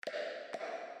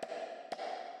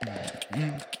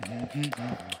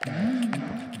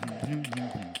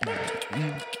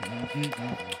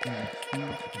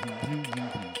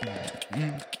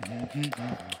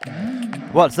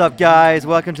What's up, guys?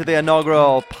 Welcome to the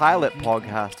inaugural pilot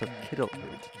podcast of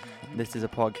Kidulthood. This is a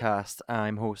podcast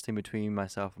I'm hosting between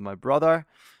myself and my brother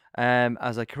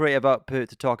as a creative output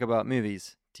to talk about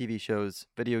movies, TV shows,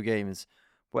 video games,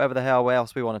 whatever the hell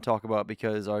else we want to talk about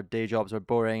because our day jobs are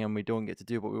boring and we don't get to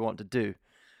do what we want to do.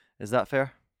 Is that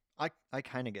fair? I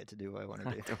kind of get to do what I want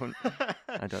to do.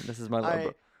 I don't. This is my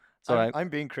little I'm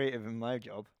being creative in my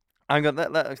job. I'm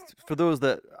gonna for those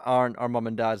that aren't our mum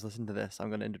and dads listen to this.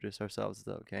 I'm gonna introduce ourselves. Is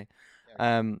that okay?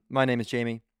 Yeah. My name is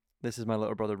Jamie. This is my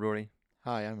little brother Rory.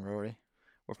 Hi, I'm Rory.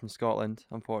 We're from Scotland,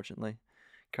 unfortunately.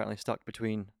 Currently stuck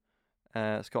between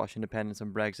Scottish independence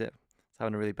and Brexit. It's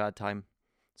having a really bad time,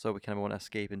 so we kind of want to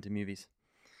escape into movies.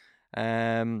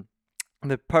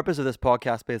 The purpose of this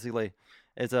podcast basically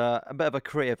is a bit of a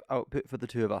creative output for the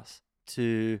two of us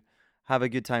to have a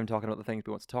good time talking about the things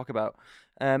we want to talk about.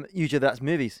 Usually that's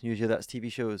movies, usually that's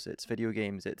TV shows, it's video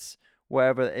games, it's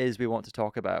whatever it is we want to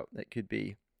talk about. It could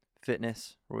be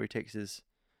fitness. Rory takes his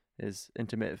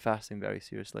intermittent fasting very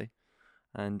seriously.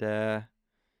 And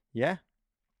yeah,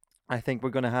 I think we're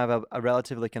going to have a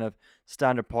relatively kind of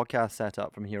standard podcast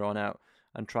setup from here on out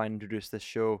and try and introduce this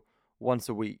show once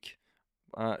a week.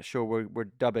 Show we're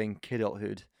dubbing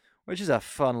Kidulthood, which is a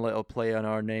fun little play on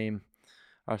our name.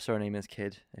 Our surname is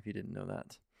Kid, if you didn't know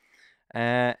that.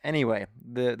 Anyway,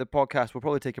 the podcast will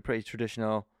probably take a pretty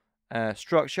traditional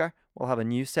structure. We'll have a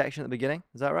news section at the beginning.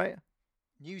 Is that right?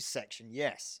 News section,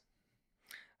 yes.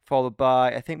 Followed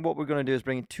by, I think what we're going to do is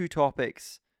bring in two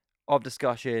topics of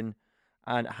discussion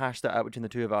and hash that out between the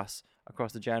two of us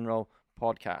across the general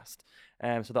podcast.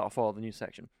 So that'll follow the news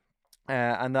section.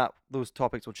 And those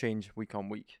topics will change week on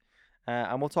week.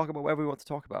 And we'll talk about whatever we want to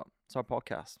talk about. It's our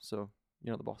podcast, so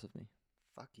you're not the boss of me.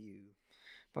 Fuck you.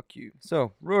 Fuck you.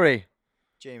 So, Rory.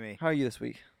 Jamie. How are you this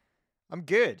week? I'm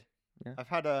good. Yeah. I've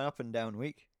had an up and down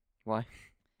week. Why?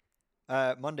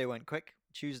 Monday went quick.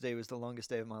 Tuesday was the longest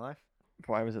day of my life.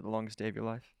 Why was it the longest day of your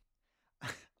life?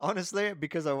 Honestly,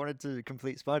 because I wanted to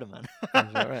complete Spider-Man. Is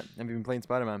that right? Have you been playing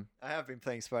Spider-Man? I have been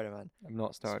playing Spider-Man. I'm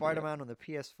not started Spider-Man on the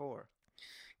PS4.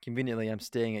 Conveniently, I'm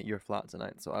staying at your flat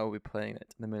tonight, so I will be playing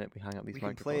it the minute we hang up these We can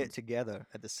microphones. play it together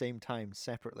at the same time,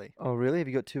 separately. Oh, really? Have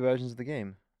you got two versions of the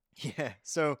game? Yeah.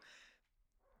 So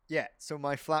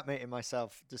my flatmate and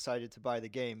myself decided to buy the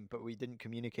game, but we didn't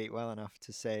communicate well enough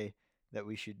to say that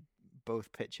we should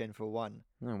both pitch in for one.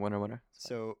 No, winner.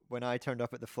 So when I turned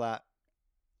up at the flat,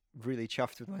 really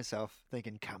chuffed with myself,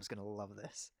 thinking Cam's gonna love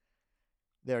this.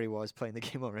 There he was playing the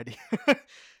game already,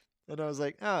 and I was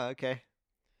like, "Oh, okay."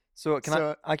 So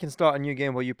I can start a new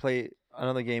game while you play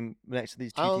another game next to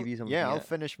these two TVs.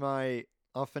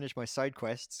 I'll finish my side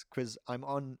quests because I'm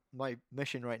on my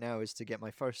mission right now is to get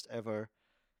my first ever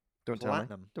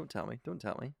platinum. Don't tell me.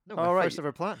 No, my first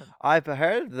ever platinum. I've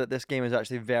heard that this game is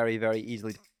actually very, very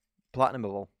easily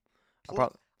platinumable.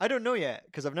 I don't know yet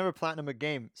because I've never platinumed a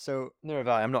game. So neither have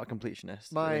I. I'm not a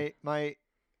completionist.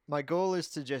 My goal is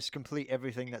to just complete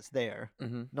everything that's there,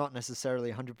 not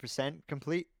necessarily 100%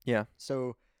 complete. Yeah.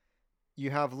 So you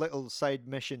have little side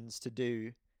missions to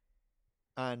do,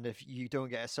 and if you don't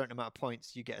get a certain amount of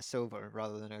points, you get a silver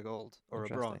rather than a gold or a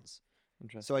bronze.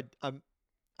 Interesting. So I'm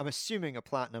assuming a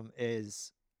platinum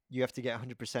is you have to get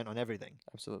 100% on everything.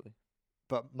 Absolutely.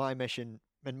 But my mission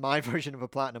and my version of a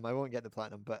platinum, I won't get the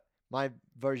platinum, but my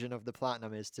version of the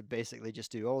platinum is to basically just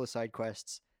do all the side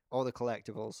quests, all the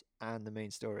collectibles, and the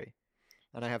main story.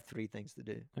 And I have 3 things to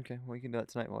do. Okay, well, you can do that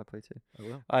tonight while I play too. I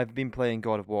will. I've been playing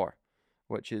God of War,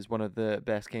 which is one of the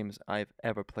best games I've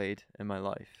ever played in my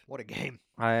life. What a game!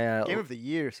 Game of the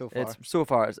year so It's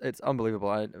far. it's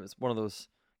unbelievable. It was one of those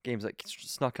games that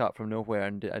snuck up from nowhere,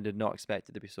 and I did not expect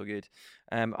it to be so good.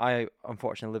 I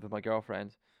unfortunately live with my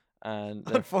girlfriend, and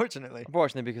unfortunately,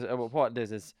 because what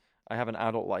it is I have an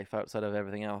adult life outside of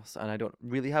everything else, and I don't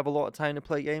really have a lot of time to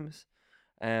play games.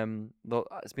 Though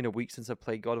it's been a week since I've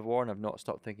played God of War, and I've not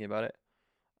stopped thinking about it.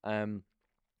 I'm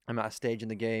at a stage in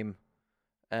the game,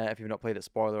 if you've not played it,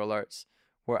 spoiler alerts,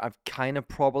 where I'm kind of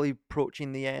probably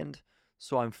approaching the end,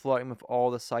 so I'm flirting with all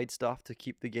the side stuff to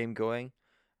keep the game going.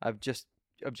 I've just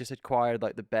acquired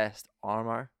like the best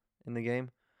armor in the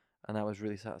game, and that was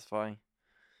really satisfying.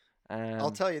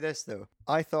 I'll tell you this though,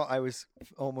 I thought I was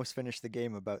almost finished the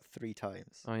game about 3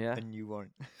 times. Oh yeah, and you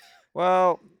weren't.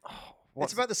 Well,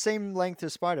 it's about the same length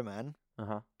as Spider-Man.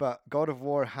 Uh-huh. But God of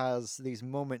War has these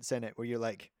moments in it where you're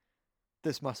like,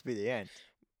 this must be the end.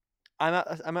 I'm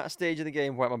at a stage of the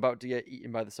game where I'm about to get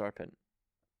eaten by the serpent.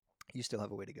 You still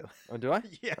have a way to go. Oh, do I?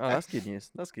 Yeah. Oh, that's good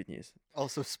news.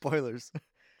 Also, spoilers.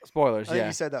 Spoilers, I think yeah.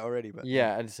 you said that already, but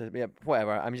Yeah, I just said, yeah,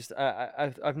 whatever. I'm just,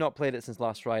 I've not played it since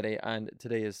last Friday, and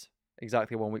today is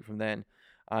exactly 1 week from then.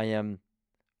 I am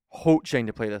hoping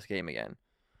to play this game again,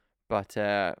 but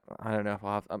I don't know if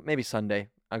I'll have, maybe Sunday.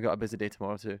 I've got a busy day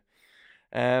tomorrow too.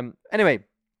 Anyway,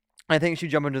 I think we should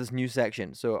jump into this news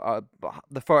section. So,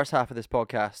 the first half of this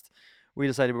podcast, we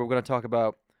decided we were going to talk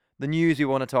about the news we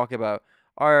want to talk about.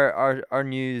 Our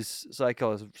news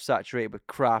cycle is saturated with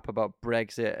crap about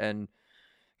Brexit and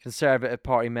Conservative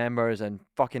Party members and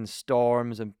fucking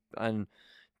storms and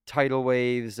tidal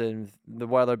waves and the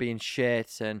weather being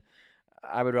shit. And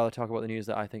I would rather talk about the news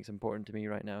that I think is important to me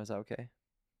right now. Is that okay?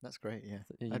 that's great. Yeah,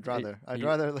 You- I'd you-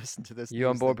 rather listen to this. You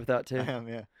on news board than- with that too? I am.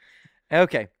 Yeah,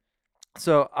 Okay.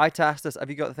 So I tasked us. Have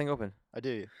you got the thing open? I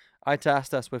do. I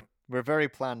tasked us with. We're very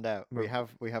planned out. We're-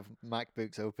 We have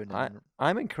MacBooks open I- and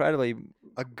I'm incredibly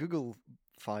a Google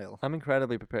file.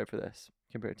 prepared for this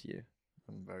compared to you.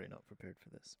 I'm very not prepared for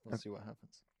this. We'll see what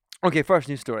happens. Okay, first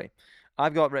news story.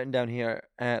 I've got written down here.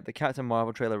 The Captain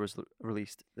Marvel trailer was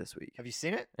released this week. Have you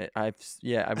seen it?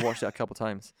 I've watched it a couple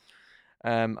times.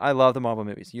 I love the Marvel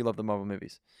movies. You love the Marvel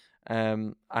movies.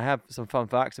 I have some fun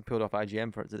facts I pulled off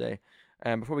IGN for it today.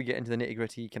 Before we get into the nitty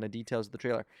gritty kind of details of the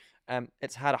trailer,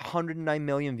 it's had 109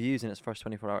 million views in its first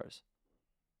 24 hours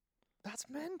That's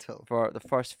mental. for the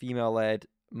first female-led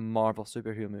Marvel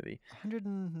superhero movie.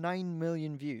 109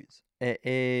 million views. It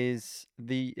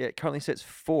currently sits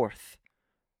fourth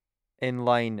in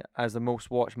line as the most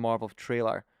watched Marvel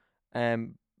trailer.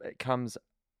 It comes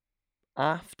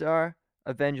after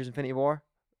Avengers: Infinity War.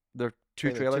 There are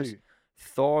two Trailer trailers. two.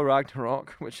 Thor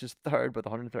Ragnarok, which is third with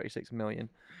 136 million,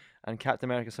 and Captain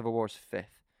America: Civil War is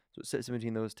fifth. So it sits in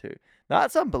between those two.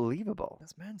 That's unbelievable.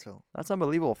 That's mental. That's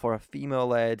unbelievable for a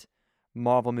female-led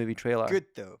Marvel movie trailer. Good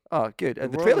though. Oh, good. The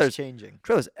The world is trailer's changing.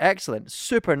 excellent.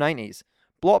 Super 90s.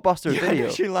 Blockbuster Yeah, video.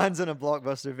 she lands in a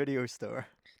Blockbuster video store.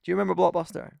 Do you remember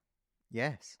Blockbuster?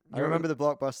 Yes, I You remember the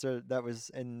Blockbuster that was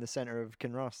in the center of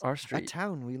Kinross, Our a street.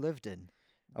 town we lived in,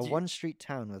 a Do you- one-street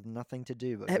town with nothing to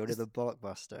do but It go to was- the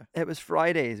Blockbuster. It was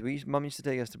Fridays. Mum used to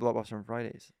take us to Blockbuster on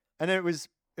Fridays. And it was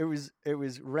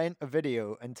rent a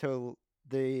video until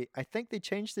I think they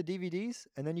changed the DVDs,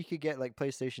 and then you could get like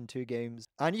PlayStation 2 games,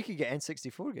 and you could get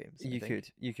N64 games. I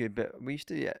think. You could, but we used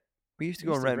to go We and used to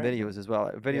rent rent them. videos as well.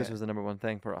 Videos Yeah. was the number one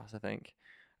thing for us, I think.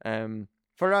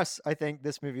 For us, I think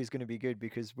this movie is going to be good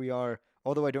because we are,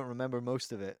 although I don't remember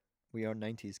most of it, we are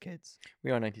 90s kids,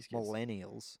 We are 90s kids.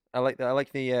 millennials. I like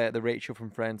the Rachel from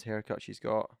Friends haircut she's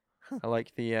got. I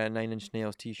like the Nine Inch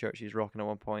Nails T-shirt she's rocking at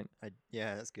one point.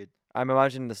 Yeah, that's good. I'm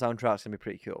imagining the soundtrack's gonna be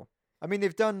pretty cool. I mean, they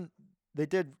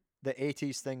did the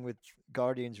 80s thing with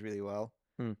Guardians really well.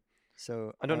 Hmm.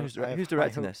 So I don't know who's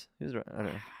directing this. I don't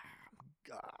know.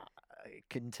 I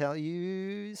can tell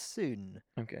you soon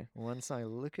Okay, once I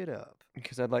look it up.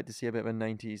 because I'd like to see a bit of a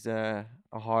 90s, a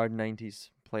hard 90s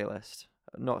playlist.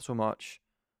 Not so much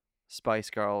Spice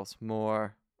Girls,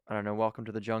 more, I don't know, Welcome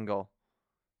to the Jungle,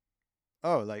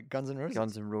 Oh, like Guns N' Roses?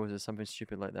 Guns N' Roses, something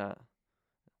stupid like that.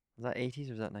 Was that 80s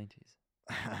or was that 90s?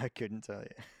 I couldn't tell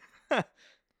you.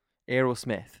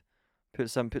 Aerosmith. Put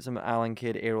some Alan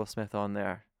Kidd Aerosmith on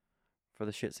there for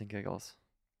the shits and giggles.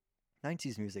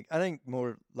 90s music. I think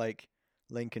more like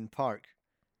Linkin Park,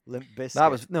 Limp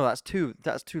Bizkit.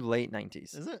 That's too late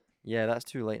 90s. Is it? Yeah, that's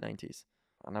too late 90s.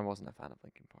 And I wasn't a fan of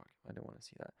Linkin Park. I don't want to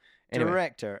see that. Anyway,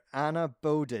 Director Anna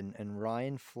Boden and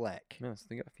Ryan Fleck. no, so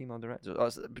they got a female director. Oh,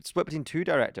 it's split between two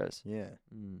directors. Yeah.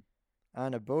 Mm.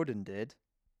 Anna Boden did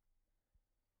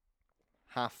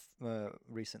half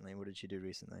recently. What did she do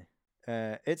recently?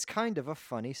 It's kind of a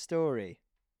funny story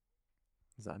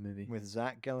Is that a movie? with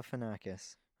Zach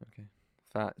Galifianakis. Okay.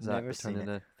 Fat Zach Never that turned seen it.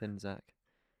 into thin Zach.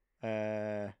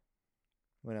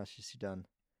 What else has she done?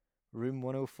 Room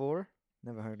 104?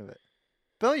 Never heard of it.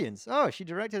 Billions. Oh, she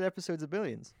directed episodes of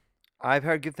Billions. I've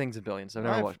heard good things of Billions. I've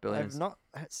never watched Billions. I've not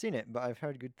seen it, but I've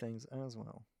heard good things as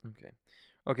well. Okay.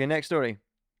 Okay, next story.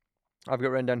 I've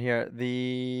got written down here.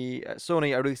 The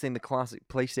Sony are releasing the classic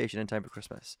PlayStation in time for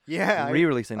Christmas. Yeah,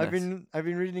 Re-releasing I've this. been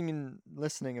reading and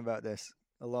listening about this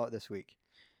a lot this week.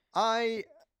 I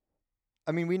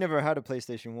mean, we never had a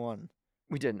PlayStation 1.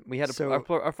 We didn't. We had So-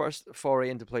 our first foray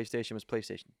into PlayStation was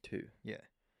PlayStation 2. Yeah.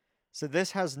 So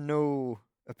this has no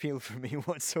appeal for me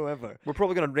whatsoever. We're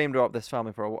probably going to name drop this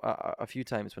family for a few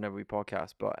times whenever we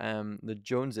podcast, but the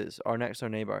Joneses, our next door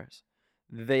neighbors,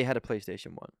 they had a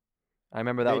PlayStation 1. I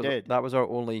remember They did. that was our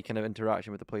only kind of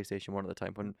interaction with the PlayStation 1 at the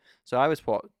time. So I was,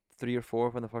 3 or 4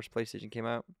 when the first PlayStation came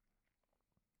out?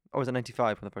 I was in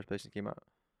 95 when the first PlayStation came out.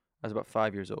 I was about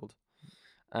 5 years old.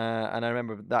 And I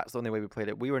remember that's the only way we played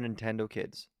it. We were Nintendo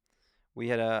kids. We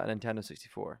had a Nintendo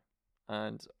 64.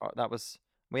 And that was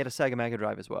We had a Sega Mega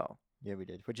Drive as well. Yeah, we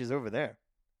did, which is over there.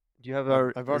 Do you have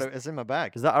our? I brought it. It's in my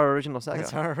bag. Is that our original Sega?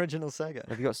 That's our original Sega.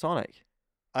 Have you got Sonic?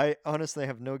 I honestly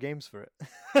have no games for it.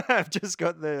 I've just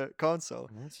got the console.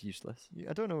 That's useless.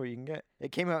 I don't know where you can get.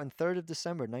 It came out on 3rd of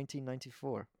December,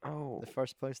 1994. Oh. The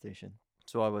first PlayStation.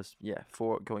 So I was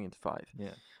 4 going into 5.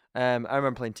 Yeah. I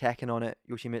remember playing Tekken on it,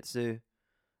 Yoshimitsu.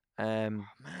 Oh, man,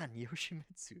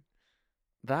 Yoshimitsu.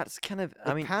 That's kind of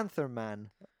The Panther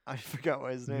Man. I forgot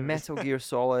what his name Metal is. Gear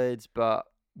Solid, but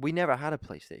we never had a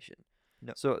PlayStation.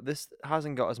 No. So this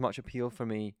hasn't got as much appeal for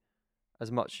me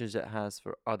as much as it has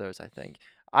for others, I think.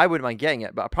 I wouldn't mind getting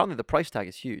it, but apparently the price tag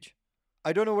is huge.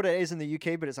 I don't know what it is in the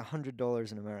UK, but it's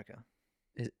 $100 in America.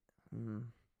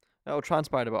 It'll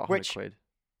transpire about 100 Which- quid.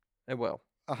 It will.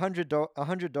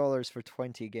 $100 for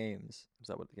 20 games. Is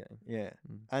that what they're getting? Yeah,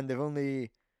 Mm. and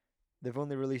they've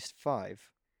only released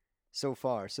 5 so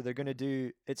far. So they're gonna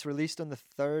do. It's released on the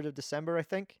 3rd of December, I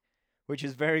think, which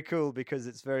is very cool because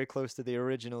it's very close to the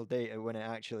original date of when it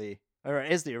actually, or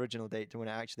it is the original date to when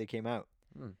it actually came out.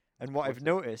 Mm. And what I've Cool.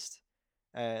 noticed,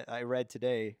 I read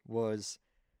today was,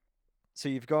 so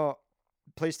you've got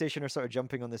PlayStation are sort of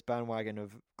jumping on this bandwagon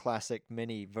of classic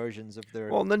mini versions of their.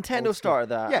 Well, Nintendo school- started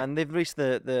that, Yeah. and they've reached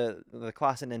the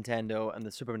classic Nintendo and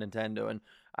the Super Nintendo. And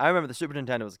I remember the Super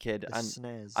Nintendo as a kid, the and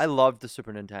SNES. I loved the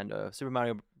Super Nintendo. Super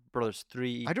Mario Brothers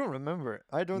 3, I don't remember it.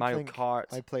 I don't Mario think Kart.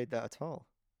 I played that at all.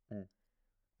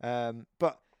 Mm.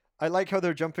 But I like how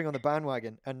they're jumping on the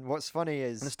bandwagon. And what's funny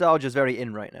is, Nostalgia is very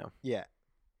in right now. yeah,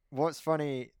 what's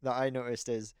funny that I noticed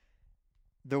is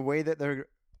the way that they're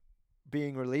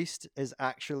being released is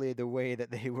actually the way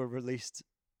that they were released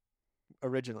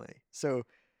originally. So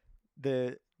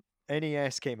the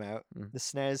NES came out, Mm. the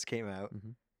SNES came out.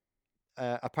 Mhm.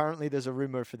 Apparently, there's a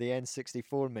rumor for the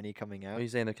N64 Mini coming Are out. you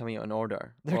saying they're coming out in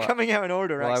order? They're Well, coming out in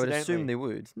order. well, I would accidentally. assume they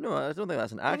would. No, I don't think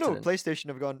that's an Oh, no, accident. PlayStation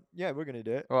have gone. Yeah, we're gonna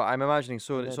do it. Well, I'm imagining And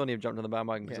Sony, then- Sony have jumped on the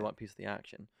bandwagon because they Yeah. want a piece of the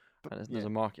action, But- and there's yeah. a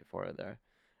market for it there.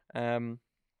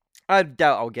 I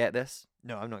doubt I'll get this.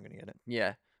 No, I'm not gonna get it.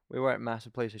 Yeah, we weren't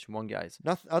massive PlayStation 1 guys.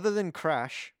 Nothing other than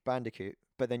Crash Bandicoot,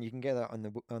 but then you can get that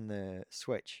on the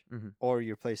Switch Mhm. or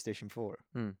your PlayStation 4,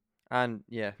 And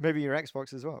yeah, maybe your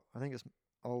Xbox as well. I think it's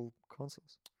all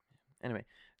consoles. anyway,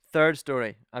 third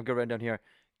story I've got written down here.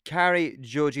 Kari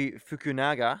Joji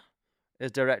Fukunaga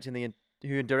is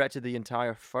who directed the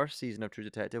entire first season of True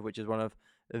Detective, which is one of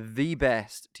the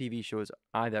best TV shows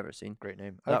I've ever seen. Great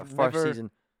name. That I've first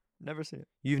season. never seen it.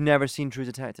 You've never seen True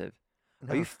Detective?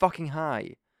 Are you fucking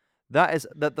high?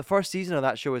 The first season of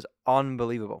that show is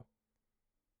unbelievable.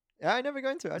 Yeah, I never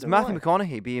got into it. I It's don't know Matthew why.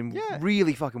 McConaughey being Yeah.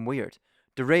 really fucking weird,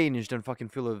 deranged, and fucking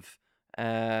full of.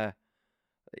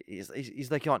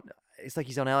 He's like on. It's like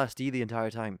he's on LSD the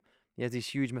entire time. He has these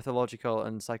huge mythological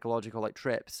and psychological like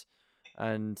trips,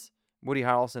 and Woody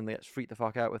Harrelson gets freaked the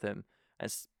fuck out with him. And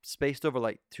it's spaced over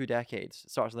like 2 decades.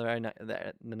 It starts in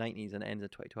the 90s and ends in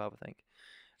 2012, I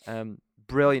think.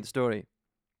 Brilliant story,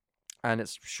 and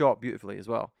it's shot beautifully as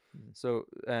well. Mm. So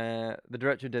the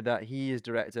director did that. He is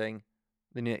directing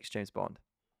the next James Bond.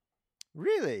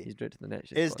 Really? He's directing the next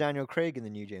James Is Bond. Daniel Craig in the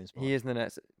new James Bond? He is in the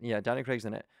next. Yeah, Danny Craig's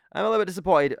in it. I'm a little bit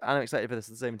disappointed, and I'm excited for this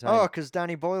at the same time. Oh, because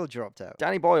Danny Boyle dropped out.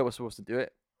 Danny Boyle was supposed to do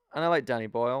it, and I like Danny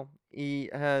Boyle. He's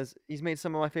made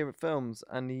some of my favorite films,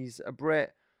 and he's a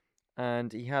Brit,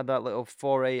 and he had that little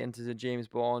foray into the James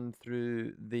Bond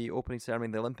through the opening ceremony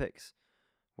in the Olympics,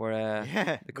 where Yeah,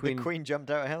 the but the Queen- Queen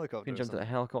jumped out a helicopter. Queen or jumped out of a something.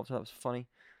 helicopter. That was funny.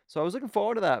 So I was looking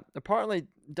forward to that. Apparently,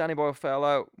 Danny Boyle fell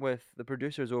out with the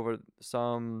producers over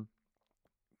some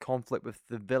conflict with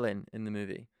the villain in the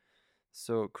movie.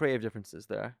 So creative differences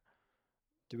there.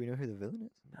 Do we know who the villain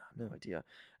is? No No. idea.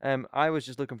 I was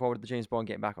just looking forward to the James Bond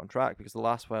getting back on track because the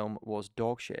last film was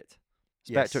dog shit.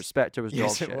 Yes. Spectre was dog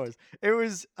Yes, shit. it was. It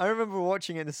was. I remember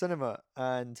watching it in the cinema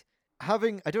and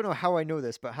having. I don't know how I know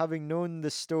this, but having known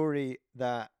the story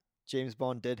that James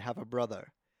Bond did have a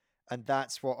brother, and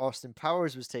that's what Austin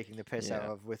Powers was taking the piss out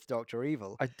Yeah. of with Doctor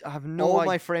Evil. I have no All idea.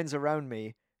 my friends around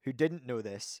me who didn't know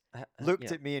this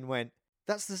looked at me and went,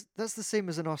 That's the same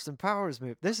as an Austin Powers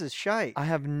movie. This is shite." I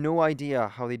have no idea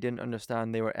how they didn't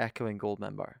understand they were echoing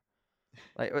Goldmember.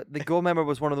 Like the Goldmember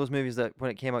was one of those movies that when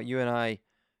it came out, you and I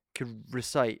could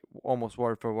recite almost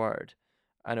word for word,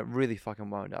 and it really fucking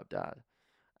wound up dad.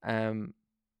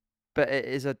 But it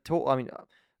is a total. I mean,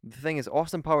 the thing is,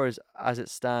 Austin Powers as it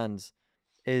stands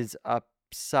is a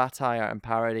satire and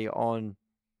parody on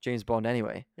James Bond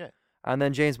anyway. Yeah. And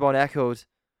then James Bond echoed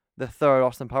the third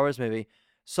Austin Powers movie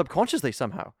subconsciously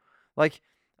somehow. Like,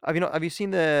 have you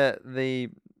seen the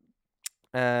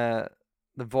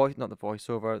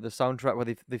voiceover, the soundtrack where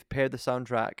they've paired the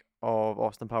soundtrack of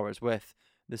Austin Powers with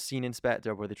the scene in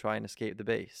Spectre where they try and escape the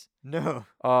base. No.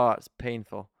 Oh, it's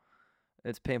painful.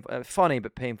 It's painful. Funny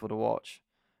but painful to watch.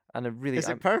 And it really Is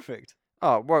it perfect?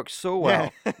 oh, it works so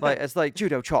well. Yeah. Like it's like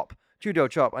judo chop,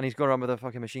 and he's going around with a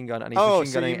fucking machine gun and he's Oh,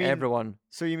 machine so you gunning mean- everyone.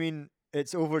 So you mean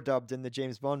it's overdubbed in the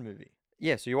James Bond movie,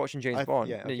 Yeah, so you're watching James Bond.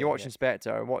 yeah, No, okay, you're watching yeah.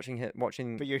 Spectre,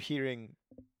 watching but you're hearing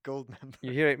Goldmember.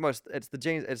 you hear it most. It's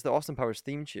the Austin Powers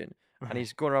theme tune, and Right.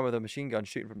 he's going around with a machine gun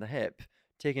shooting from the hip,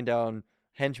 taking down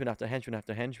henchman after henchman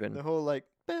after henchman. The whole like.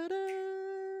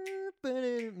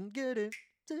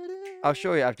 I'll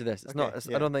show you after this. It's not. Okay, It's,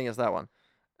 yeah. I don't think it's that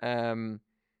one.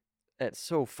 It's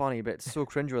so funny, but it's so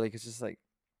cringeworthy because it's like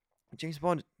James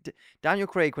Bond, Daniel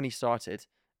Craig when he started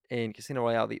in Casino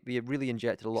Royale, they really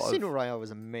injected a lot Casino of Royale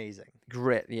was amazing.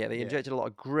 grit. Yeah, they Yeah. injected a lot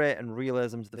of grit and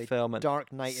realism to the They film, and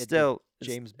Dark Knighted the still,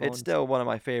 James it's Bond. still one of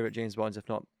my favorite James Bonds, if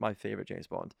not my favorite James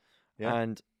Bond. Yeah.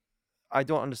 And I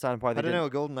don't understand why they I don't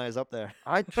didn't. know. GoldenEye is up there.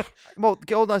 Well,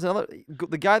 GoldenEye's another.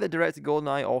 The guy that directed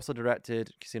GoldenEye also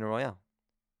directed Casino Royale.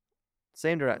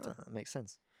 Same director, That makes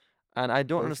sense. and I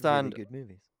don't Both understand. Really good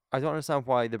movies. I don't understand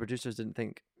why the producers didn't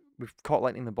think we've caught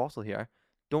lightning in the bottle here.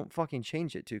 Don't fucking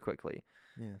change it too quickly.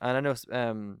 Yeah. And I know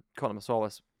Quantum of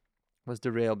Solace was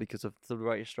derailed because of the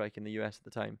writer's strike in the US at the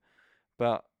time,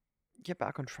 but get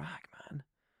back on track, man.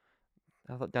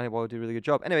 I thought Danny Boyle did a really good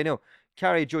job. Anyway, no,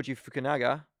 Kari Joji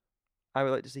Fukunaga. I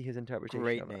would like to see his interpretation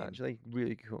Great of it, name. actually.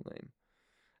 Really cool name.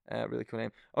 Really cool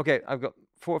name. Okay, I've got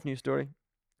fourth news story.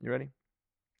 You ready?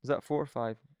 Is that 4 or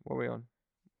 5? What are we on?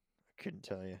 Couldn't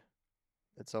tell you.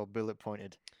 It's all bullet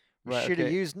pointed. Right, Should have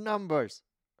okay. used numbers.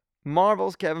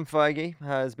 Marvel's Kevin Feige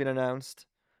has been announced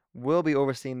will be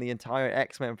overseeing the entire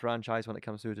X-Men franchise when it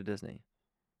comes through to Disney.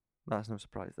 That's no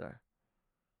surprise there.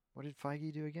 What did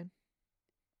Feige do again?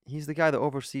 He's the guy that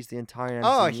oversees the entire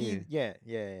MCU. Oh,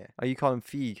 yeah. Oh, you call him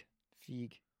Feig.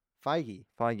 Feige. Feige.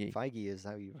 Feige is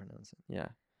how you pronounce it. Yeah.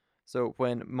 So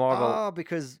when Marvel, Oh,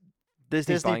 because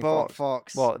Disney's Disney buying bought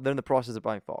Fox. Fox. Well, they're in the process of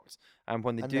buying Fox, and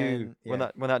when they And do, then,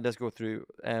 yeah. when that does go through,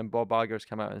 Bob Iger's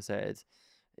come out and said,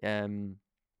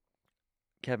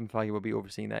 Kevin Feige will be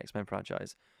overseeing the X-Men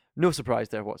franchise. No surprise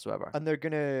there whatsoever. and they're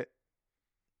gonna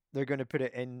put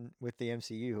it in with the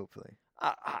MCU. Hopefully,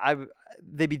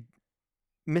 They'd be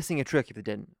missing a trick if they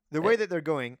didn't. the way that they're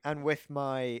going, and with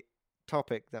my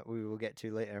topic that we will get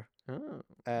to later, Oh,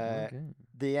 okay.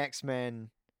 the X-Men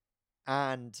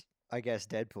and I guess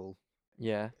Deadpool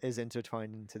Yeah. is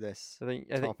intertwined into this I think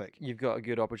topic. you've got a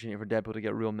good opportunity for Deadpool to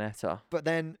get real meta. But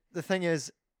then the thing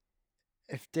is,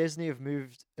 if Disney have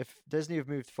moved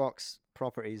Fox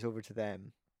properties over to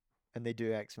them, and they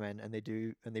do X-Men and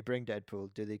they bring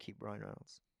Deadpool, do they keep Ryan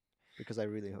Reynolds? Because I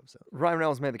really hope so. Ryan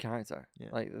Reynolds made the character. Yeah.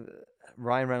 Like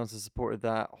Ryan Reynolds has supported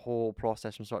that whole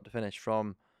process from start to finish,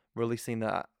 from releasing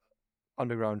that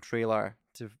underground trailer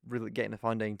to really getting the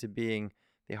funding to being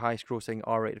the highest grossing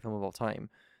R-rated film of all time.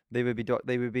 They would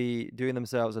be doing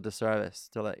themselves a disservice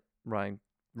to let Ryan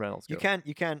Reynolds go.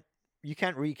 You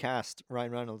can't recast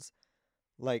Ryan Reynolds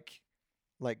like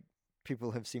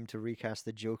people have seemed to recast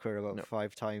the Joker about No.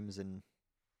 5 times in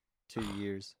 2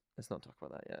 years. Let's not talk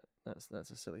about that yet.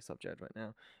 That's a silly subject right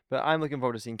now. But I'm looking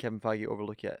forward to seeing Kevin Feige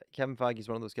overlook it. Kevin Feige is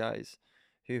one of those guys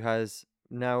who has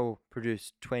now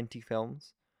produced 20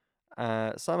 films.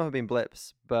 Some have been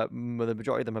blips, but the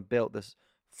majority of them have built this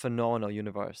phenomenal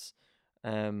universe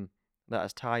that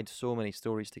has tied so many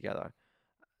stories together.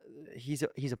 He's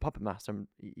a puppet master.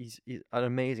 He's an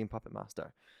amazing puppet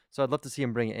master. So I'd love to see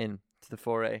him bring it in to the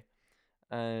foray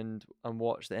and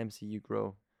watch the MCU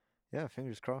grow. Yeah,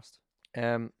 fingers crossed.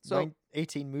 So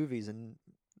 18 movies and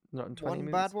not in 20 one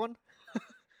movies. bad one.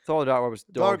 Thor: Dark World was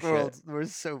dog Dark shit. World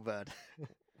was so bad.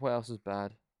 What else was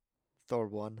bad? Thor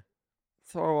 1.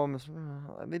 Thor 1 was.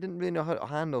 They didn't really know how to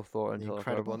handle Thor The until the third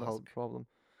Incredible one. That's Hulk. the problem.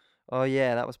 Oh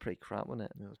yeah, that was pretty crap, wasn't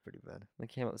it? That was pretty bad. They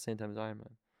came out at the same time as Iron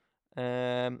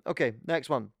Man. Okay, next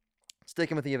one.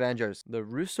 Sticking with the Avengers, the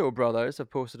Russo brothers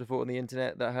have posted a photo on the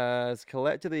internet that has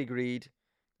collectively agreed,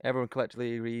 everyone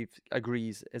collectively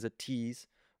agrees, is a tease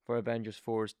for Avengers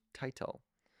 4's title.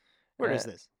 Where is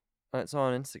this? It's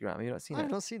on Instagram. Have you not seen I've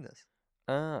it? not seen this.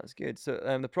 Ah, it's good. So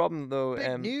the problem though,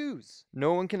 Big news.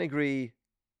 no one can agree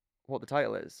what the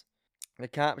title is. The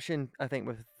caption, I think,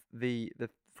 with the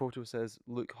photo says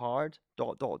 "Look hard." ...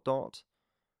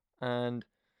 And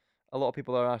a lot of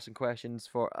people are asking questions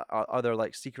for are there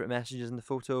like secret messages in the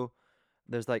photo?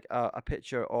 There's like a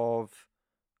picture of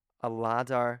a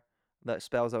ladder that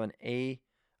spells out an A,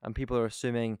 and people are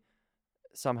assuming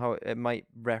somehow it might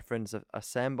reference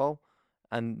Assemble,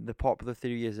 and the popular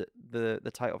theory is that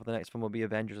the title for the next film will be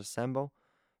Avengers Assemble,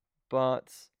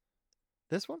 but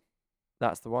This one?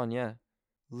 that's the one, yeah.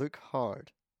 Look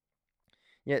hard.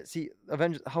 Yeah, see,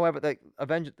 Avengers. However, like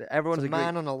Avengers, It's everyone's a agreed.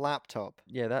 man on a laptop.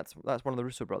 Yeah, that's one of the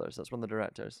Russo brothers. That's one of the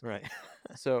directors. Right.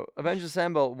 So, Avengers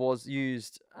Assemble was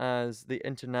used as the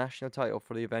international title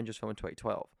for the Avengers film in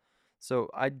 2012. So,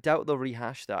 I doubt they'll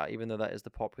rehash that, even though that is the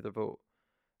popular vote.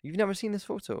 You've never seen this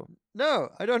photo? No,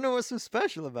 I don't know what's so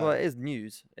special about Well, it. it is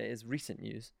news. It is recent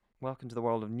news. Welcome to the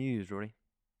world of news, Rory.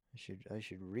 I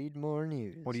should read more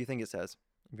news. What do you think it says?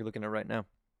 If you're looking at it right now.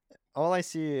 All I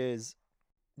see is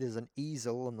there's an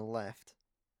easel on the left,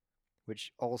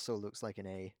 which also looks like an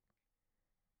A.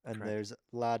 And Correct. there's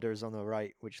ladders on the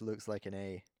right, which looks like an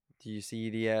A. Do you see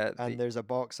the And there's a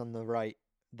box on the right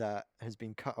that has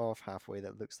been cut off halfway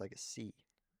that looks like a C.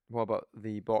 what about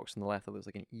the box on the left that looks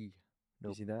like an E? Do you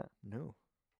Nope. see that? No.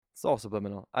 It's all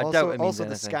subliminal. I also, doubt it means also the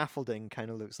anything. scaffolding kind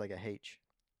of looks like a H.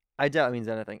 I doubt it means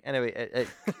anything. Anyway,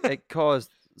 it caused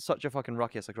such a fucking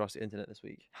ruckus across the internet this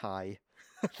week. Hi.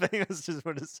 I think that's just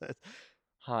what it says.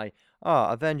 Hi.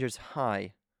 Avengers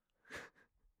Hi.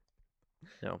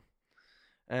 No.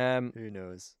 Who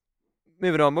knows?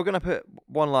 Moving on, we're gonna put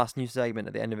one last news segment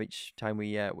at the end of each time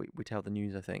we tell the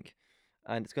news, I think,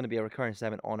 and it's gonna be a recurring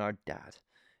segment on our dad,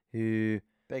 who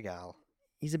Big Al.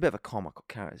 he's a bit of a comical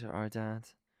character. Our dad,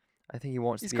 I think he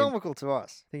wants He's to be. comical to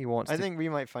us. I think he wants. I to, think we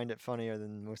might find it funnier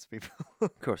than most people.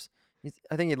 of course.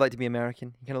 I think he'd like to be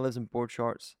American. He kind of lives in board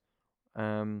shorts.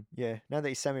 Yeah, now that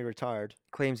he's semi-retired,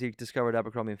 Claims he discovered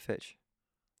Abercrombie and Fitch.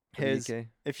 in the his UK.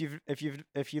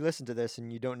 if you listen to this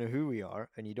and you don't know who we are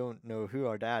and you don't know who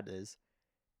our dad is,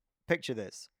 picture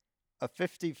this: a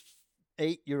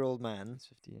 58-year-old man He's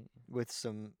 58. with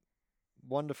some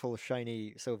wonderful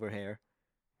shiny silver hair,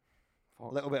 a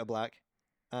Fuck. little bit of black,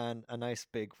 and a nice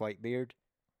big white beard,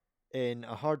 in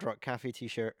a Hard Rock Cafe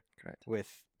t-shirt Correct.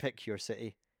 with "Pick Your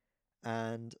City,"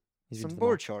 and He's been some to the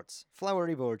board mall. shorts,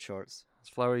 flowery board shorts. As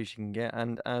flowery as you can get,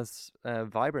 and as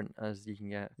vibrant as you can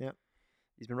get. Yep.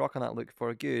 He's been rocking that look for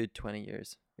a good 20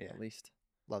 years, Yeah. at least.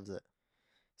 Loves it.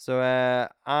 So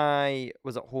I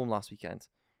was at home last weekend,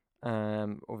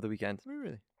 over the weekend. Oh,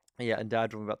 really? Yeah, and Dad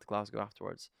drove me back to Glasgow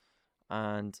afterwards.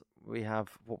 And we have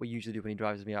what we usually do when he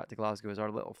drives me out to Glasgow is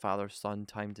our little father-son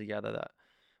time together that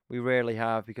we rarely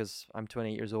have because I'm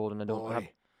 28 years old and I don't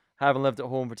Boy. haven't lived at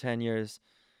home for 10 years.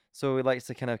 So he likes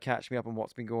to kind of catch me up on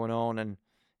what's been going on. And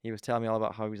he was telling me all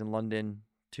about how he was in London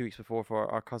 2 weeks before for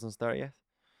our cousin's 30th.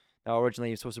 Now, originally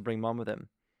he was supposed to bring Mum with him,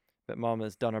 but Mum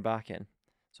has done her back in.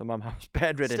 So Mum was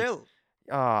bedridden. Still.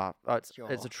 It's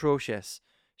Aw. atrocious.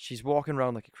 She's walking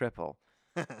around like a cripple.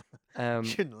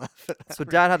 Shouldn't laugh at that. So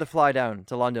Dad had to fly down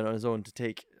to London on his own to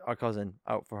take our cousin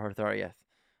out for her 30th.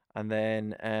 And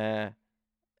then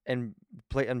in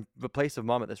the place of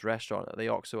Mum at this restaurant at the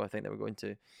Oxo, I think they were going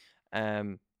to,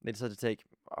 they decided to take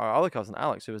our other cousin,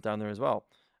 Alex, who was down there as well,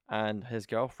 and his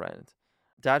girlfriend.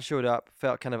 Dad showed up,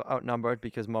 felt kind of outnumbered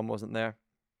because Mum wasn't there,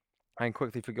 and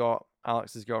quickly forgot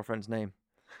Alex's girlfriend's name.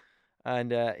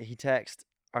 And he texted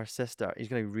our sister. He's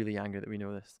going to be really angry that we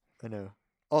know this. I know.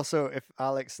 Also, if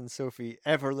Alex and Sophie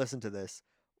ever listen to this,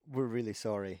 we're really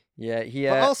sorry. Yeah, he.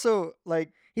 But also,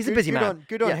 like, he's a busy man.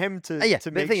 Good on Yeah. him to Yeah, to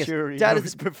but the make thing is, sure he Dad is-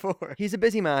 knows before. He's a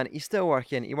busy man. He's still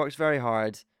working. He works very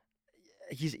hard.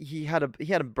 He had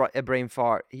a brain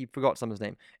fart. He forgot someone's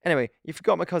name. Anyway, he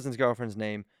forgot my cousin's girlfriend's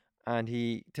name, and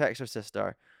he texts her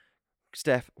sister,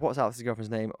 Steph. What's Alex's girlfriend's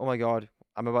name? Oh my God,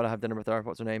 I'm about to have dinner with her.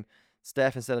 What's her name?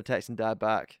 Steph, instead of texting Dad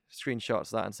back, screenshots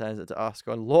that and sends it to us,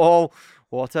 going, "Lol,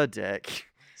 what a dick."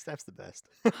 Steph's the best.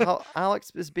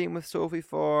 Alex has been with Sophie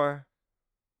for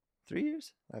 3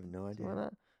 years, I have no something idea. like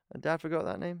that, and Dad forgot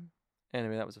that name.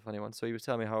 Anyway, that was a funny one. So he was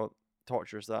telling me how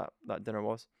torturous that dinner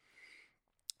was.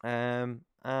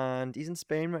 And he's in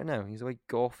Spain right now. He's away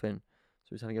golfing, so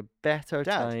he's having a better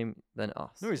Dad? time than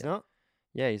us. No, he's yeah. not.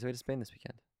 Yeah, he's away to Spain this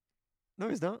weekend. No,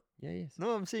 he's not. Yeah, he is.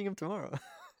 No, I'm seeing him tomorrow.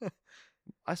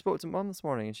 I spoke to Mum this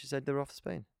morning, and she said they were off to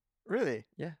Spain. Really?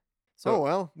 So Oh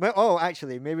well. Oh,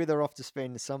 actually, maybe they're off to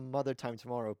Spain some other time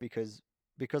tomorrow because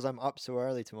I'm up so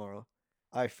early tomorrow.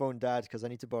 I phoned Dad because I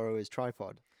need to borrow his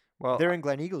tripod. well, They're in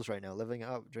Glen Eagles right now, living it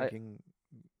up, drinking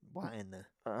wine,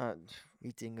 uh,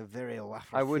 eating a very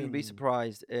waffle. I wouldn't be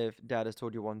surprised if Dad has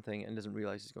told you one thing and doesn't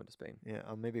realize he's going to Spain. Yeah,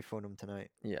 I'll maybe phone him tonight.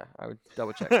 Yeah, I would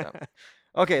double check that.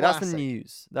 Okay, that's the Classic.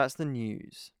 news. That's the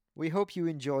news. We hope you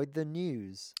enjoyed the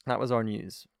news. That was our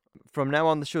news. From now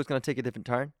on, the show's going to take a different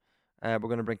turn. We're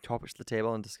going to bring topics to the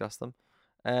table and discuss them.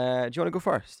 Do you want to go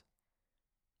first?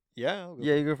 Yeah. I'll go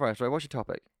Yeah, you go first. Right, what's your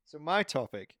topic? So my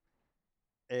topic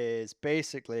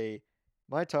basically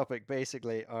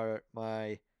are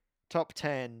my top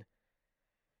 10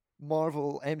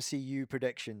 Marvel MCU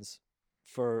predictions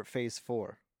for Phase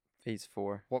 4. Phase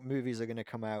 4. What movies are going to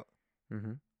come out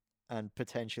Mm-hmm. and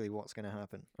potentially what's going to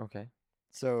happen. Okay.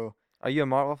 So Are you a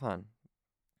Marvel fan?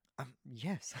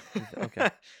 Yes. Okay.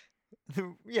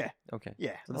 Yeah. Okay.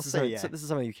 Yeah. So I'll this is say something, yeah. so this is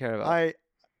something you care about.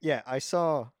 I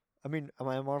saw. I mean, am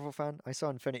I a Marvel fan? I saw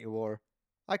Infinity War.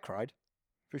 I cried,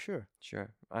 for sure. Sure.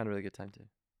 I had a really good time too.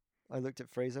 I looked at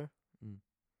Fraser. Mm.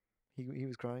 He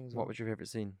was crying as well. What was your favorite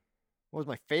scene What was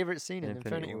my favorite scene in in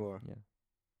Infinity War? Yeah.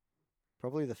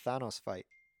 Probably the Thanos fight.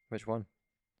 Which one?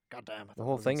 God damn, I The thought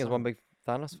whole that was thing is one insane. big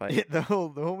Thanos fight. Yeah, the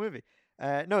whole movie.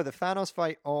 No, the Thanos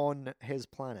fight on his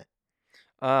planet.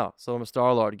 Oh, so I'm a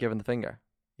Star-Lord giving the finger.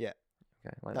 Yeah.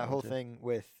 Okay. I like That one whole too. thing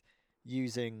with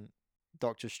using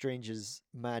Doctor Strange's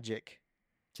magic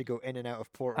to go in and out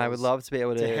of portals. I would love to be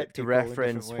able to to hit people in different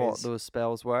reference what ways. those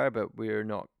spells were, but we're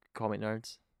not comic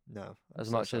nerds. No, I'm As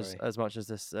so much sorry. as much as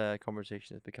this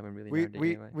conversation is becoming really we nerdy we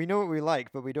anyway. we know what we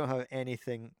like, but we don't have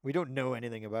anything. We don't know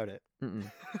anything about it.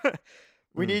 Mm-mm.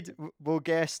 We Mm. need. We'll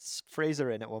guest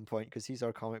Fraser in at one point because he's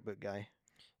our comic book guy,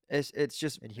 It's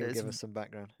just and he'll give us some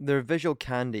background. they're visual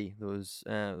candy. Those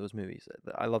movies.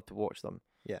 I love to watch them.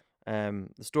 Yeah.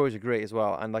 The stories are great as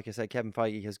well, and like I said, Kevin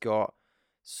Feige has got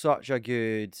such a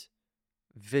good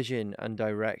vision and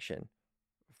direction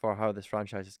for how this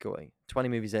franchise is going. 20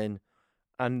 movies in,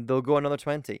 and they'll go another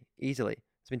 20 easily.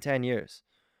 It's been 10 years.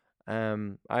 I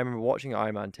remember watching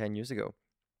Iron Man 10 years ago,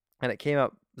 and it came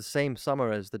out the same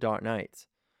summer as The Dark Knight.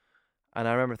 And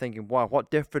I remember thinking, wow, what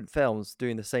different films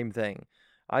doing the same thing.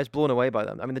 I was blown away by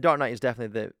them. I mean, The Dark Knight is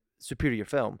definitely the superior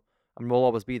film, and will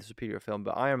always be the superior film.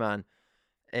 But Iron Man,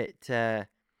 it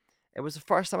was the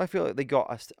first time I feel like they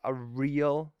got a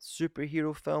real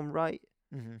superhero film right.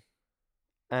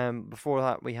 Mm-hmm. Before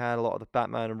that, we had a lot of the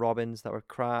Batman and Robins that were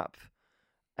crap.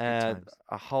 times.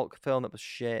 A Hulk film that was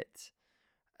shit.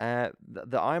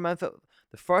 The Iron Man film,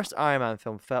 the first Iron Man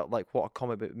film felt like what a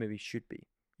comic book movie should be.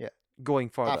 Yeah. Going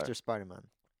further. After Spider-Man.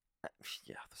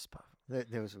 Yeah, the Spider.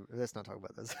 Let's not talk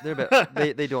about this. They're a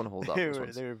bit. They don't hold up. they those were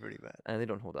ones. they were pretty bad. They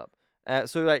don't hold up.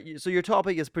 So your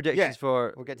topic is predictions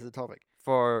for We'll get to the topic.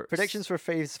 predictions for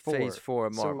Phase 4. Phase 4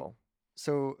 of Marvel.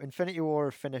 So Infinity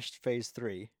War finished Phase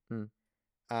 3,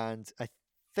 and I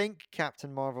think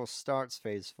Captain Marvel starts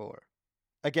Phase 4.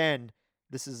 Again,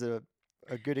 this is a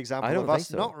good example of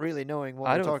us not really knowing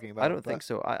what we're talking about. I don't think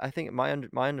so. I think my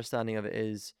understanding of it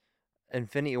is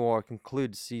Infinity War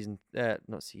concludes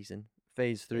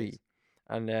Phase 3,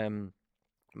 and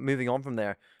moving on from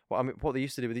there. What they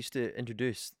used to do, they used to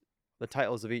introduce the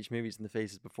titles of each movies in the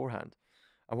phases beforehand,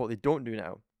 and what they don't do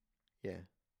now. Yeah.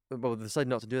 Well, they decided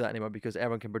not to do that anymore because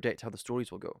everyone can predict how the stories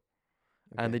will go,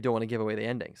 Okay. and they don't want to give away the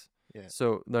endings. Yeah.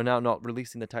 So they're now not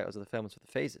releasing the titles of the films for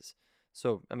the phases.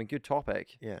 So I mean, good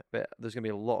topic. Yeah. But there's gonna be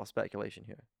a lot of speculation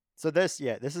here. So this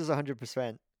is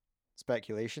 100%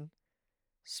 speculation.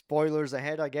 Spoilers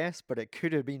ahead, I guess, but it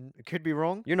could be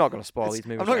wrong. You're not gonna spoil these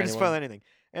movies. I'm not going to spoil anything.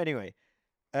 Anyway,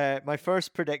 my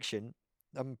first prediction.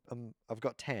 I've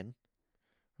got 10.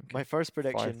 Okay. My first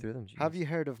prediction. 5 through them. Have you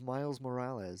heard of Miles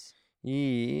Morales?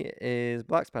 He is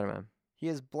Black Spider-Man. He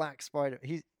is Black Spider.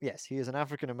 He is an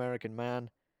African American man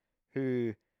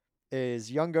who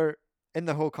is younger in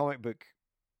the whole comic book.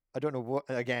 I don't know what.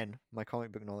 Again, my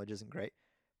comic book knowledge isn't great,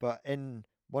 but in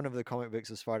one of the comic books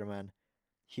of Spider-Man,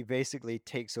 he basically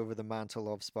takes over the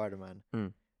mantle of Spider-Man.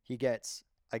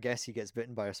 I guess he gets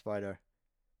bitten by a spider.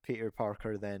 Peter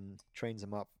Parker then trains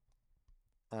him up,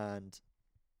 and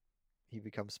he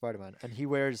becomes Spider-Man. And he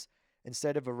wears,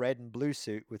 instead of a red and blue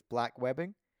suit with black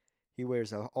webbing, he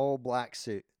wears an all-black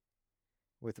suit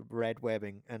with red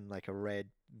webbing and like a red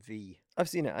V. I've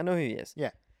seen it. I know who he is.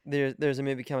 Yeah. There's a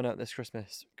movie coming out this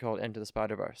Christmas called Into the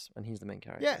Spider-Verse, and he's the main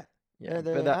character. Yeah. Yeah.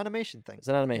 The but that, animation thing. it's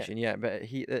an animation, yeah, but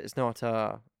it's not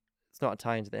a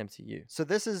tie into the MCU. So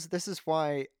this is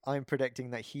why I'm predicting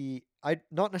that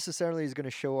not necessarily is going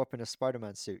to show up in a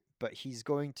Spider-Man suit, but he's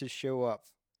going to show up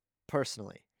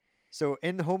personally. So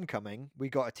in Homecoming, we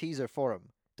got a teaser for him.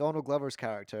 Donald Glover's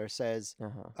character says,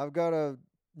 I've got a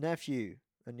nephew.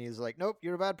 And he's like, nope,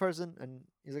 you're a bad person. And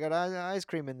he's like, I got ice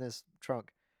cream in this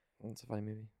trunk. It's a funny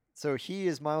movie. So he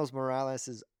is Miles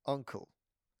Morales' uncle.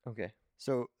 Okay.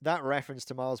 So that reference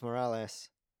to Miles Morales,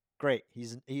 great. He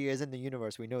is in the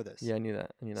universe. We know this. Yeah, I knew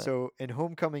that. So in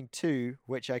Homecoming 2,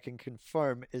 which I can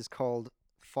confirm is called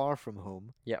Far From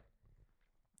Home. Yep.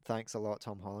 Thanks a lot,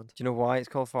 Tom Holland. Do you know why it's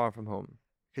called Far From Home?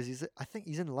 Because I think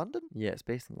he's in London. Yeah, it's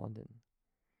based in London.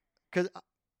 Because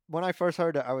when I first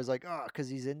heard it, I was like, because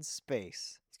he's in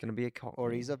space. It's gonna be a cockney.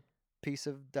 Or he's a piece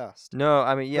of dust. No,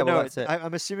 I mean, yeah, but well, that's it.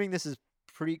 I'm assuming this is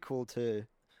prequel to...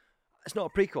 It's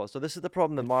not a prequel, so this is the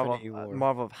problem that Infinity War.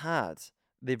 Marvel have had.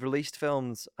 They've released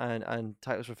films and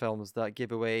titles for films that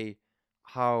give away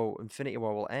how Infinity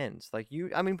War will end. Like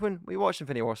I mean, when we watched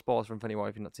Infinity War, spoilers for Infinity War,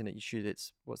 if you've not seen it, you should.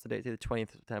 It's what's the date? The 20th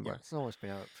of September. Yeah, it's almost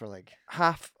been out for like.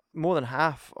 More than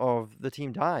half of the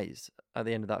team dies at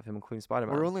the end of that film, including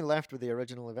Spider-Man. We're only left with the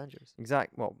original Avengers.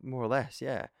 Well, more or less,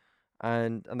 yeah,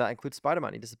 and that includes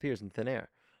Spider-Man. He disappears in thin air.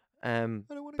 I don't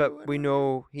want to But go we anywhere.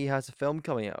 know he has a film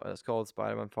coming out. It's called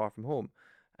Spider-Man: Far From Home.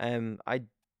 I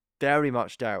very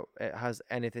much doubt it has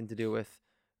anything to do with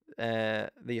the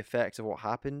effects of what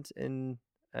happened in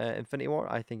Infinity War.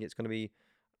 I think it's going to be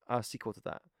a sequel to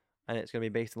that, and it's going to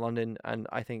be based in London. And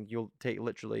I think you'll take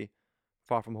literally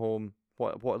Far From Home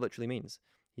what it literally means.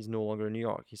 He's no longer in New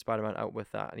York. He's Spider-Man out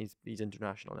with that, and he's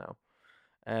international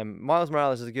now. Miles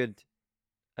Morales is a good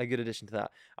addition to that.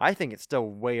 I think it's still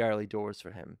way early doors for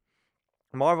him.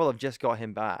 Marvel have just got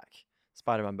him back,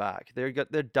 Spider-Man back. They're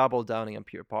double downing on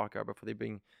Peter Parker before they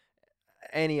bring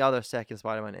any other second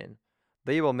Spider-Man in.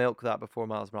 They will milk that before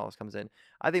Miles Morales comes in.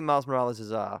 I think Miles Morales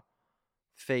is a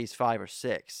phase 5 or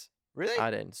 6 Really?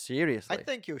 add-in. Seriously. I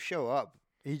think he'll show up.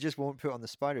 He just won't put on the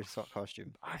spider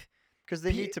costume I- because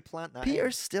they Pe- need to plant that.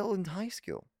 Peter's still in high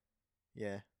school.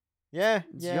 Yeah, yeah,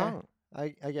 He's yeah. young. I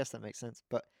guess that makes sense,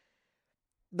 but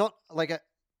not like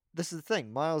this is the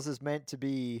thing. Miles is meant to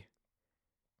be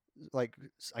like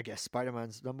I guess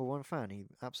Spider-Man's #1 fan. He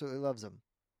absolutely loves him,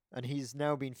 and he's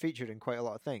now been featured in quite a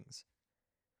lot of things.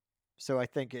 So I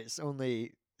think it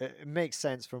makes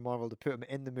sense for Marvel to put him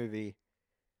in the movie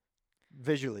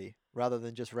visually rather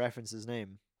than just reference his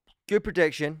name. Good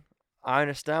prediction. I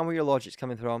understand where your logic's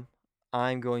coming from.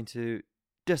 I'm going to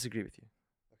disagree with you.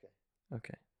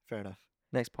 Okay. Fair enough.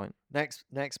 Next point.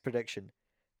 Next prediction.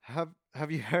 Have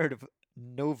you heard of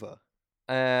Nova?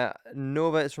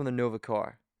 Nova is from the Nova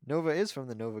Corps. Nova is from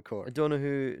the Nova Corps. I don't know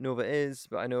who Nova is,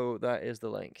 but I know that is the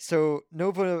link. So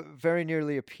Nova very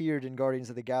nearly appeared in Guardians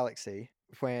of the Galaxy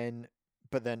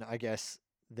but then I guess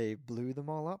they blew them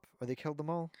all up or they killed them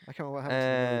all. I can't remember what happened to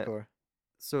the Nova Corps.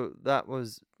 So that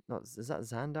was is that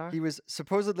Xandar? He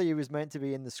was meant to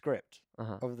be in the script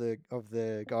of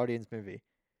the Guardians movie,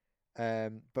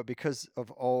 but because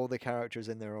of all the characters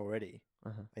in there already,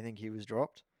 I think he was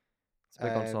dropped. It's a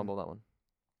big ensemble, that one.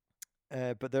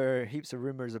 But there are heaps of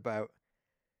rumors about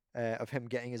of him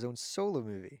getting his own solo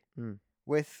movie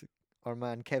with our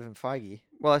man Kevin Feige.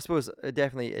 Well, I suppose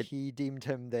definitely he deemed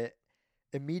him the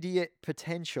immediate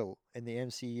potential in the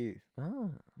MCU.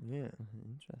 Oh, yeah,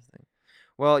 interesting.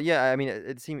 Well, yeah, I mean,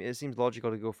 it seems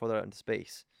logical to go further out into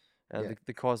space.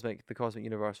 The cosmic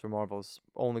universe for Marvel's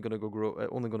only going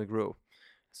to grow.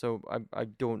 So I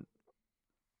don't.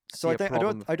 So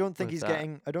I don't think he's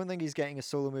getting a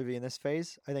solo movie in this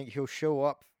phase. I think he'll show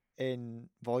up in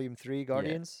Volume 3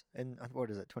 Guardians in what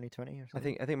is it, 2020 or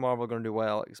something? I think Marvel are going to do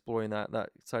well exploring that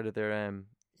side of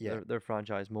their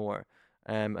franchise more.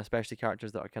 Especially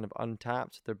characters that are kind of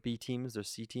untapped. They're B teams, they're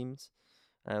C teams.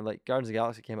 Like Guardians of the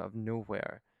Galaxy came out of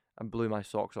nowhere and blew my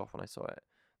socks off when I saw it.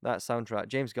 That soundtrack,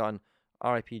 James Gunn,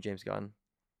 R.I.P. James Gunn.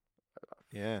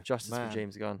 Yeah, Justice for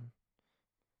James Gunn.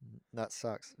 That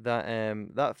sucks.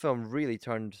 That film really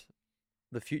turned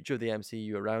the future of the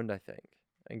MCU around, I think,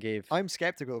 and gave. I'm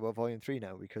skeptical about Volume 3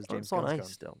 now because James Gunn's on ice gone.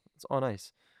 still. It's on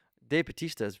ice. Dave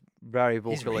Bautista is very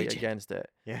vocally against it.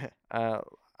 Yeah.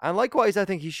 And likewise, I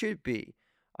think he should be.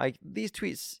 Like these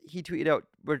tweets he tweeted out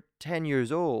were 10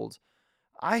 years old.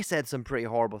 I said some pretty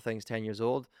horrible things 10 years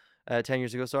old. 10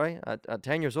 years ago, sorry. At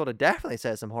 10 years old, I definitely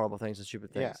said some horrible things and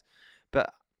stupid things. Yeah.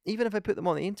 But even if I put them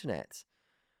on the internet,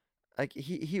 like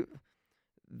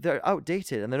they're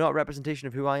outdated and they're not a representation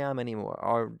of who I am anymore.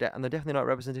 And they're definitely not a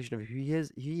representation of who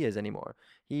he is anymore.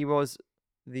 He was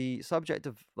the subject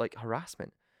of like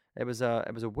harassment. It was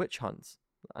a witch hunt,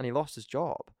 and he lost his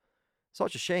job.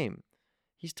 Such a shame.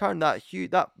 He's turned Guardians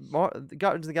of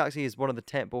the Galaxy is one of the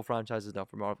tentpole franchises now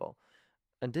for Marvel,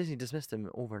 and Disney dismissed him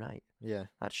overnight. Yeah,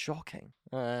 that's shocking.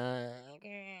 I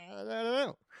don't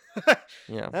know.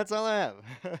 Yeah, that's all I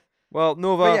have. Well,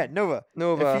 Nova. But yeah, Nova.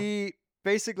 Nova. If he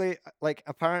basically like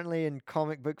apparently in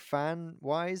comic book fan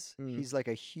wise, he's like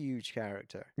a huge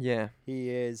character. Yeah, he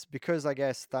is because I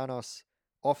guess Thanos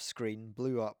off screen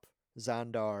blew up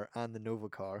Xandar and the Nova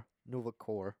Corps.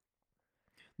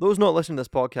 Those not listening to this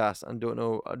podcast and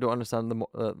don't understand the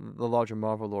larger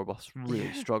Marvel lore will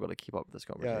really struggle to keep up with this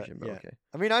conversation. But okay.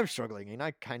 I mean, I'm struggling, and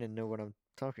I kind of know what I'm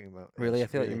talking about. Really, I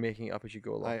feel like you're making it up as you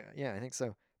go along. I think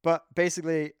so. But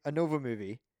basically, a Nova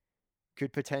movie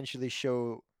could potentially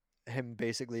show him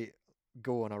basically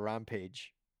go on a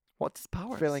rampage. What's his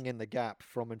powers? Filling in the gap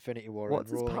from Infinity War and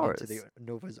rolling into the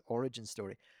Nova's origin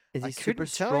story. Is he I super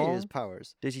couldn't tell strong? you his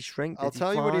powers. Does he shrink? I'll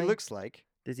tell you what he looks like.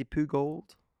 Does he poo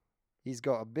gold? He's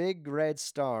got a big red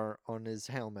star on his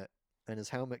helmet, and his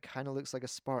helmet kind of looks like a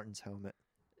Spartan's helmet.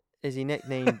 Is he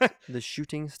nicknamed the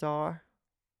Shooting Star?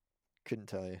 Couldn't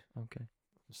tell you. Okay.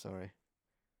 I'm sorry.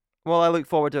 Well, I look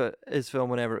forward to his film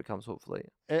whenever it comes. Hopefully,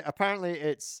 Apparently,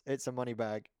 it's a money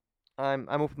bag. I'm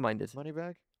open-minded. Money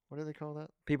bag? What do they call that?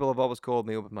 People have always called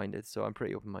me open-minded, so I'm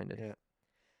pretty open-minded. Yeah.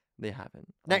 They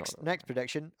haven't. Next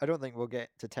prediction. I don't think we'll get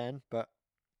to 10, but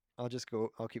I'll just go.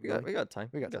 I'll keep We going. got time.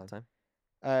 We got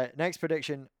time. Next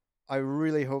prediction. I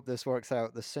really hope this works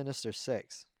out. The Sinister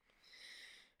Six.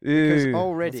 Ooh, Because that's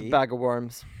already- a bag of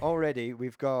worms. Already,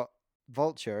 we've got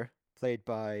Vulture, played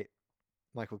by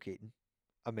Michael Keaton.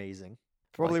 Amazing.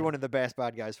 Probably him. one of the best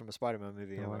bad guys from a Spider-Man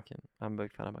movie I ever. like him. I'm a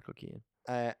big fan of Michael Keaton.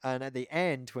 And at the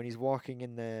end, when he's walking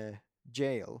in the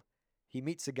jail, he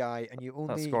meets a guy, and you only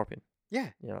That's Scorpion. yeah.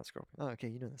 Yeah, that's Scorpion. Oh, okay,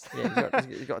 you know this. Yeah,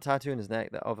 he's got a tattoo on his neck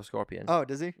of a scorpion. Oh,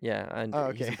 does he? Yeah, and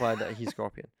Oh, he's okay. implied that he's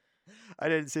Scorpion. I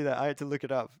didn't see that. I had to look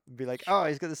it up and be like, oh,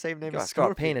 he's got the same You name gotta as start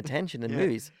Scorpion. paying attention in Yeah.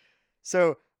 movies.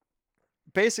 So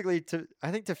basically,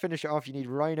 I think to finish it off, you need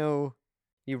Rhino.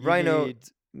 You you Rhino, need-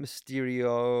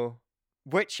 Mysterio.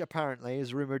 which apparently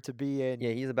is rumored to be in.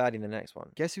 Yeah, he's a baddie in the next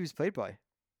one. Guess who's played by?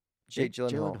 Jake Jake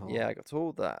Gyllenhaal. Gyllenhaal. Yeah, I got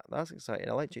told that. That's exciting.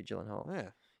 I like Jake Gyllenhaal. Yeah,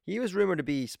 He was rumored to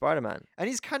be Spider-Man. and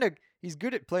he's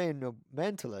good at playing a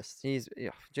mentalist.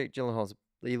 Jake Gyllenhaal's.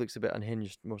 He looks a bit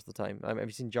unhinged most of the time. Have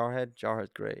you seen Jarhead?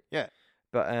 Jarhead's great. Yeah.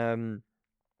 But and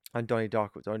Donnie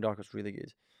Darko. Donnie Darko's really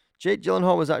good. Jake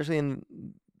Gyllenhaal was actually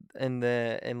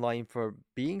in line for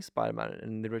being Spider-Man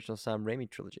in the original Sam Raimi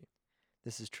trilogy.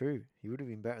 This is true. He would have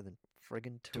been better than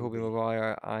friggin' Tobey Toby.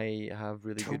 Maguire. I have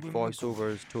really good Tobey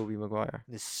voiceovers. Tobey Maguire.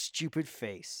 This stupid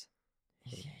face.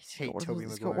 He's hate got one of Tobey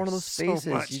those, he's got Maguire one of those so faces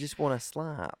much. you just want to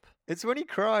slap. It's when he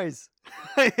cries.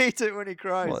 I hate it when he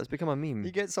cries. Well, it's become a meme.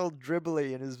 He gets all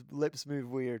dribbly and his lips move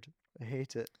weird. I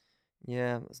hate it.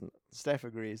 Yeah. Steph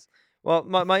agrees. Well,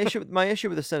 my issue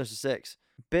with the Sinister Six,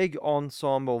 big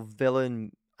ensemble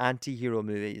villain anti-hero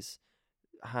movies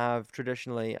have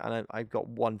traditionally, and I've got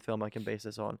one film I can base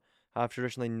this on, have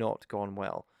traditionally not gone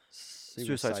well.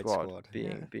 Suicide Squad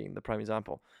being the prime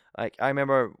example. Like, I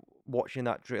remember watching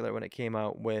that trailer when it came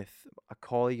out with a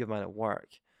colleague of mine at work,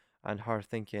 and her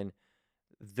thinking,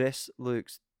 "This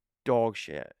looks dog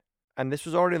shit." And this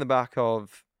was already in the back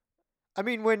of. I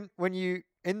mean, when you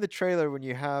in the trailer when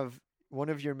you have one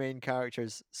of your main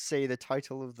characters say the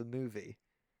title of the movie,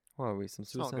 What are we? Some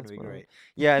it's not Suicide going to be Squad? great.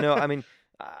 Yeah, no, I mean,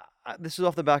 this was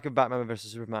off the back of Batman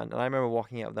vs Superman, and I remember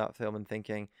walking out of that film and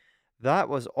thinking, that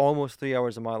was almost 3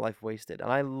 hours of my life wasted.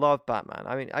 And I love Batman.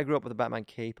 I mean, I grew up with a Batman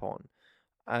cape on,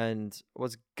 and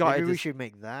was gutted. Maybe we should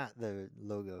make that the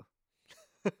logo.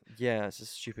 Yeah, it's a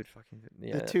stupid fucking.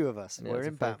 Yeah. The two of us. Yeah, We're it's a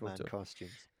in funny Batman photo.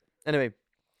 costumes. Anyway,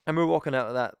 I remember walking out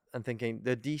of that and thinking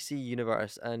the DC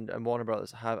universe and Warner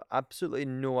Brothers have absolutely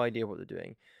no idea what they're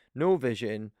doing, no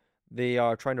vision. They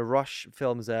are trying to rush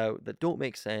films out that don't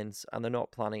make sense, and they're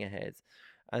not planning ahead.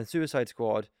 And Suicide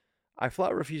Squad, I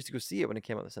flat refused to go see it when it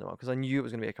came out in the cinema because I knew it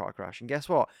was going to be a car crash. And guess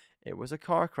what? It was a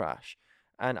car crash.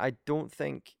 And I don't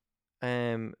think,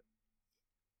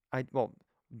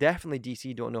 definitely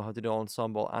DC don't know how to do an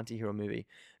ensemble anti-hero movie.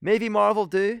 Maybe Marvel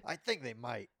do. I think they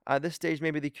might. At this stage,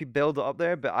 maybe they could build it up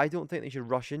there, but I don't think they should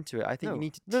rush into it. I think No. you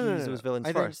need to tease No, no, those no. villains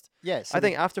I think- first. Yes. I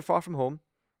think after Far From Home,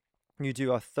 you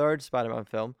do a third Spider-Man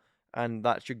film, and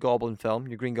that's your Goblin film,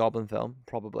 your Green Goblin film,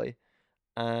 probably.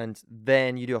 And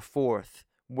then you do a fourth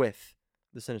with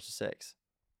the Sinister Six.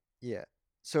 Yeah.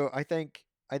 So I think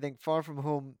Far From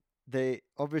Home, they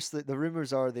obviously the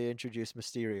rumors are they introduce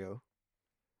Mysterio.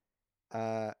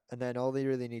 And then all they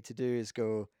really need to do is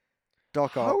go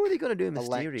Doc Ock, How are they going to do Mysterio?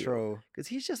 Electro. Because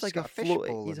he's just He's like a got a fishbowl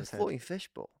floating. in He's a his head. floating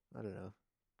fishbowl. I don't know.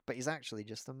 But he's actually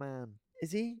just a man.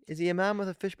 Is he? Is he a man with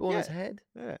a fishbowl in his Yeah. head?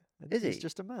 Yeah. and Is he's he?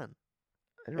 just a man.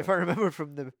 I don't If know. I remember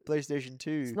from the PlayStation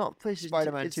 2. It's not PlayStation 2,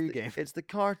 Spider-Man it's 2 the- game. It's the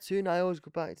cartoon I always go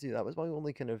back to. That was my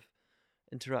only kind of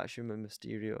interaction with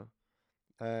Mysterio.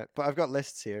 But I've got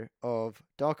lists here of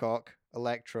Doc Ock,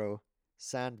 Electro,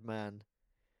 Sandman,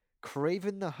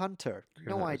 Craven the Hunter.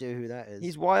 Craven No the idea who that is.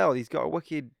 He's wild. He's got a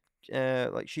wicked,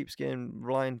 like sheepskin,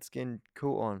 lion skin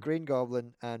coat on. Green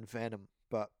Goblin and Venom,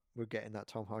 but we're getting that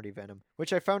Tom Hardy Venom,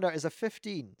 which I found out is a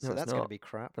 15, so No, it's that's going to not. be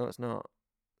crap. No, it's not.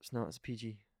 It's not. It's a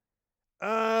PG.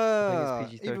 Ah,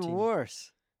 even PG-13.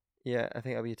 worse. Yeah, I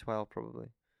think it'll be a 12 probably.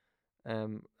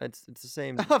 It's the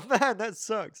same. Oh man, that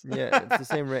sucks. Yeah, it's the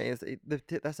same rating.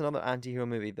 That's another anti-hero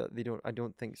movie that they don't. I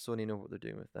don't think Sony know what they're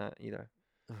doing with that either.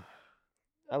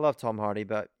 I love Tom Hardy,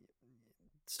 but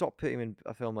stop putting him in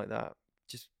a film like that.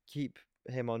 Just keep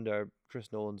him under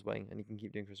Chris Nolan's wing, and he can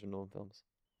keep doing Christopher Nolan films.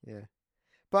 Yeah,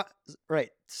 but right.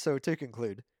 So to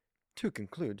conclude, To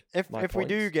conclude, if my we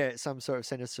do points. get some sort of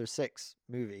Sinister Six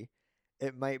movie,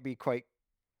 it might be quite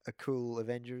a cool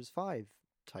Avengers 5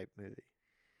 type movie.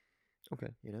 Okay,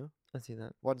 You know, I see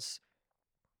that.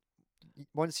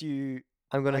 once you,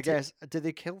 I'm gonna. I guess, did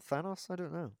they kill Thanos? I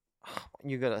don't know.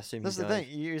 You gotta assume That's he the dies.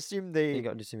 thing. You assume You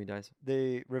gotta assume he dies.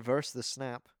 they reverse the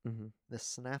snap, Mm-hmm. the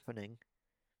snapping,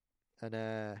 and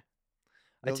I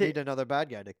they'll take. need another bad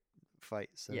guy to fight.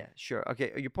 So Yeah, sure.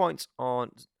 Okay, your points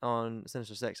on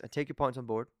Sinister Six. I take your points on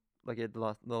board, like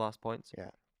the last points. yeah.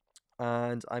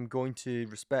 And I'm going to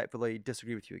respectfully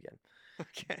disagree with you again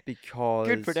Okay. because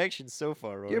Good predictions so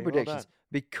far, Rory. good Well predictions. done.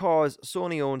 Because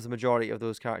Sony owns the majority of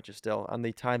those characters still, and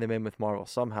they tie them in with Marvel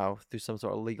somehow through some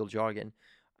sort of legal jargon.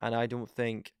 And I don't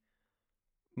think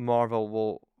Marvel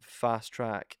will fast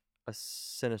track a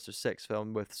Sinister Six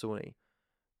film with Sony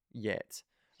yet.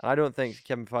 And I don't think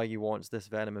Kevin Feige wants this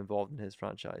Venom involved in his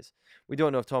franchise. We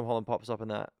don't know if Tom Holland pops up in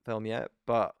that film yet,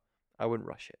 but I wouldn't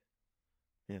rush it.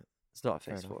 Yeah. It's not a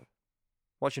Fair phase enough. 4.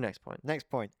 What's your next point? Next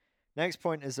point. Next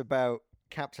point is about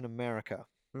Captain America.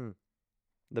 The Boy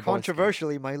Scout.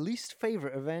 Controversially, my least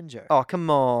favorite Avenger. Oh, come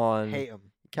on. Hate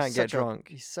him. Can't He's get such a- drunk.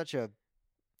 He's such a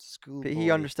schoolboy. But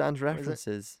he understands What is it?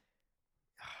 references.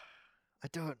 I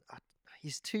don't.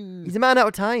 He's too. He's a man out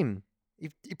of time. He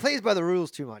plays by the rules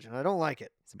too much, and I don't like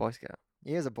it. He's a Boy Scout.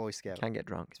 He is a Boy Scout. Can't get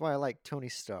drunk. That's why I like Tony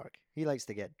Stark. He likes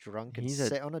to get drunk and He's a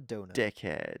sit on a donut.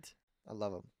 Dickhead. I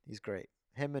love him. He's great.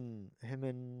 Him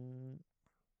and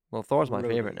Well, Thor's my Rhodey.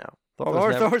 favorite now.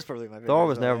 Thor's probably my favorite. Thor as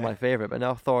was well, never yeah. my favorite, but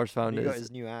now Thor's And found he got his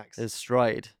his new axe.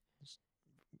 stride.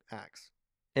 Axe.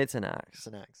 It's an axe. It's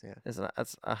an axe. Yeah.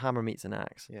 It's a hammer meets an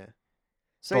axe. Yeah.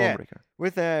 So yeah, Stormbreaker.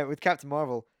 with Captain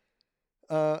Marvel,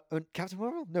 Captain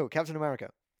Marvel? No, Captain America.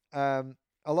 A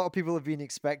lot of people have been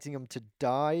expecting him to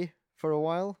die for a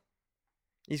while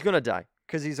He's gonna die.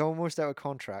 because he's almost out of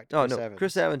contract. Oh Chris no, Evans.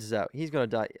 Chris Evans is out. He's gonna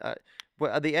die.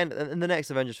 But at the end, in the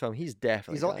next Avengers film, he's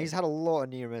definitely. He's had a lot of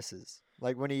near misses.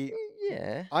 Like when he,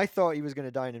 Yeah. I thought he was going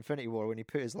to die in Infinity War when he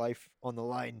put his life on the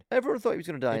line Everyone thought he was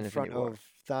gonna die in in front Infinity War. of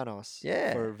Thanos.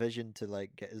 Yeah. For Vision to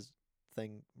like get his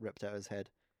thing ripped out of his head.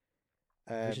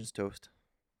 Vision's toast.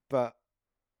 But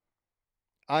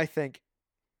I think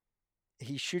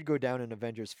he should go down in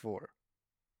Avengers 4.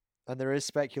 And there is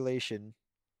speculation,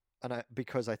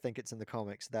 because I think it's in the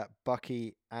comics, that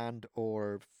Bucky and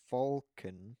or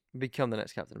Falcon, Become the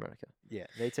next Captain America. yeah,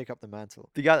 they take up the mantle.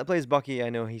 The guy that plays Bucky, I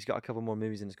know he's got a couple more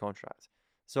movies in his contract,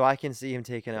 so I can see him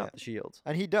taking Yeah. out the Shield.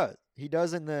 And he does. He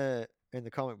does in the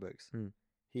comic books. Hmm.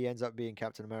 He ends up being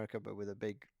Captain America, but with a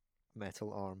big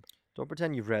metal arm. Don't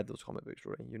pretend you've read those comic books,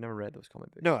 Rory. You've never read those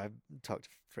comic books. No, I've talked to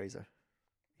Fraser.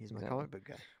 He's my Exactly. comic book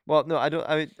guy. Well, no, I don't.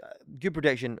 I mean, good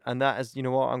prediction, and that is, you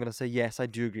know what? I'm gonna say yes. I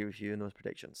do agree with you in those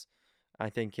predictions. I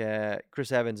think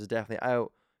Chris Evans is definitely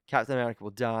out. Captain America will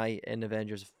die in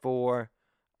Avengers 4,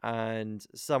 and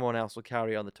someone else will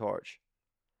carry on the torch,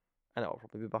 and it'll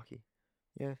probably be Bucky.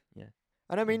 Yeah. Yeah.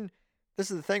 And I mean,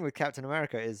 this is the thing with Captain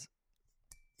America is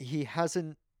he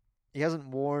hasn't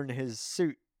worn his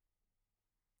suit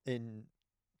in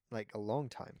like a long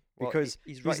time Well, because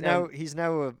he's right now. he's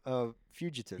now a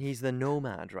fugitive. He's the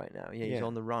nomad right now. Yeah, he's Yeah.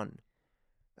 on the run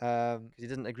Um, because he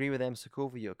doesn't agree with them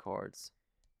Sokovia Accords.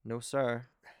 No, sir.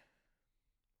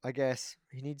 I guess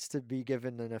he needs to be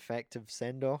given an effective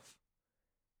send off.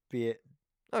 Be it,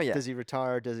 Oh yeah. does he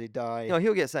retire? Does he die? No,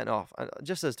 he'll get sent off,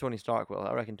 just as Tony Stark will.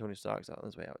 I reckon Tony Stark's on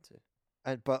his way out too.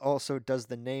 But also, does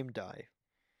the name die?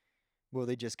 Will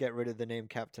they just get rid of the name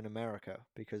Captain America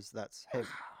because that's him?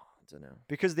 I don't know.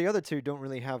 Because the other two don't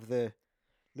really have the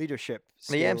leadership. The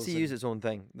skills MCU's and- its own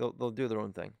thing. They'll do their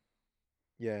own thing.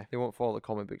 Yeah. They won't follow the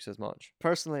comic books as much.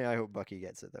 Personally, I hope Bucky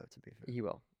gets it though. To be fair. He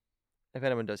will. If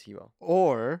anyone does, he will.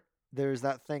 Or there's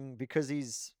that thing because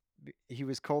he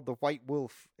was called the White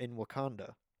Wolf in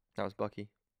Wakanda, That was Bucky.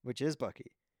 which is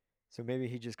Bucky. So maybe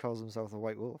he just calls himself the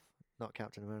White Wolf, not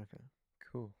Captain America.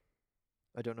 Cool.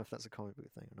 I don't know if that's a comic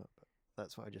book thing or not, but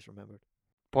that's what I just remembered.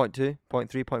 Point 2,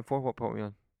 point 3, point 4. What point are we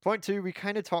on? Point 2, we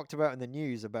kind of talked about in the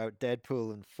news about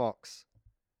Deadpool and Fox.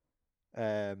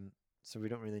 So we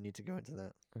don't really need to go into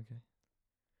that. Okay.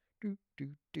 Do do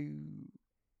do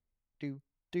do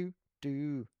do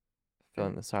do.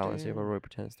 Feeling the silence here while Roy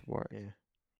pretends to work. Yeah.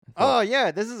 I thought- Oh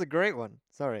yeah, this is a great one.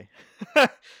 Sorry, I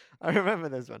remember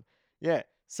this one. Yeah.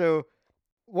 So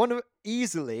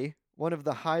easily one of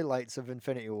the highlights of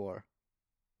Infinity War.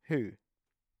 Who?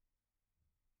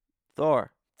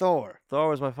 Thor. Thor. Thor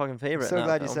was my fucking I'm favorite. so in that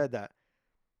glad you film. said that.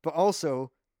 But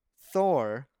also,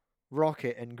 Thor,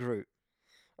 Rocket, and Groot.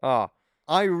 Oh,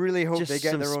 I really hope Just they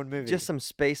get some their own movie. just some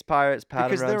space pirates paddling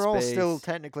because around they're all space. still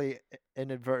technically, in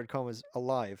inverted commas,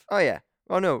 alive. Oh yeah.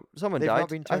 Oh no, someone They've not died.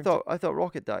 been I turned thought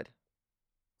Rocket died.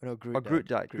 No, Groot Or died. Groot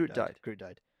died. Groot died. Groot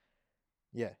died.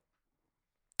 Yeah.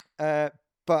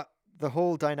 But the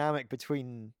whole dynamic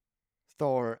between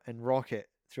Thor and Rocket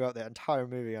throughout the entire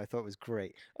movie I thought was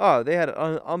great. Oh, they had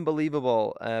an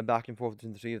unbelievable back and forth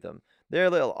between the three of them. Their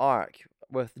little arc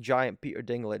with giant Peter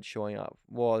Dinklage showing up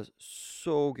was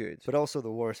so good. But also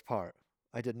the worst part,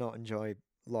 I did not enjoy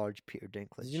large Peter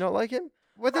Dinklage. Did you not like him?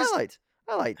 With his,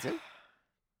 I liked him.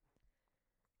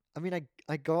 I mean,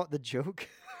 I got the joke.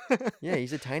 Yeah,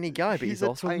 he's a tiny guy, but he's a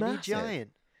also tiny massive.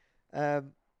 giant.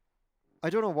 I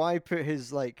don't know why he put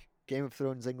his like Game of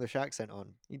Thrones English accent on.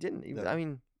 He didn't. No. I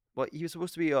mean, well, he was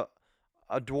supposed to be a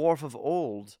dwarf of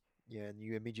old. Yeah, and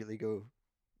you immediately go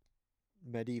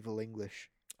medieval English.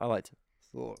 I liked him.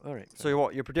 Thor. All right. So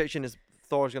what? Your prediction is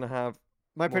Thor's gonna have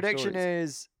My more prediction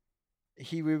stories. is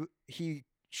he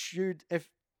should, if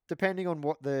depending on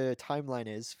what the timeline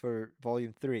is for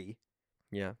Volume 3,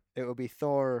 Yeah. it will be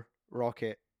Thor,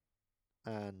 Rocket,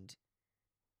 and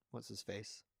what's his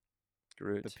face?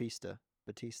 Groot. Batista.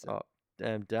 Oh,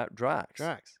 Drax.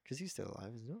 Drax, because he's still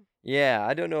alive, isn't he? Yeah,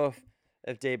 I don't know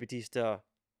if Dave Batista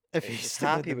If is he's still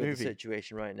happy in the with the movie.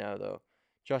 situation right now, though.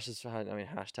 Justice,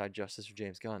 hashtag justice for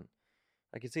James Gunn.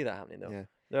 I can see that happening though. Yeah.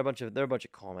 They're a bunch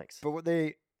of comics. But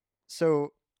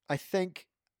I think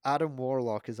Adam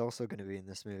Warlock is also going to be in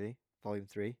this movie, Volume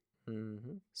 3.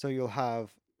 Mm-hmm. So you'll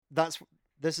have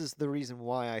this is the reason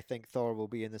why I think Thor will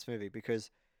be in this movie,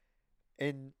 because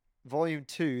in Volume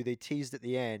 2 they teased at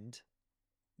the end,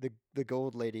 the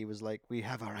gold lady was like, "We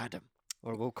have our Adam,"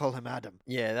 or we'll call him Adam.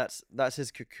 Yeah, that's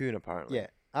his cocoon apparently. Yeah,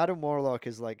 Adam Warlock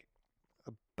is like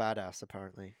a badass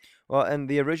apparently. Well, in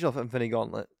the original Infinity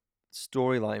Gauntlet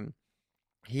storyline,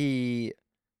 he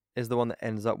is the one that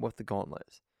ends up with the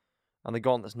gauntlet, and the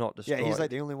gauntlet's not destroyed. Yeah, he's like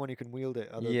the only one who can wield it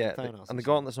other yeah, than Thanos. and the or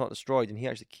gauntlet's not destroyed, and he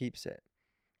actually keeps it.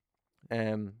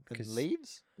 something. Because And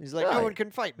leaves. He's like, Aye. no one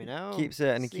can fight me now. keeps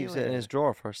it, and he See you keeps it in his later."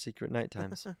 drawer for secret night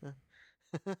times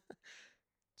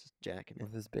Just jacking it.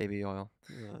 with his baby oil.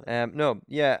 Yeah. No,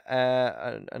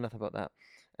 yeah, enough about that.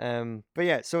 But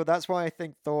yeah, so that's why I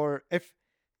think Thor.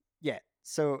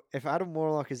 So if Adam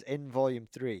Warlock is in Volume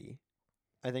 3,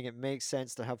 I think it makes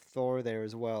sense to have Thor there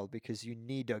as well, because you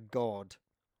need a god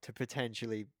to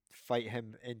potentially fight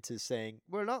him into saying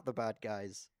we're not the bad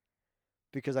guys.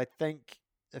 Because I think,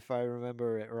 if I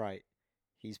remember it right,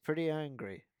 he's pretty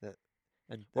angry that.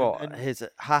 And his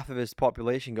half of his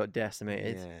population got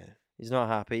decimated. yeah, He's not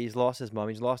happy. He's lost his mum.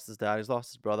 He's lost his dad. He's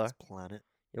lost his brother. this planet.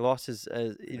 He lost his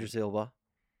Idris Elba.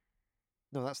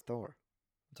 No, that's Thor.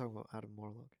 I'm talking about Adam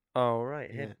Warlock. Oh right,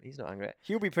 him. Yeah. He's not angry.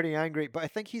 He'll be pretty angry, but I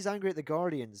think he's angry at the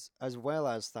Guardians as well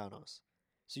as Thanos.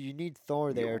 So you need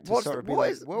Thor there to sort of be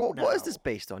like, whoa, what is now." this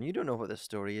based on? You don't know what this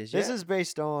story is This yet. is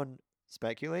based on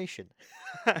speculation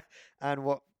and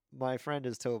what my friend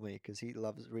has told me, because he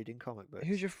loves reading comic books.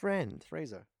 Who's your friend?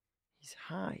 Fraser? He's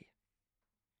high.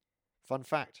 Fun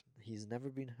fact: he's never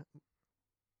been.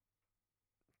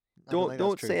 I Don't think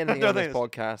that's true. say I anything don't on this think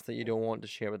that's- podcast that you don't want to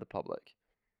share with the public,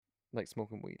 like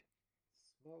smoking weed.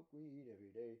 Smoke weed every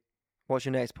day. What's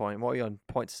your next point? What are you on?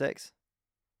 Point 6?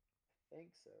 Think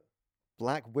so.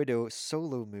 Black Widow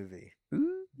solo movie.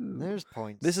 Ooh. There's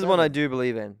point. This is one I 7. do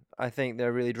believe in. I think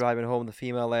they're really driving home the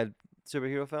female-led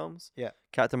superhero films. Yeah.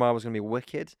 Captain Marvel's going to be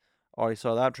wicked. Already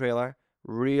saw that trailer.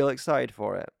 Real excited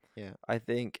for it. Yeah. I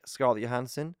think Scarlett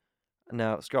Johansson.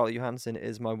 Now, Scarlett Johansson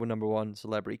is my number one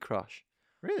celebrity crush.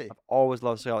 Really? I've always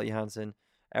loved Scarlett Johansson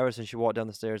ever since she walked down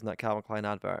the stairs in that Calvin Klein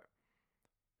advert.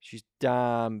 She's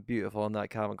damn beautiful in that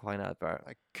Calvin Klein advert.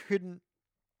 I couldn't.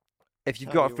 If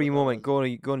you've tell got you a free what that moment,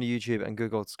 go on YouTube and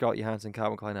Google Scarlett Johansson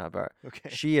Calvin Klein advert. Okay.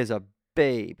 She is a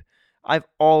babe. I've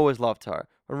always loved her.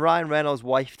 When Ryan Reynolds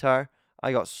wifed her,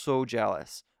 I got so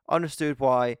jealous. Understood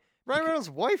why. Ryan Reynolds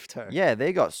wifed her. Yeah,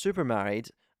 they got super married,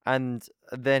 and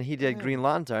then he did Yeah. Green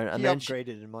Lantern, and he then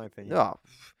upgraded, in my opinion.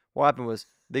 what happened was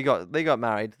they got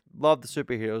married, loved the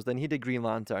superheroes, then he did Green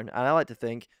Lantern, and I like to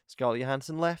think Scarlett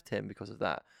Johansson left him because of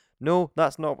that. No,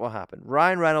 that's not what happened.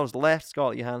 Ryan Reynolds left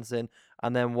Scarlett Johansson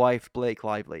and then wifed Blake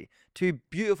Lively. Two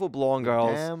beautiful blonde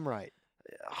girls. Damn right.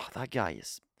 Oh, that guy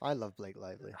is. I love Blake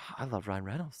Lively. I love Ryan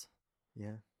Reynolds.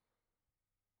 Yeah.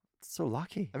 So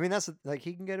lucky. I mean, that's like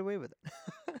he can get away with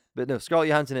it. But no, Scarlett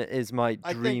Johansson is my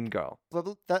I dream think- girl.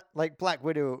 But that, like Black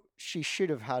Widow, she should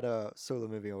have had a solo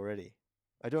movie already.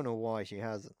 I don't know why she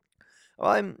hasn't.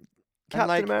 Captain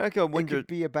like, America It Winter. could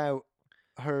be about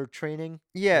her training.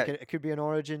 Yeah, Like, it could be an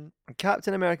origin.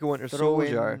 Captain America Winter Throw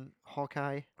Soldier. in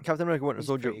Hawkeye. Captain America Winter He's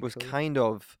Soldier pretty was cool. kind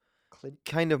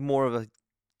Clint. of more of a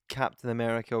Captain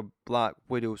America Black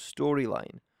Widow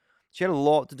storyline. She had a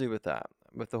lot to do with that,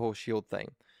 with the whole Shield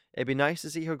thing. It'd be nice to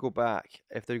see her go back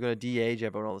if they're going to de-age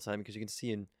everyone all the time, because you can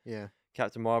see in Yeah.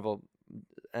 Captain Marvel,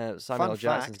 Samuel Fun L.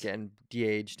 Jackson's fact, getting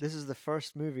de-aged. This is the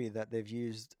first movie that they've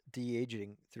used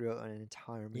de-aging throughout an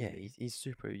entire movie. Yeah, he's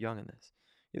super young in this.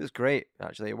 It was great,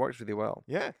 actually. It works really well.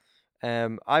 Yeah.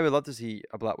 I would love to see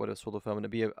a Black Widow solo film, and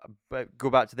it'd be go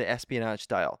back to the espionage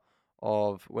style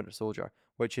of Winter Soldier,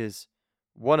 which is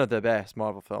one of the best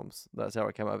Marvel films that's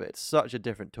ever come out of it. It's such a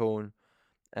different tone.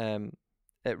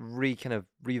 It kind of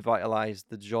revitalized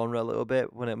the genre a little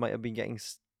bit when it might have been getting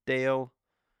stale.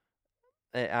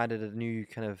 It added a new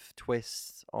kind of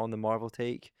twist on the Marvel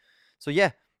take. So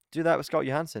yeah, do that with Scarlett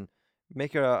Johansson.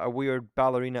 Make her a weird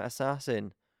ballerina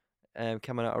assassin,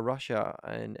 coming out of Russia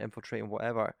and infiltrating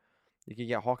whatever. You could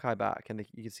get Hawkeye back, and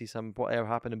you could see some whatever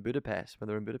happened in Budapest when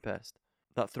they were in Budapest.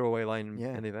 That throwaway line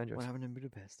Yeah. in the Avengers. What happened in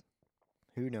Budapest?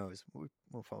 Who knows?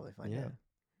 We'll probably find Yeah. out.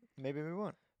 Maybe we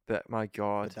won't. But my But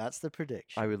God, that's the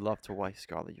prediction. I would love to wife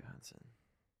Scarlett Johansson.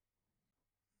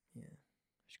 Yeah.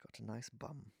 She's got a nice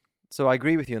bum. So I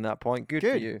agree with you on that point. Good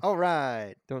for you. All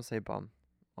right. Don't say bum.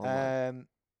 Online.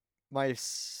 My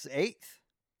 8th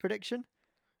prediction.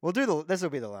 We'll do this will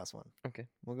be the last one. Okay.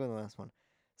 We'll go to the last one.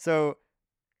 So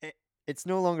it's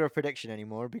no longer a prediction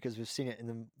anymore because we've seen it in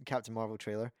the Captain Marvel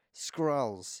trailer.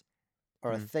 Skrulls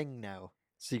are a thing now,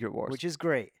 Secret Wars. which is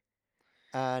great.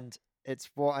 And it's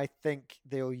what I think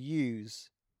they'll use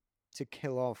to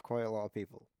kill off quite a lot of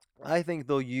people. I think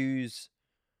they'll use.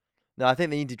 No, I think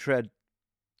they need to tread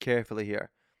carefully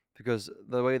here, because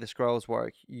the way the Skrulls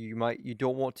work, you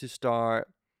don't want to start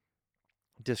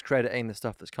discrediting the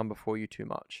stuff that's come before you too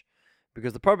much,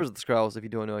 because the purpose of the Skrulls, if you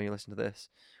don't know and you listen to this,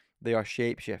 they are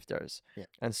shapeshifters. Yeah.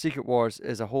 And Secret Wars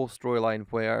is a whole storyline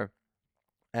where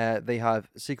the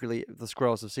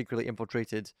Skrulls have secretly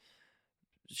infiltrated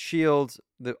Shield,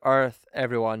 the Earth,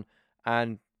 everyone,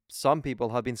 and some people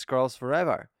have been Skrulls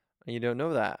forever, and you don't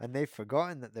know that. And they've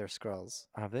forgotten that they're Skrulls.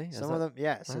 Have they? Some of them,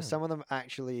 yeah. So Oh. some of them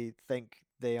actually think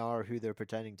they are who they're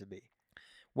pretending to be.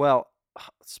 Well,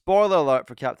 spoiler alert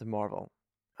for Captain Marvel,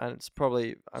 and it's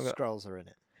probably Skrulls are in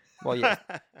it. well, yes,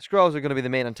 Skrulls are going to be the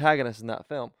main antagonists in that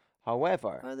film.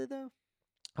 However, Are they though?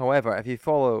 if you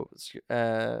follow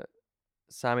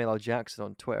Samuel L. Jackson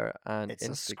on Twitter and It's a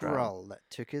Instagram, Skrull that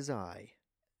took his eye.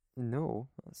 no,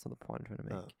 that's not the point I'm trying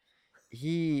to make. Oh.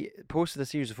 He posted a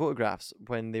series of photographs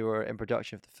when they were in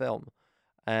production of the film,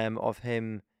 of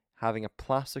him having a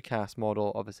plaster cast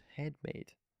model of his head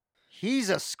made, He's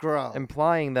a Skrull.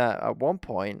 implying that at one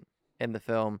point in the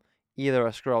film, either a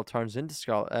Skrull turns into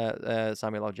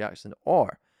Samuel L. Jackson,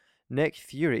 or Nick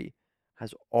Fury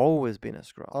has always been a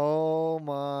Skrull. Oh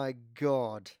my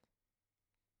god.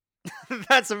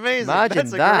 That's amazing. Imagine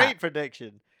That's a that. great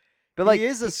prediction. But like, he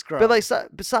is a Skrull.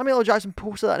 but Samuel L. Jackson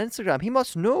posted that on Instagram. He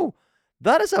must know.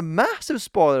 That is a massive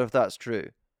spoiler if that's true.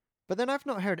 But then I've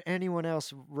not heard anyone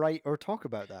else write or talk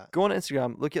about that. Go on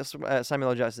Instagram, look at Samuel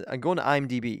L. Jackson, and go on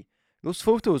IMDb. Those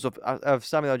photos of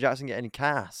Samuel L. Jackson getting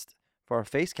cast for a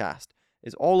face cast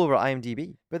is all over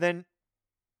IMDb. But then,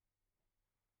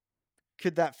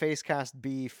 could that face cast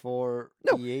be for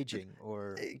No. de-aging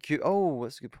or? It could,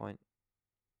 that's a good point.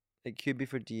 It could be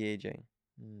for de-aging.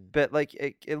 Hmm. But like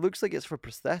it looks like it's for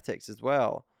prosthetics as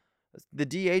well. The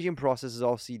de-aging process is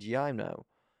all CGI now.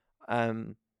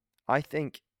 I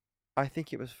think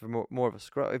it was for more of a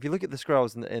Skrull. If you look at the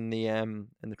Skrulls in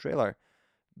the trailer,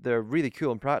 they're really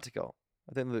cool and practical.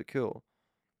 I think they look cool.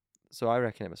 So I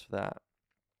reckon it was for that.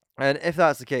 And if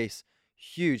that's the case,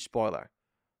 huge spoiler.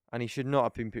 And he should not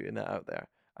have been putting that out there.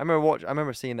 I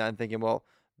remember seeing that and thinking, well,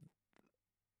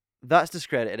 that's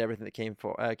discredited everything that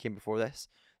came before this.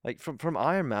 Like from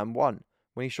Iron Man 1,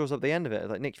 when he shows up at the end of it,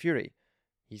 like Nick Fury,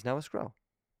 he's now a Skrull.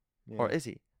 Yeah. Or is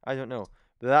he? I don't know.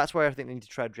 But that's why I think they need to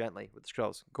tread gently with the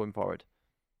Skrulls going forward.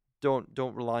 Don't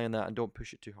rely on that, and don't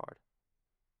push it too hard.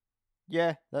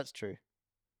 Yeah, that's true.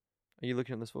 Are you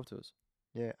looking at those photos?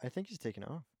 Yeah, I think he's taking it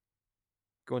off.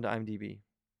 Go into IMDb.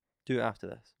 Do it after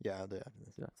this. Yeah, I'll do it after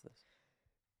this. Do it after this.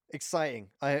 Exciting.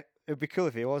 It'd be cool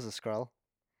if he was a Skrull.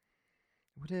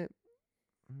 Would it?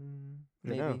 Who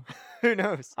Maybe. know? Who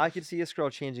knows? I could see a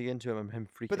Skrull changing into him and him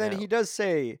freaking But then out. he does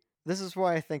say, this is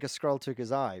why I think a Skrull took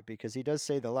his eye, because he does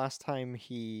say the last time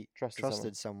he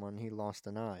Trusted someone, he lost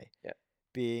an eye.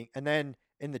 Yeah. And then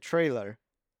in the trailer,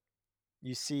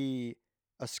 you see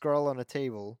a Skrull on a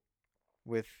table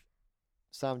with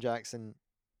Sam Jackson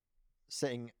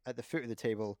sitting at the foot of the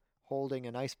table holding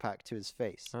an ice pack to his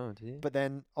face. Oh, did he? But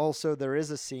then also there is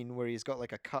a scene where he's got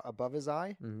like a cut above his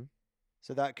eye. Mm-hmm.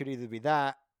 So that could either be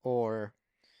that or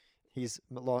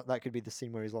that could be the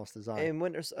scene where he's lost his eye. In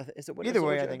Winter, is it Winter Either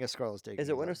Soldier? way, I think a Skrull is taking Is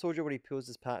it his Winter eye. Soldier where he pulls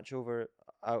his patch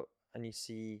out and you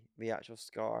see the actual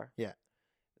scar? Yeah.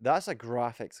 That's a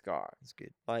graphic scar. That's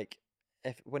good. Like,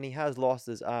 when he has lost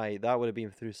his eye, that would have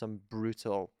been through some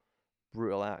brutal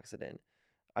accident.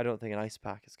 I don't think an ice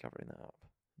pack is covering that up.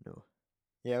 No.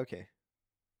 Yeah, okay.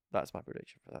 That's my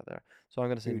prediction for that there. So I'm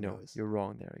going to say Who no. knows? You're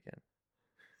wrong there again.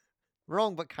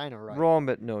 Wrong, but kind of right. Wrong,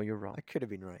 but no, you're wrong. I could have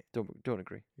been right. Don't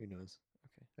agree. Who knows?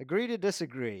 Okay. Agree to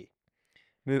disagree.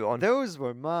 Move on. Those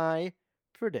were my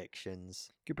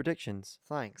predictions. Good predictions.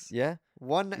 Thanks. Yeah?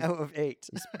 1 out of 8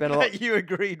 You spent a lot. that you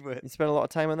agreed with. You spent a lot of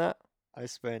time on that? I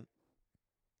spent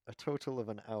a total of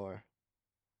an hour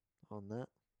on that.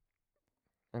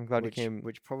 I'm glad which, you came.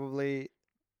 Which probably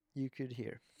you could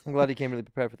hear. I'm glad you came really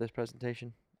prepared for this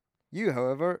presentation. You,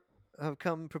 however, have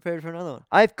come prepared for another one.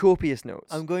 I have copious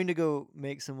notes. I'm going to go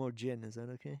make some more gin. Is that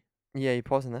okay? Yeah, you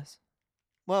pausing this?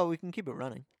 Well, we can keep it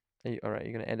running. All right,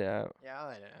 you're gonna edit out. Yeah,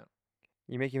 I'll edit it out.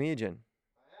 You making me a gin?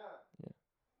 Yeah.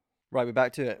 Right, we're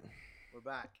back to it. We're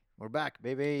back. We're back,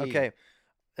 baby. Okay,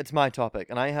 it's my topic,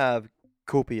 and I have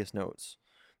copious notes.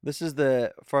 This is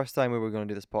the first time we were going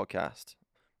to do this podcast,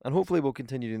 and hopefully we'll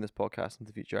continue doing this podcast in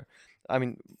the future. I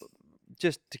mean,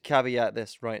 just to caveat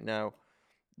this right now,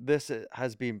 this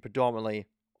has been predominantly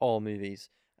all movies,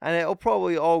 and it'll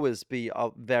probably always be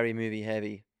very movie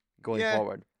heavy going Yeah.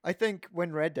 forward. I think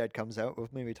when Red Dead comes out, we'll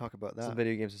maybe talk about that. Some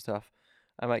video games and stuff.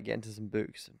 I might get into some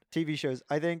books. TV shows.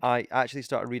 I think I actually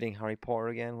started reading Harry Potter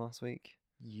again last week,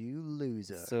 you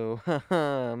loser. so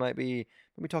I might be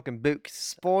talking books.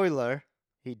 Spoiler: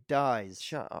 he dies.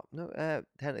 Shut up. No,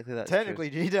 technically that's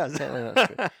Technically, he does. Technically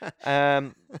that's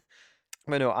true.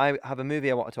 But no, I have a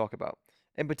movie I want to talk about.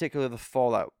 In particular, the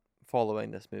fallout following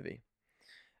this movie.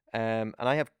 And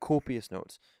I have copious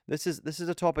notes. This is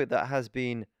a topic that has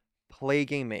been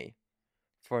plaguing me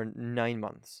for 9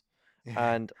 months,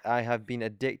 and I have been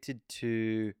addicted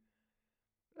to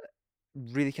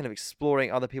really kind of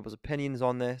exploring other people's opinions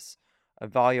on this,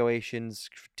 evaluations,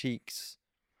 critiques,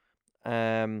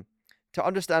 to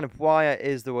understand why it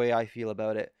is the way I feel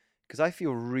about it, because I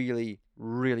feel really,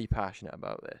 really passionate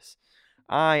about this.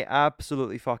 I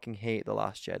absolutely fucking hate The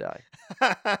Last Jedi.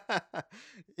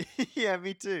 Yeah,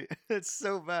 me too. It's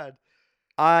so bad.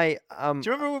 Do Do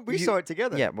you remember when we you- saw it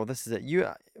together? Yeah, well, this is it.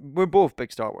 We're both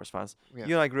big Star Wars fans. Yeah.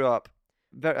 You and I grew up.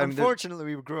 Very, I mean,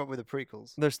 Unfortunately, we grew up with the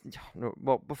prequels. there's no,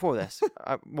 well, before this,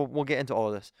 we'll get into all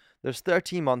of this. There's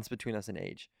 13 months between us in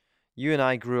age. You and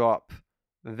I grew up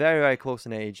very, very close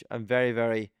in age and very,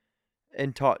 very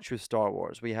in touch with Star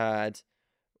Wars. We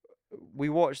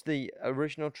watched the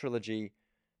original trilogy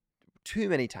too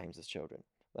many times as children,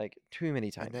 like too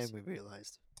many And then times. we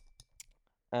realized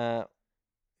Uh,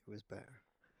 it was better.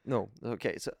 No,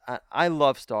 okay. So I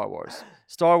love Star Wars.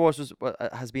 Star Wars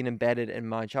has been embedded in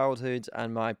my childhood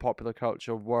and my popular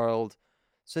culture world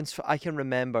since I can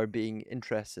remember being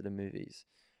interested in movies.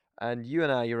 And you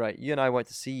and I, you're right. You and I went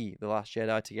to see The Last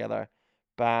Jedi together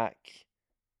back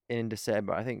in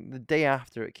December. I think the day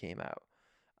after it came out,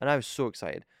 and I was so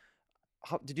excited.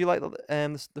 Did you like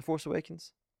the Force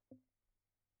Awakens?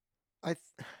 I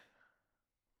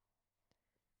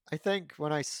think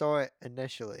when I saw it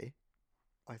initially,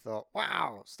 I thought,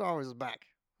 wow, Star Wars is back.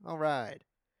 All right.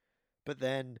 But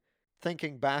then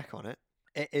thinking back on it,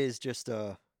 it is just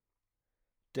a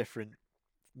different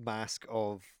mask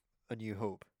of A New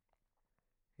Hope.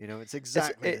 You know, it's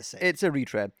exactly the same. It's a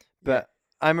retread, Yeah. but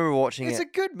I remember watching It's it.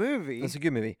 a good movie, It's a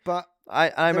good movie. but I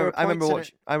There remember were points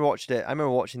in it- I watched it. I remember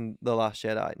watching The Last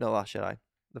Jedi,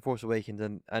 The Force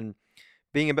Awakens, and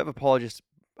being a bit of an apologist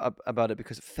about it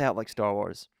because it felt like Star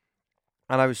Wars,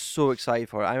 and I was so excited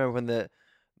for it. I remember when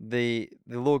the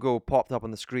logo popped up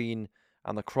on the screen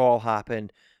and the crawl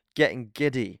happened, getting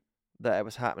giddy that it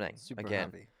was happening super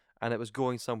again, happy. and it was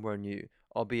going somewhere new,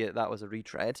 albeit that was a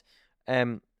retread.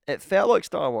 It felt like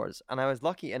Star Wars, and I was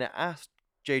lucky, and it asked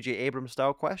J.J. Abrams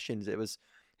style questions. It was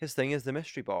his thing is the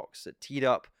mystery box. It teed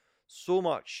up so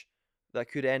much that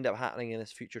could end up happening in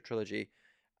this future trilogy,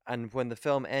 and when the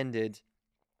film ended,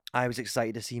 I was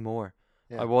excited to see more.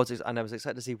 Yeah. I was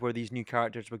excited to see where these new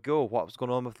characters would go, what was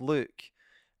going on with Luke.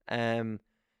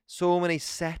 So many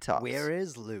setups. Where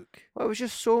is Luke? Well, it was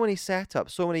just so many setups,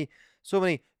 so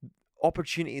many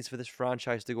opportunities for this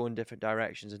franchise to go in different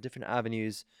directions and different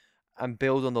avenues, and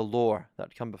build on the lore that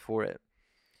had come before it.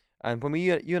 And when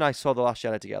you and I saw The Last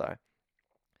Jedi together,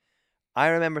 I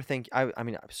remember thinking, I was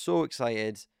so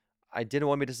excited. I didn't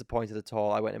want to be disappointed at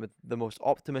all. I went in with the most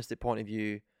optimistic point of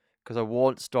view because I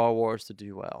want Star Wars to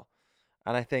do well.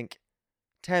 And I think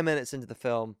 10 minutes into the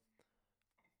film,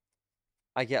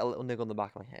 I get a little niggle on the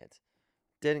back of my head.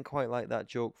 Didn't quite like that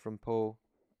joke from Poe.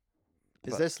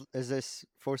 Is But- this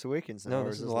Force Awakens? Now, No, or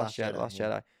this is The Last Jedi. Last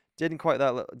Yeah. Jedi. Didn't quite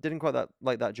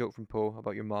like that joke from Poe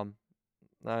about your mum.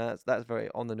 No, that's very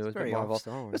on the nose, It's bit very Marvel. off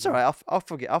Star Wars. It's all right. I'll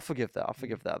forgive that. I'll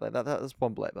forgive that. That's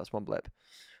one blip. That's one blip.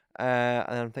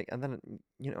 And then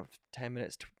 10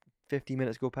 minutes, 50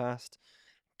 minutes go past.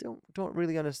 don't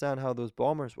really understand how those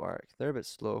bombers work. They're a bit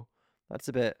slow. That's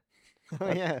a bit Oh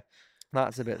that- yeah.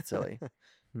 that's a bit silly.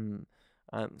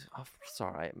 It's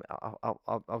all right.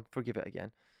 I'll forgive it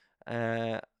again.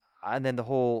 And then the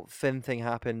whole Finn thing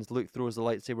happens. Luke throws the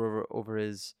lightsaber over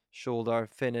his shoulder.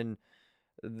 Finn and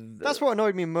That's what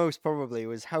annoyed me most. Probably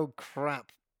was how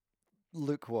crap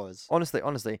Luke was. honestly,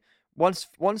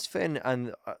 once Finn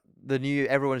and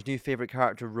everyone's new favorite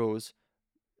character Rose,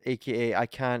 aka I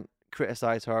can't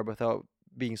criticize her without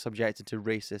being subjected to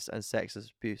racist and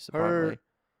sexist abuse. Apparently,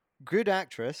 Good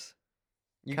actress.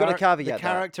 you got to caveat The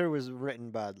character was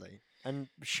written badly and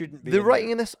shouldn't be. The in writing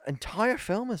there. in this entire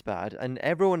film is bad, and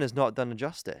everyone has not done it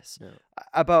justice. No.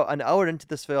 About an hour into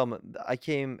this film, it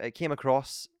came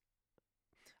across.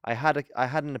 I had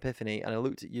an epiphany, and I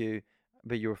looked at you,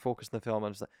 but you were focused on the film, and I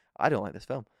was like, I don't like this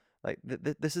film. Like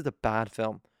this is a bad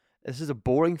film. This is a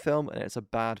boring film, and it's a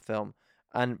bad film.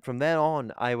 And from then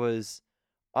on, I was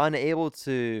unable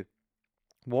to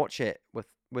watch it with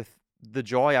the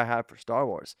joy I had for Star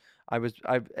Wars.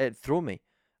 It threw me.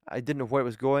 I didn't know where it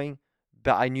was going,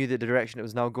 but I knew that the direction it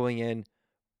was now going in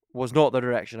was not the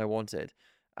direction I wanted.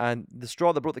 And the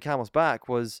straw that broke the camel's back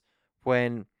was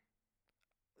when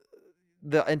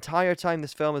the entire time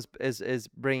this film is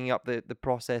bringing up the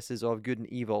processes of good and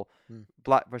evil,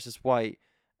 black versus white,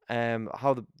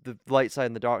 how the light side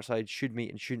and the dark side should meet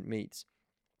and shouldn't meet,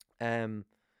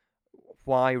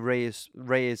 why Rey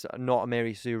is not a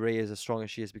Mary Sue. Rey is as strong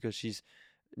as she is because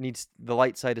needs the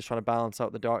light side is trying to balance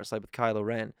out the dark side with Kylo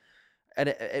Ren, and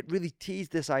it really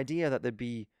teased this idea that there'd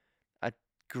be a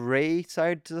grey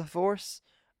side to the Force,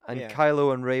 and Yeah.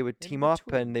 Kylo and Rey would In team up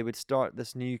between. and they would start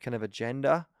this new kind of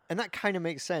agenda. And that kind of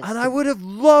makes sense. And I would have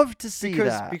loved to see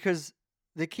that. Because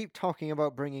they keep talking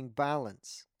about bringing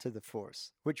balance to the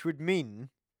Force, which would mean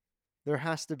there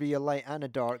has to be a light and a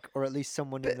dark, or at least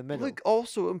someone in But the middle. Luke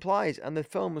also implies, and the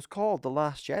film was called The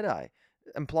Last Jedi,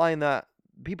 implying that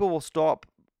people will stop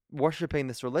worshipping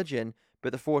this religion,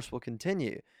 but the Force will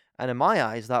continue. And in my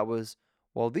eyes, that was,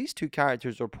 well, these two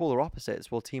characters are polar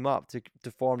opposites will team up to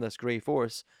form this grey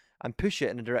Force and push it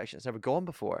in a direction it's never gone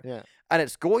before. Yeah. And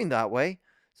it's going that way.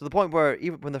 To the point where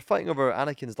even when they're fighting over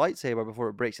Anakin's lightsaber before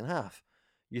it breaks in half,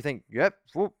 you think, yep,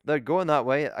 whoop, they're going that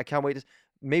way. I can't wait to...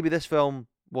 Maybe this film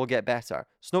will get better.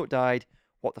 Snoke died.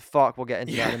 What the fuck? We'll get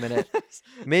into that in a minute.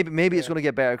 Maybe it's Yeah. going to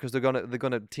get better because they're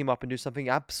gonna team up and do something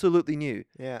absolutely new.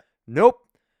 Yeah. Nope,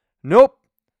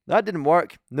 that didn't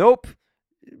work. Nope.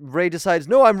 Rey decides,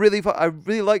 no, I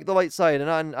really like the light side,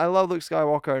 and I love Luke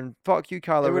Skywalker, and fuck you,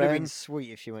 Kylo It would have Ren. been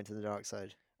sweet if she went to the dark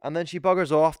side. And then she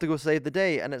buggers off to go save the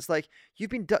day, and it's like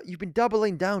you've been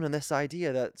doubling down on this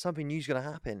idea that something new's going to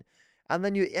happen, and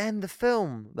then you end the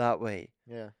film that way.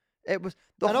 Yeah. It was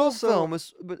the And whole also- film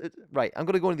was right. I'm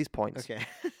going to go into these points. Okay.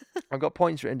 I've got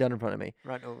points written down in front of me.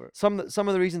 Run over. Some of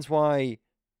the reasons why,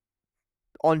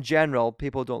 on general,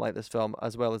 people don't like this film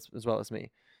as well as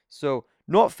me. So,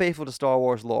 not faithful to Star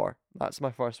Wars lore. That's my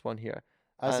first one here.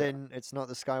 As Uh, in, it's not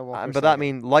the Skywalker. And by that I saga.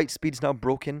 mean light speed's now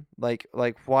broken. Like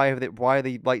why are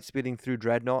they light speeding through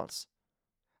dreadnoughts?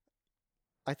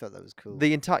 I thought that was cool.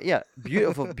 The entire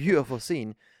beautiful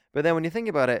scene. But then when you think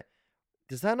about it,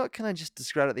 does that not kind of just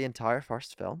discredit the entire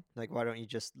first film? Like, why don't you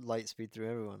just light speed through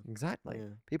everyone? Exactly.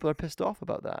 Yeah. People are pissed off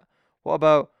about that. What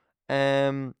about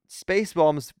space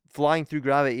bombs flying through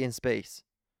gravity in space?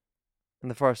 In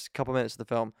the first couple minutes of the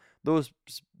film, the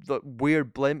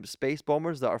weird blimp space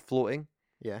bombers that are floating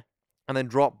Yeah. and then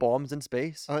drop bombs in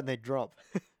space. Oh, and they drop.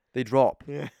 They drop.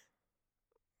 Yeah.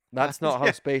 That's not how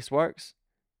Yeah. space works.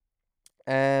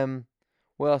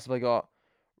 What else have I got?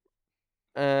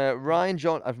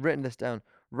 I've written this down.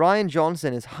 Ryan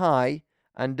Johnson is high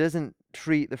and doesn't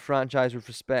treat the franchise with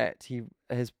respect.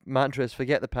 His mantra is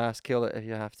forget the past, kill it if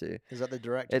you have to. Is that the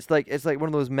director? It's like one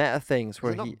of those meta things Is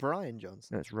where it not Brian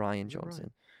Johnson? no, it's Ryan Is it Ryan?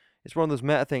 Johnson. It's one of those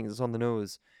meta things that's on the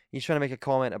nose. He's trying to make a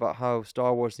comment about how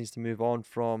Star Wars needs to move on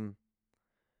from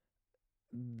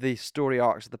the story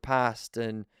arcs of the past,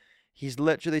 and he's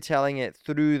literally telling it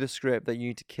through the script that you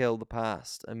need to kill the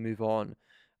past and move on.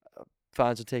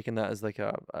 Fans are taking that as like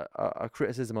a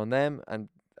criticism on them, and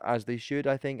as they should.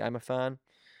 I think I'm a fan.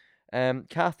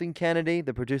 Kathleen Kennedy,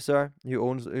 the producer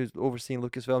who's overseeing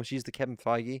Lucasfilm, she's the Kevin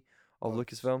Feige of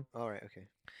Lucasfilm. All right. Okay.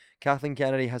 Kathleen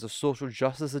Kennedy has a social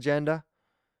justice agenda.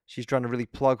 She's trying to really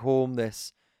plug home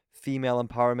this female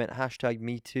empowerment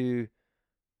 #MeToo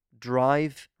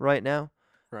drive right now.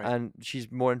 Right. And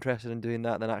she's more interested in doing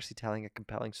that than actually telling a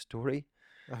compelling story.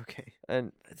 Okay.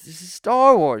 And this is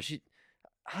Star Wars. She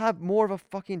have more of a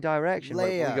fucking direction. Like,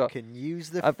 we Leia got- can use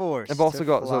the I've- Force I've also to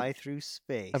got- so fly through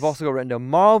space. I've also got written down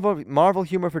Marvel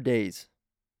humor for days.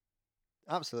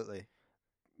 Absolutely.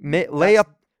 Leia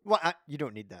Well, you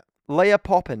don't need that. Leia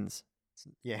Poppins.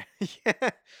 Yeah, yeah.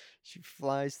 She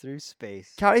flies through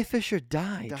space. Carrie Fisher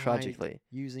died Died tragically.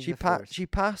 using She the Force. she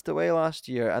passed away last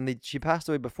year, and she passed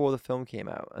away before the film came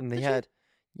out. And they Did she? had,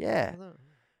 yeah. Oh, no.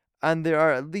 And there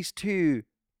are at least 2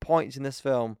 points in this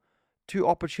film, 2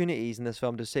 opportunities in this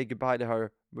film to say goodbye to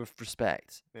her with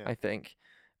respect. Yeah. I think.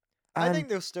 I And think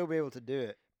they'll still be able to do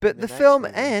it. but in the next film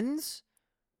movie. ends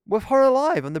with her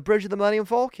alive on the bridge of the Millennium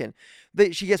Falcon.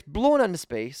 She gets blown into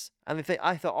space, and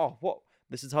I thought, oh, what?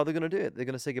 This is how they're going to do it. They're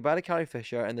going to say goodbye to Carrie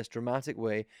Fisher in this dramatic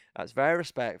way. That's very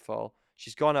respectful.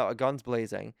 She's gone out, guns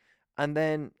blazing, and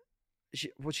then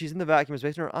she's in the vacuum of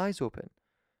space, and her eyes open,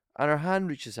 and her hand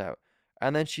reaches out,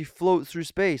 and then she floats through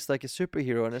space like a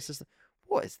superhero. And it's just,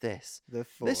 what is this? The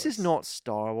Force. This is not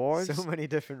Star Wars. So many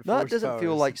different That Force doesn't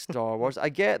feel powers. like Star Wars. I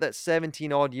get that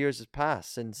 17 odd years has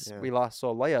passed since Yeah. we last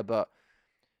saw Leia, but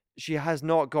she has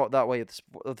not got that way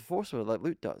of the Force with her like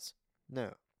Luke does.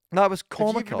 No. That was If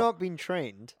comical. you've not been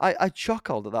trained, I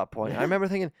chuckled at that point. I remember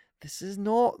thinking, this is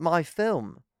not my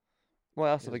film. What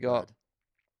else it have I was got?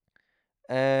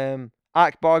 bad.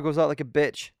 Akbar goes out like a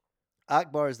bitch.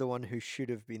 Akbar is the one who should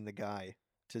have been the guy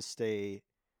to stay.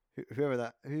 Who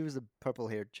was the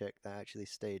purple-haired chick that actually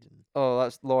stayed? Oh,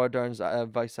 that's Laura Dern's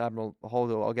Vice Admiral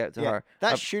Holdo. I'll get to her.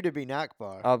 That should have been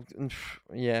Akbar.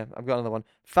 Yeah, I've got another one.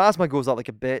 Phasma goes out like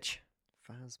a bitch.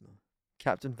 Phasma.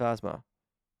 Captain Phasma.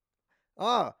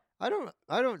 Ah, I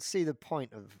don't see the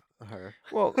point of her.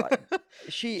 Well,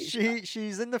 she's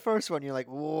she's in the first one. You're like,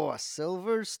 whoa, a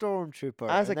silver stormtrooper.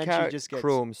 as and a then character, she just gets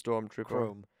Chrome Stormtrooper.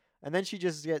 chrome, and then she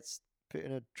just gets put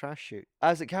in a trash chute.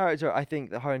 As a character, I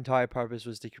think that her entire purpose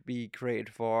was to be created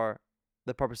for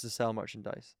the purpose to sell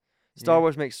merchandise. Star Yeah.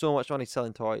 Wars makes so much money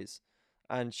selling toys,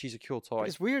 and she's a cool toy. But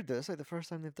it's weird though. It's like the first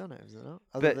time they've done it, is it not?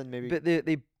 Other than maybe. But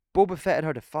they Boba Fetted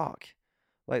her to fuck.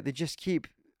 Like they just keep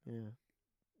Yeah.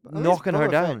 knocking her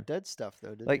Boba Fett down. did stuff though,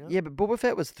 didn't Like he? yeah, but Boba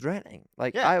Fett was threatening.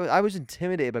 Like Yeah. I was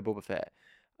intimidated by Boba Fett.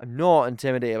 I'm not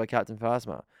intimidated by Captain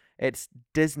Phasma. It's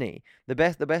Disney. The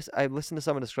best. I listened to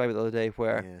someone describe it the other day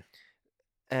where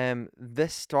Yeah.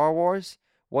 this Star Wars,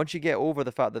 once you get over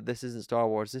the fact that this isn't Star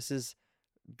Wars, this is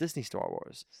Disney Star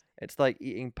Wars. It's like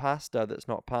eating pasta that's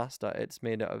not pasta. It's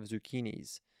made out of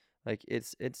zucchinis. Like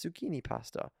it's zucchini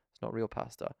pasta. It's not real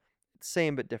pasta. It's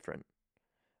same but different.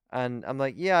 And I'm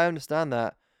like, yeah, I understand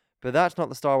that, but that's not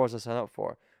the Star Wars I signed up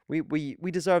for. We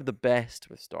deserve the best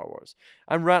with Star Wars.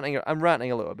 I'm ranting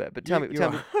a little bit, but tell me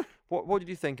what did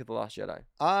you think of The Last Jedi?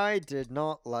 I did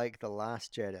not like The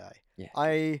Last Jedi. Yeah.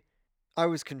 I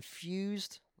was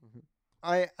confused. Mhm.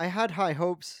 I had high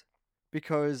hopes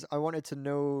because I wanted to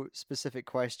know specific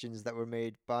questions that were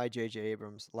made by J.J.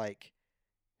 Abrams, like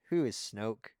who is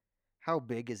Snoke? How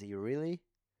big is he really?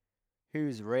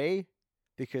 Who's Rey?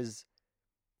 Because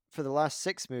for the last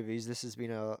 6 movies, this has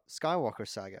been a Skywalker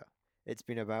saga. It's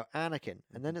been about Anakin,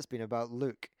 and then it's been about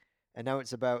Luke, and now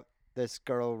it's about this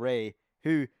girl Rey,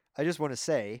 who I just want to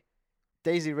say,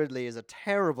 Daisy Ridley is a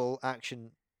terrible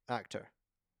action actor.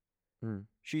 Mm.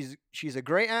 She's a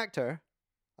great actor.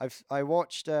 I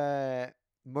watched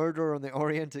Murder on the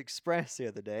Orient Express the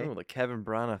other day. Oh, the Kevin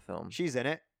Branagh film. She's in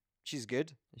it. She's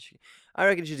good. I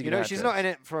reckon she's a good You know, she's not in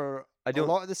it for a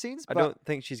lot of the scenes, I but don't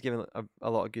think she's given a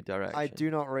lot of good direction. I do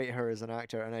not rate her as an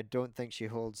actor, and I don't think she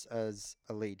holds as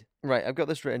a lead. Right, I've got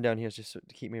this written down here just to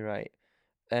keep me right.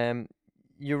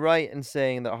 You're right in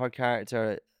saying that her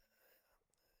character,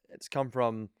 it's come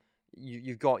from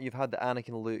you've had the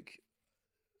Anakin Luke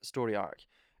story arc,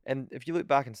 and if you look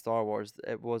back in Star Wars,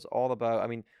 it was all about. I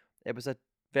mean, it was a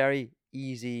very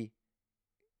easy,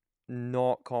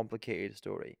 not complicated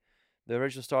story. The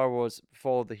original Star Wars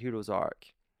followed the hero's arc.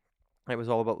 It was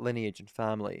all about lineage and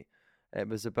family. It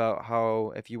was about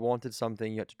how if you wanted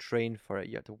something, you had to train for it.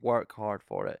 You had to work hard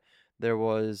for it. There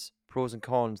was pros and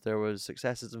cons. There was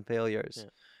successes and failures. Yeah.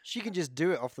 She can just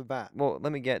do it off the bat. Well,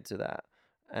 let me get to that.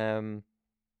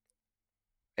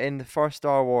 In the first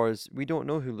Star Wars, we don't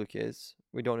know who Luke is.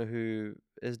 We don't know who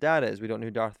his dad is. We don't know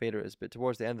who Darth Vader is. But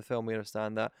towards the end of the film, we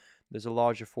understand that there's a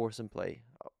larger force in play.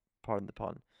 Pardon the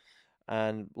pun.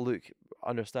 And Luke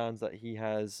understands that he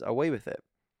has a way with it.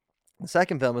 The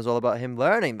second film is all about him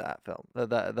learning that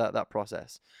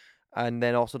process, and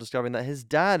then also discovering that his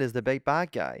dad is the big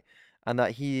bad guy, and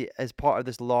that he is part of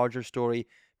this larger story.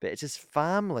 But it's his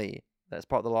family that's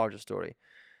part of the larger story.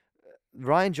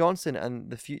 Rian Johnson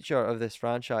and the future of this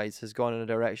franchise has gone in a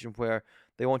direction where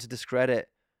they want to discredit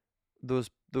those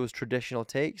traditional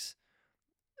takes.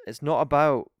 It's not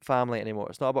about family anymore.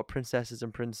 It's not about princesses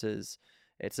and princes.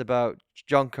 It's about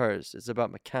junkers. It's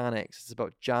about mechanics. It's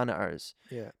about janitors.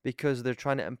 Yeah. Because they're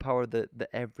trying to empower the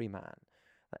everyman.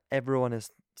 Everyone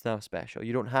is now special.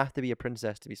 You don't have to be a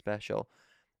princess to be special.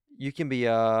 you can be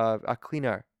a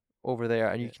cleaner over there,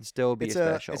 and you Yeah. can still be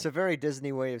special. It's a very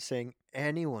Disney way of saying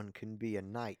anyone can be a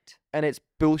knight. And it's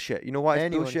bullshit. You know why it's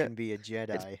Anyone bullshit? can be a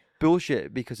Jedi.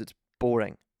 Bullshit because it's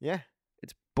boring. Yeah.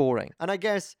 It's boring. And I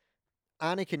guess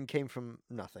Anakin came from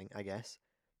nothing, I guess.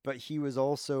 But he was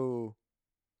also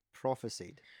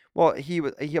prophesied. Well, he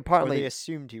Or apparently they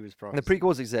assumed he was the prophesied.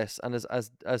 prequels exist, and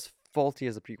as faulty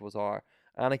as the prequels are,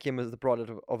 Anakin was the product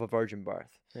of a virgin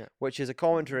birth, Yeah. which is a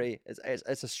commentary. It's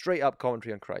a straight up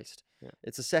commentary on Christ. Yeah.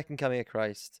 It's the second coming of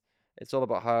Christ. It's all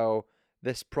about how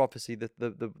this prophecy,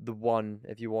 the one,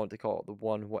 if you want to call it the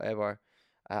one, whatever,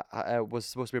 was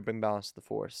supposed to bring balance to the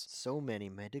Force. So many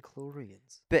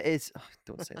midichlorians. But it's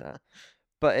don't say that.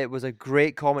 But it was a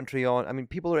great commentary on. I mean,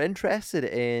 people are interested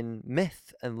in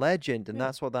myth and legend, and Yeah.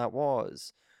 that's what that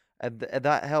was, and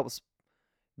that helps.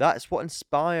 That's what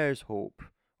inspires hope,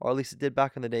 or at least it did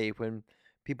back in the day when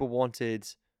people wanted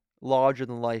larger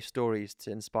than life stories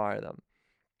to inspire them.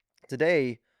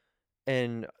 Today,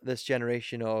 in this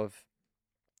generation of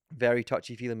very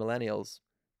touchy feely millennials,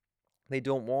 they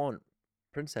don't want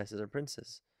princesses or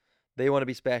princes. They want to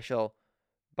be special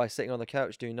by sitting on the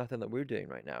couch doing nothing that we're doing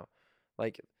right now.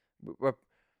 Like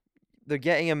they're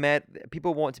getting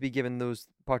people want to be given those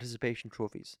participation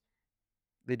trophies.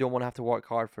 They don't want to have to work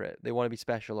hard for it. They want to be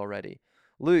special already.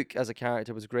 Luke as a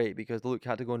character was great because Luke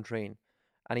had to go and train,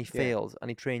 and he failed, and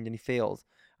he trained and he failed,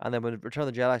 and then when Return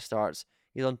of the Jedi starts,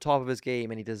 he's on top of his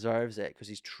game and he deserves it because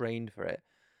he's trained for it.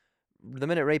 The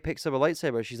minute Rey picks up a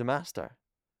lightsaber, she's a master.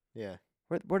 Yeah.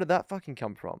 Where did that fucking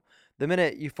come from? The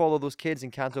minute you follow those kids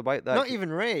in Canto Bight, that Not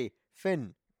even Rey.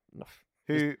 Finn. No,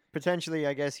 Who potentially,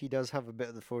 I guess, he does have a bit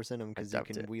of the Force in him because he doubt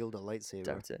can it. wield a lightsaber.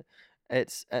 Doubt it.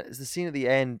 It's the scene at the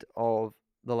end of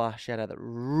The Last Jedi that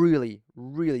really,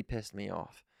 really pissed me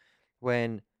off.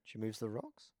 When She moves the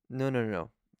rocks? no.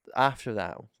 After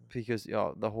that, because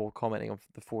the whole commenting of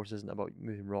the Force isn't about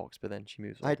moving rocks, but then she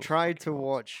moves. all I those tried fucking to rocks.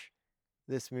 watch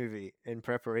this movie in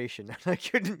preparation and I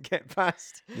couldn't get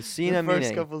past The scene the I'm first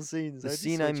meaning. couple scenes. The I had to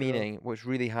scene I'm switch it off. meaning, which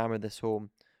really hammered this home,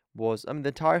 was the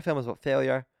entire film was about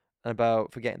failure and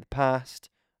about forgetting the past,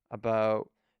 about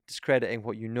discrediting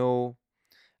what you know,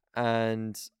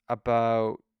 and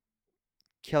about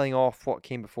killing off what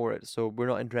came before it. So we're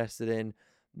not interested in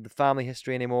the family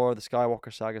history anymore. The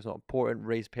Skywalker saga is not important.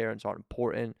 Rey's parents aren't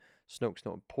important. Snoke's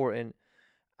not important.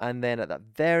 And then at that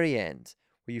very end,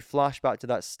 where you flash back to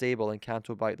that stable in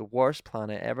Canto Bight, the worst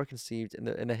planet ever conceived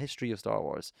in the history of Star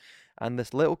Wars, and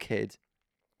this little kid,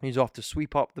 he's off to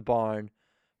sweep up the barn,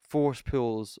 force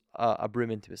pulls a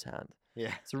broom into his hand.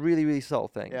 Yeah. It's a really, really subtle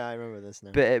thing. Yeah, I remember this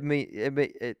now. But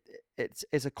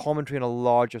it's a commentary on a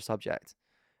larger subject.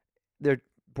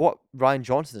 What Ryan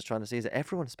Johnson is trying to say is that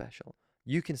everyone's special.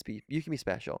 You can be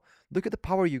special. Look at the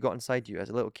power you got inside you as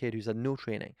a little kid who's had no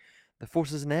training. The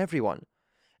Force is in everyone.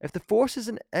 If the Force is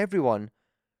in everyone,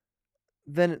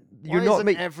 then you're Why not isn't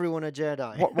making. everyone a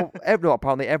Jedi? No,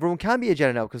 apparently everyone can be a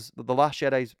Jedi now because the Last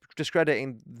Jedi is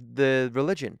discrediting the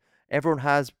religion. Everyone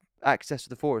has access to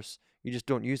the Force. You just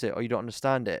don't use it or you don't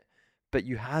understand it, but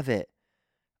you have it.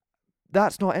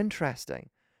 That's not interesting.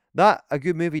 That a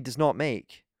good movie does not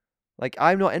make. Like,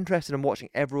 I'm not interested in watching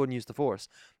everyone use the Force.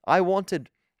 I wanted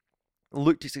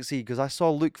Luke to succeed because I saw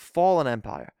Luke fall in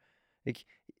Empire. Like,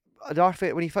 Darth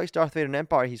Vader, when he fights Darth Vader in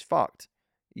Empire, he's fucked.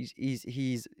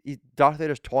 He's Darth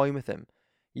Vader's toying with him.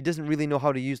 He doesn't really know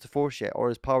how to use the Force yet, or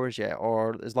his powers yet,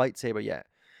 or his lightsaber yet.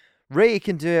 Rey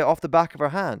can do it off the back of her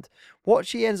hand. What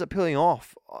she ends up pulling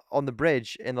off on the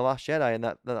bridge in The Last Jedi in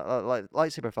that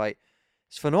lightsaber fight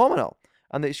is phenomenal.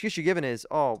 And the excuse you're given is,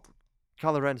 oh,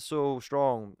 Kylo Ren's so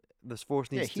strong. This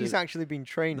Force needs he's actually been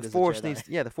trained the as Force a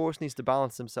Jedi. the Force needs to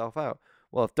balance himself out.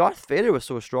 Well, if Darth Vader was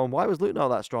so strong, why was Luke not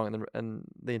that strong in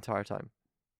the entire time?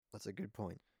 That's a good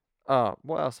point.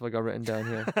 What else have I got written down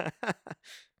here?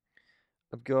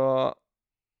 I've got.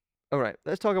 All right,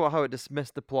 let's talk about how it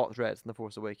dismissed the plot threads in The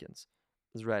Force Awakens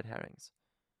as red herrings.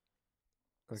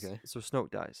 Okay. So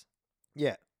Snoke dies.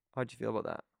 Yeah. How do you feel about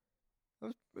that?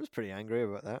 I was pretty angry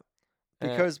about that. Uh,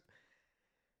 Because,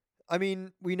 I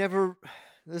mean, we never.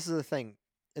 This is the thing.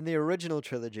 In the original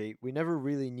trilogy, we never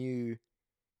really knew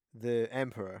the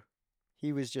Emperor.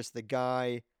 He was just the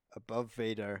guy above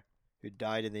Vader who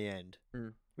died in the end.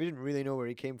 Mm. We didn't really know where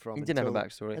he came from He didn't have a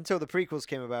backstory. until the prequels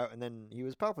came about, and then he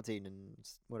was Palpatine and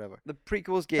whatever. The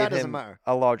prequels gave That doesn't him matter.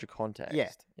 a larger context. Yeah.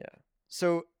 Yeah.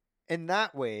 So, in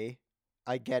that way,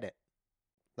 I get it.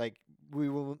 Like, we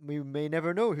may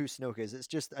never know who Snoke is. It's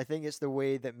just, I think it's the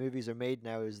way that movies are made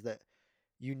now is that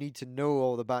you need to know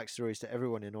all the backstories to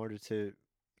everyone in order to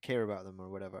care about them or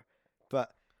whatever.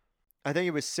 But I think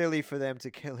it was silly for them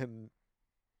to kill him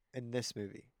in this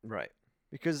movie Right.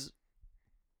 because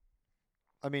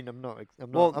I mean, I'm not.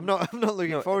 Well, I'm not. I'm not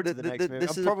looking no, forward to the next movie.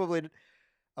 this is a,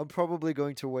 I'm probably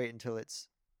going to wait until it's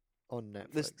on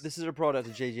Netflix. this is a product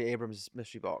of J.J. Abrams'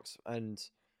 mystery box, and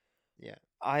yeah.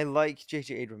 I like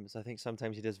J.J. Abrams. I think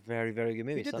sometimes he does very, very good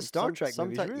movies. did the Star Trek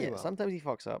movies sometimes, really well. sometimes he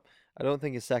fucks up. I don't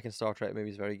think his second Star Trek movie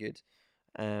is very good.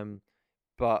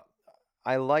 But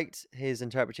I liked his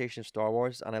interpretation of Star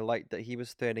Wars, and I liked that he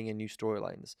was threading in new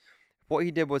storylines. What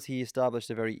he did was he established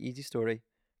a very easy story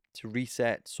to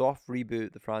reset, soft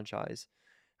reboot the franchise,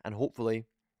 and hopefully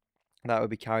that would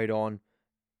be carried on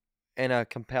in a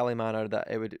compelling manner that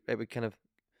it would kind of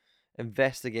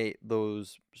investigate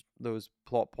those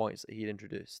plot points that he'd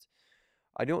introduced.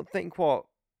 I don't think what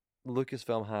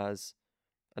Lucasfilm has,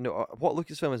 I know what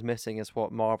Lucasfilm is missing is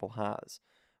what Marvel has.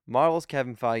 Marvel's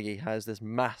Kevin Feige has this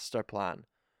master plan.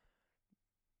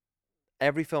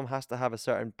 Every film has to have a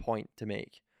certain point to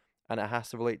make, and it has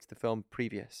to relate to the film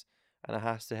previous, and it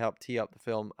has to help tee up the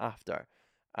film after,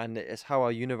 and it's how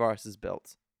a universe is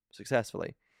built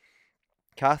successfully.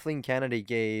 Kathleen Kennedy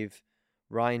gave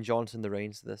Rian Johnson the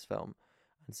reins to this film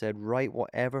and said, write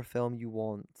whatever film you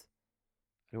want.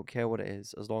 I don't care what it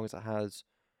is, as long as it has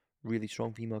really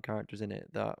strong female characters in it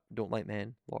that don't like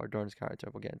men. Laura Dern's character,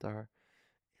 we'll get into her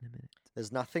in a minute.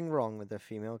 There's nothing wrong with the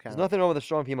female character. There's nothing wrong with a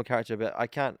strong female character, but I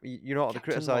can't. You're not allowed to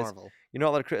Captain criticize. Marvel. You're not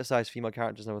allowed to criticize female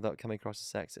characters now without coming across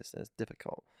as sexist, and it's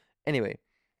difficult. Anyway,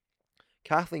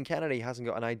 Kathleen Kennedy hasn't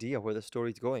got an idea where the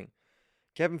story's going.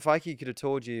 Kevin Feige could have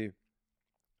told you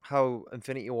how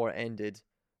Infinity War ended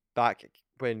back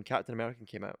when Captain America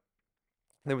came out.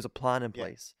 There was a plan in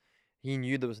place. He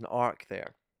knew there was an arc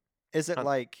there. Is it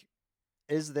like,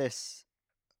 is this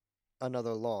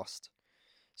another Lost?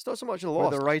 It's not so much a Where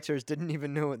loss. the writers didn't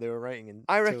even know what they were writing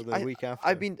until the week after.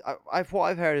 What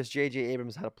I've heard is J.J.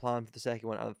 Abrams had a plan for the second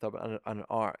one and the third one and an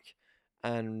arc,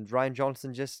 and Rian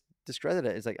Johnson just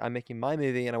discredited it. It's like, I'm making my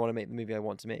movie and I want to make the movie I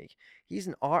want to make. He's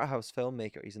an art house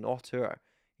filmmaker. He's an auteur.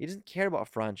 He doesn't care about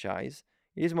a franchise.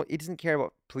 He doesn't care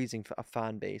about pleasing a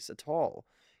fan base at all.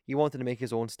 He wanted to make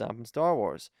his own stamp in Star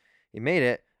Wars. He made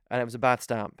it, and it was a bad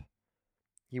stamp.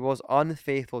 He was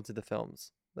unfaithful to the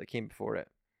films that came before it.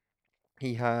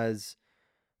 He has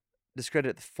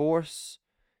discredited the Force.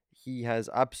 He has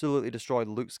absolutely destroyed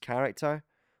Luke's character.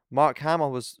 Mark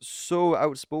Hamill was so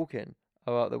outspoken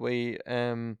about the way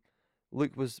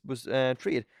Luke was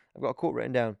treated. I've got a quote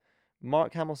written down.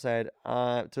 Mark Hamill said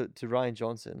to Rian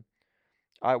Johnson,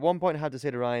 I at one point had to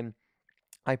say to Rian,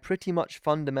 I pretty much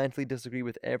fundamentally disagree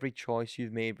with every choice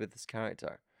you've made with this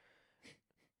character.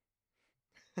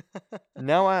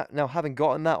 Now having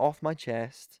gotten that off my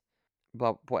chest,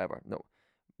 well, whatever. No,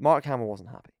 Mark Hamill wasn't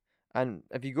happy. And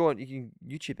if you go on, you can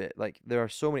YouTube it. Like, there are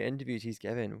so many interviews he's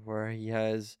given where he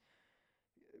has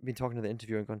been talking to the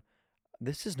interviewer and gone,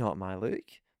 this is not my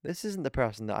Luke. This isn't the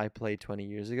person that I played 20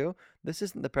 years ago. This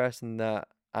isn't the person that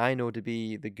I know to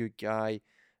be the good guy,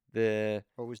 the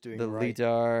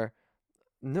leader.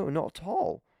 No, not at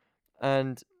all.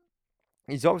 And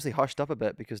he's obviously hushed up a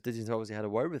bit because Disney's obviously had a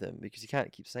word with him, because you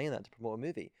can't keep saying that to promote a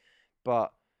movie.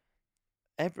 But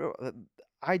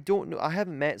I don't know. I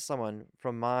haven't met someone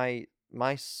from my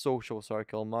social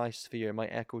circle, my sphere, my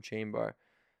echo chamber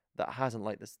that hasn't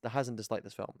disliked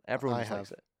this film. Everyone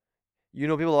dislikes it. You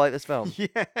know people that like this film.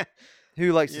 Yeah.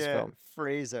 Who likes this film?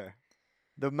 Fraser,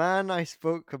 the man I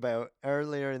spoke about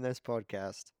earlier in this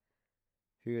podcast,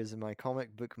 who is my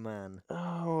comic book man.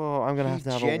 Oh, I'm gonna have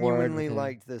to have a word. He genuinely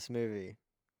liked this movie,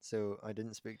 so I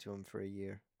didn't speak to him for a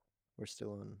year. We're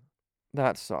still on.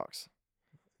 That sucks.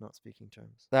 Not speaking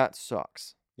terms. That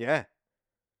sucks. Yeah.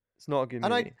 It's not a good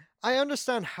movie. And I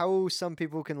understand how some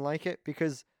people can like it,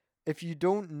 because if you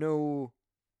don't know,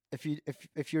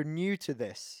 if you're new to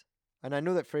this, and I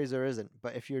know that Fraser isn't,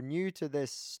 but if you're new to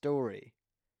this story,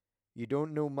 you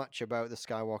don't know much about the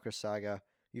Skywalker saga,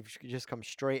 you've just come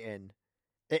straight in,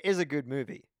 it is a good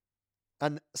movie.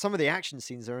 And some of the action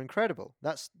scenes are incredible.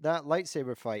 That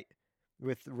lightsaber fight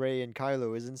with Rey and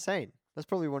Kylo is insane. That's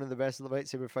probably one of the best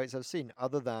lightsaber fights I've seen,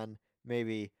 other than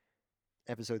maybe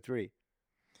Episode 3,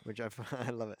 which I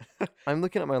love it. I'm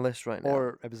looking at my list right now.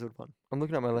 Or Episode 1. I'm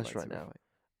looking at my list right now,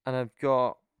 and I've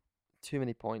got too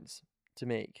many points to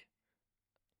make.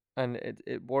 And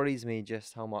it worries me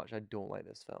just how much I don't like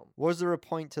this film. Was there a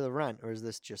point to the rant, or is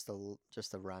this just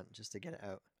a rant just to get it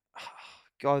out?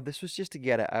 God, this was just to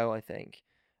get it out, I think.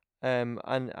 And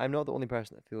I'm not the only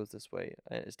person that feels this way.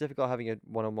 It's difficult having a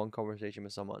one-on-one conversation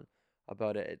with someone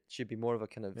about it. It should be more of a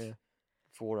kind of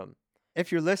forum.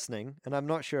 If you're listening, and I'm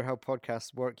not sure how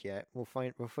podcasts work yet, we'll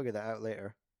figure that out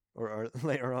later, or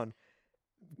later on.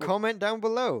 Comment down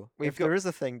below if there is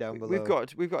a thing down below.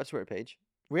 We've got a Twitter page.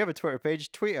 We have a Twitter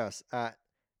page. Tweet us at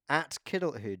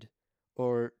Kiddlehood,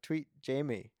 or tweet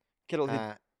Jamie Kittle,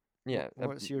 at yeah.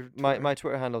 what's your my Twitter? my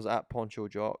Twitter handle's at Poncho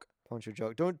Jock. Poncho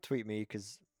Joke. Don't tweet me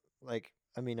because, like,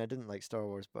 I mean, I didn't like Star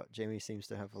Wars, but Jamie seems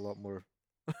to have a lot more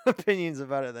opinions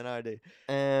about it than I do.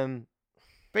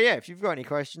 But yeah, if you've got any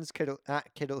questions,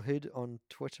 at Kiddlehood on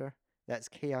Twitter. That's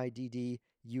KIDDULTHOOD.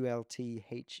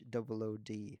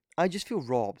 I just feel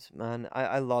robbed, man.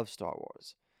 I love Star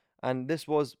Wars, and this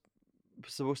was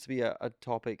supposed to be a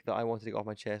topic that I wanted to get off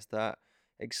my chest that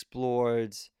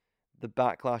explored the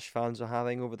backlash fans are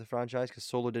having over the franchise because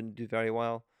Solo didn't do very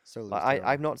well. Solo's Like, terrible.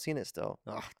 I've not seen it still.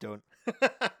 Oh, don't.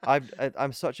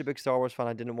 I'm such a big Star Wars fan.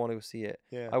 I didn't want to go see it.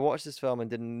 Yeah. I watched this film and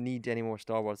didn't need any more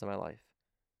Star Wars in my life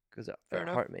because it Fair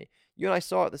enough. hurt me. You and I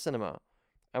saw it at the cinema,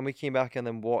 and we came back and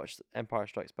then watched Empire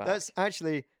Strikes Back. That's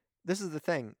actually, this is the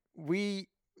thing.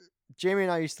 Jamie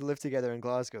and I used to live together in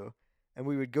Glasgow, and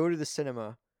we would go to the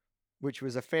cinema, which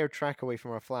was a fair track away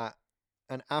from our flat.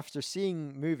 And after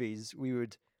seeing movies, we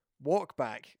would walk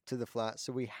back to the flat,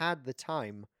 so we had the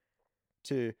time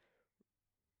to,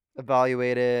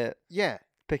 Evaluate it, yeah,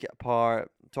 pick it apart,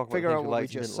 talk about Figure things out we what we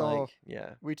liked and just didn't saw. like. Yeah.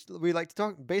 we like to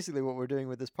talk basically what we're doing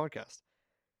with this podcast.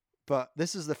 But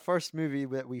this is the first movie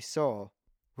that we saw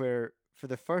where for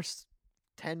the first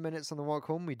 10 minutes on the walk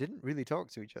home, we didn't really talk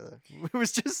to each other. It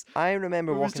was just, I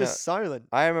remember it was walking out. just silent.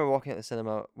 I remember walking out the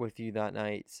cinema with you that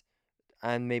night,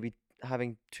 and maybe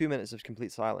having 2 minutes of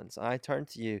complete silence. And I turned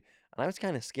to you, and I was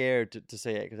kind of scared to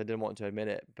say it because I didn't want to admit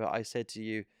it. But I said to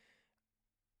you,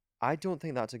 I don't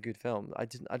think that's a good film. I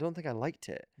don't think I liked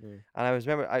it. Yeah. And I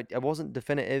remember I wasn't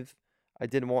definitive. I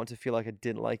didn't want to feel like I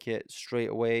didn't like it straight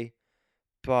away.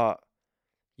 But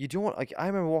you don't like. I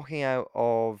remember walking out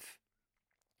of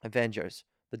Avengers,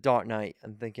 The Dark Knight,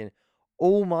 and thinking,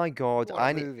 "Oh my God, What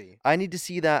a movie. I need to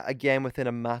see that again within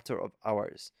a matter of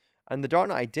hours." And The Dark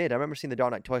Knight I did. I remember seeing The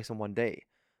Dark Knight twice in one day.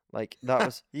 Like that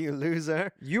was You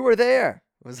loser. you were there.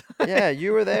 Was Yeah,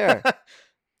 you were there.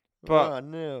 But oh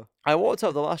no. I watched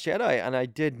up The Last Jedi, and I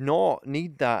did not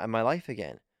need that in my life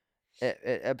again.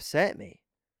 It upset me.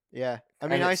 Yeah. I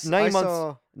And mean, I, it's s- 9 I months-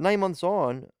 saw. 9 months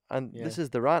on, and Yeah. this is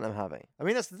the rant I'm having. I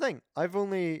mean, that's the thing. I've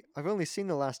only seen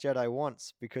The Last Jedi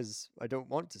once because I don't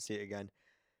want to see it again.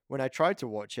 When I tried to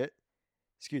watch it,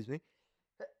 excuse me,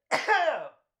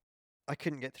 I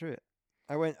couldn't get through it.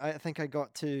 I think I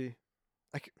got to,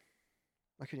 I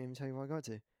couldn't even tell you what I got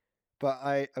to, but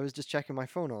I was just checking my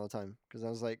phone all the time because I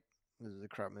was like, this is a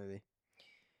crap movie.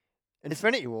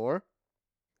 Infinity War,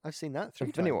 I've seen that 3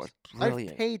 Infinity times. War is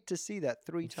brilliant. I've paid to see that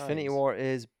 3 times. Infinity War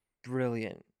is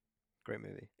brilliant. Great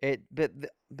movie.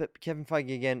 But Kevin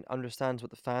Feige again understands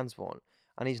what the fans want,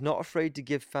 and he's not afraid to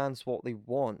give fans what they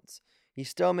want. He's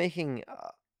still making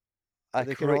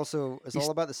They can also, it's he's-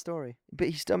 all about the story. but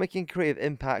he's still making creative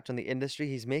impact on the industry.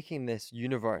 He's making this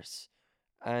universe,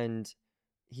 and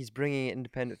he's bringing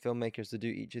independent filmmakers to do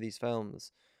each of these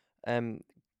films.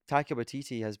 Taika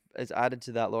Waititi has added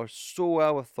to that lore so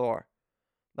well with Thor.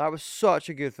 That was such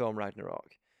a good film,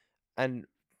 Ragnarok, and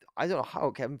I don't know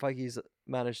how Kevin Feige's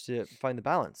managed to find the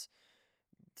balance.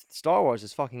 Star Wars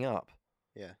is fucking up.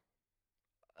 Yeah.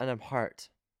 And I'm hurt.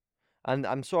 And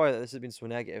I'm sorry that this has been so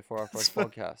negative for our first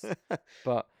podcast,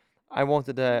 but I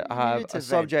wanted to You have needed to a vent.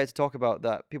 subject to talk about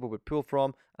that people would pull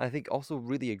from, and I think also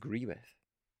really agree with.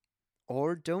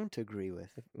 Or don't agree with.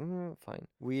 Fine.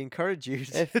 We encourage you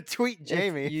to If- tweet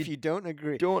Jamie if you you don't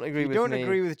agree. Don't agree if you with don't me.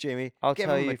 agree with Jamie, I'll give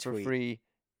tell him you a for tweet. free.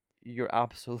 You're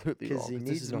absolutely wrong. Because he 'cause this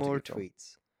needs is not a more good film.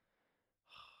 tweets.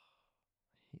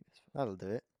 That'll do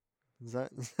it. Is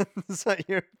that is that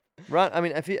your? Right. I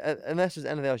mean, if you, unless there's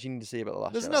anything else you need to say about the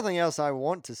Last There's Jedi. nothing else I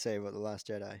want to say about The Last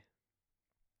Jedi.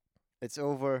 It's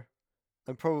over.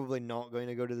 I'm probably not going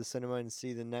to go to the cinema and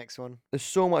see the next one, There's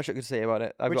so much I could say about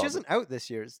it. which isn't out this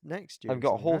year. It's next year. I've or got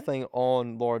a something, whole right? thing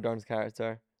on Laura Dern's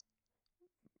character.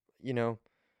 You know,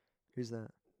 Who's that?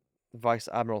 Vice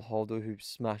Admiral Holdo who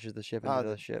smashes the ship into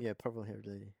the ship. Yeah, purple haired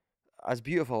lady. As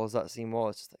beautiful as that scene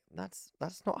was, just like,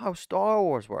 that's not how Star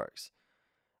Wars works.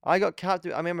 I got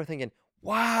captivated. I remember thinking,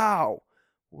 "Wow,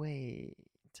 wait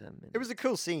a minute." It was a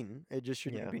cool scene. It just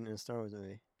shouldn't Yeah. have been in a Star Wars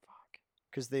movie. Fuck.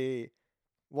 Because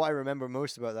what I remember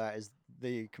most about that is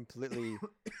they completely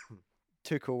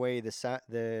took away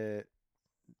the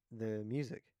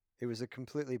music. It was a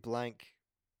completely blank.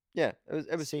 Yeah,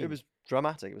 it Scene. was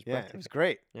dramatic. It was Yeah, breathtaking. it was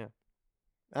great. Yeah.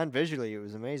 And visually, it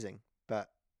was amazing. But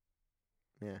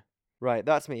yeah, Right,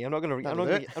 that's me. I'm not gonna That'll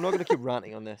do it. I'm not gonna keep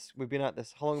ranting on this. We've been at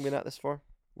this. How long have we been at this for?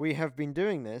 we have been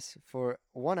doing this for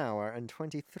 1 hour and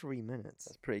 23 minutes.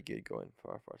 That's pretty good going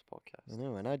for our first I podcast.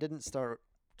 know, and I didn't start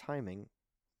timing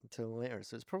until later,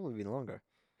 so it's probably been longer.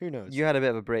 Who knows? You had a bit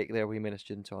of a break there. We made a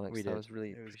student tonics. We That did. was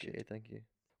really It was good. appreciated. Thank you.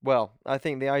 Well, I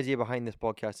think the idea behind this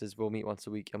podcast is we'll meet once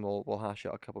a week and we'll hash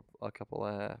out a couple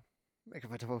Make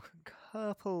a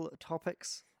couple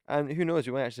topics. and who knows,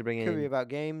 we might actually bring Could be in about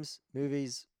games,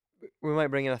 movies. we might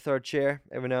bring in a third chair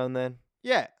every now and then.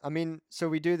 Yeah, I mean, so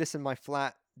we do this in my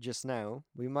flat just now.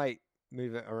 We might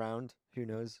move it around. Who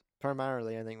knows?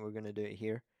 Primarily, I think we're going to do it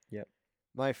here. Yep.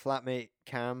 My flatmate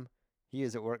Cam, he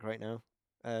is at work right now,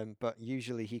 but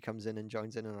usually he comes in and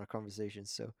joins in on our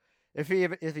conversations. So if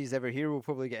he's ever here, we'll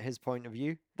probably get his point of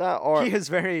view. That or He has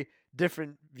very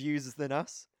different views than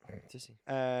us. Does he?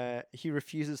 He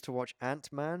refuses to watch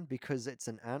Ant-Man because it's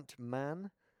an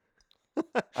Ant-Man.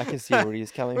 I can see where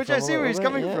he's coming Which from. I a see where little he's bit,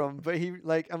 coming yeah. from, but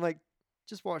I'm like,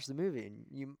 just watch the movie and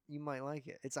you might like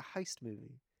it. It's a heist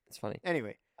movie. It's funny.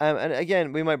 Anyway, And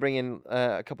again, we might bring in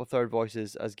a couple third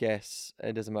voices as guests.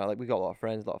 It doesn't matter. Like we got a lot of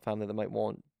friends, a lot of family that might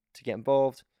want to get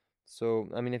involved. So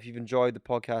I mean, if you've enjoyed the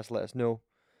podcast, let us know.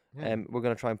 yeah, We're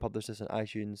gonna try and publish this on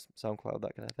iTunes, SoundCloud,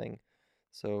 that kind of thing.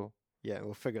 So yeah,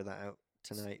 we'll figure that out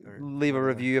tonight. Or leave a whatever.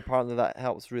 review. Apparently, that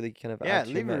helps really kind of Yeah, add to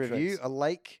your leave a review, metrics. a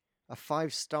like, a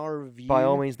 5-star review. By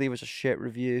all means, leave us a shit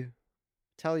review.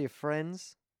 Tell your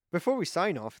friends. Before we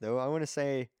sign off, though, I want to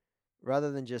say, rather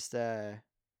than just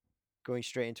going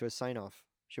straight into a sign off,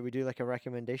 should we do like a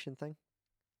recommendation thing?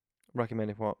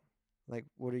 Recommending what? Like,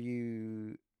 what are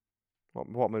you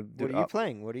What would do? What are you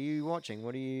playing? What are you watching?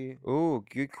 What are you? Oh,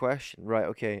 good question. Right,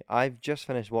 okay. I've just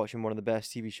finished watching one of the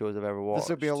best TV shows I've ever watched. This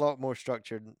will be a lot more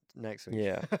structured next week.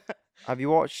 Yeah. Have you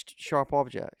watched Sharp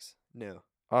Objects? No.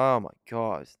 Oh my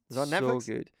god, Is it on so Netflix?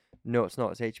 good. No, it's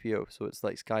not. It's HBO, so it's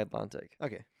like Sky Atlantic.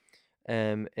 Okay.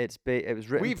 It was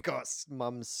written. We've got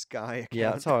Mum's Sky account.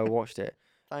 Yeah, that's how I watched it.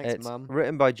 Thanks, It's Mum.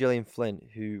 written by Gillian Flynn,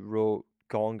 who wrote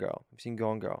Gone Girl. Have you seen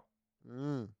Gone Girl?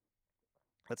 Mm.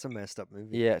 That's a messed up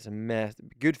movie. Yeah, it's a mess.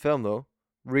 Good film though.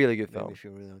 Really good Made film. me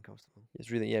feel really uncomfortable.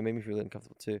 It's really made me feel really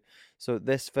uncomfortable too. So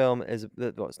this film is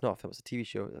well, it's not a film. It's a TV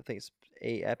show. I think it's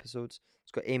 8 episodes.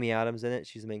 It's got Amy Adams in it.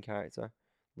 She's the main character,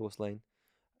 Lois Lane,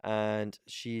 and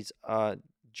she's a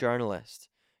journalist.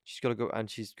 She's got to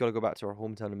go back to her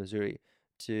hometown in Missouri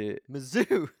to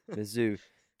Mizzou. Mizzou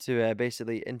to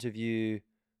basically interview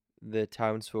the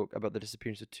townsfolk about the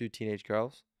disappearance of 2 teenage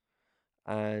girls,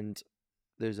 and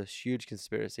there's a huge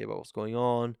conspiracy about what's going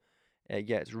on. It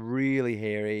gets really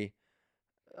hairy,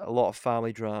 a lot of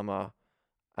family drama,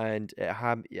 and it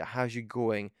has you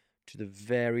going to the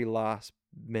very last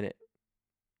minute.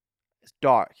 It's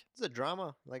dark. It's a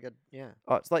drama. Yeah.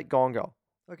 Oh, it's like Gone Girl.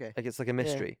 Okay. Like it's like a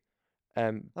mystery.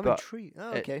 I'm But intrigued.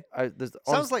 Oh, it- okay. there's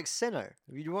Sounds like Sinner.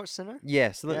 Have you watched Sinner?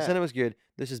 yeah. So Yeah. Cinema was good.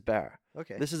 This is better.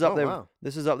 Okay. This is up Oh, there. Wow.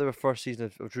 This is up there with first season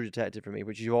of True Detective for me,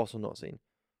 which you've also not seen.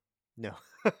 No.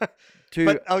 Two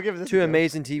But I'll give this a two go.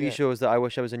 amazing TV Yeah. shows that I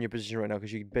wish I was in your position right now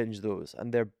because you could binge those,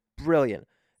 and they're brilliant.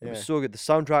 It was Yeah. so good. The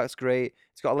soundtrack's great.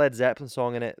 It's got a Led Zeppelin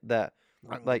song in it that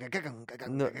like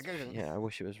no, yeah, I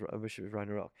wish it was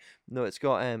Rhino Rock. No, it's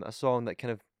got a song that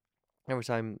kind of every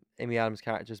time Amy Adams'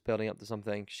 character is building up to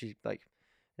something, she like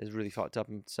is really fucked up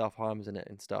and self harms in it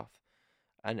and stuff,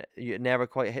 and it never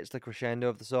quite hits the crescendo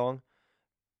of the song,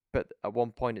 but at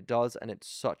one point it does, and it's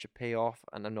such a payoff.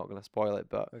 And I'm not gonna spoil it,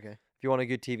 but Okay. if you want a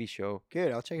good TV show,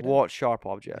 Good. I'll check it out. watch Sharp A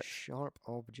Objects. sharp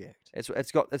object.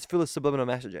 It's full of subliminal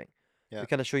messaging. Yeah. The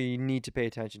kind of show you need to pay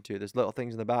attention to. There's little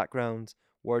things in the background,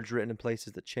 words written in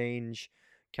places that change,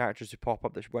 characters who pop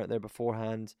up that weren't there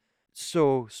beforehand.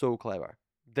 So clever.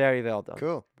 Very well done.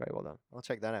 Cool. Very well done. I'll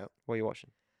check that out. What are you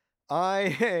watching?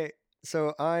 I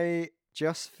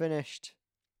just finished.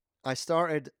 I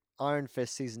started Iron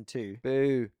Fist season 2.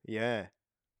 Boo. Yeah.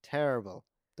 Terrible.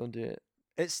 Don't do it.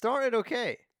 It started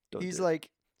okay. Don't He's do it. like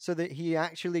so that he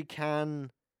actually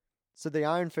can. So the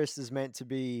Iron Fist is meant to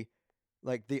be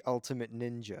like the ultimate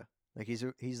ninja. Like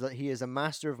he is a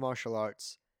master of martial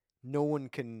arts. No one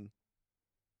can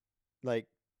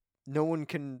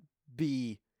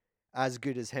be as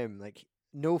good as him. Like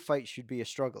no fight should be a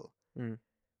struggle. Mm.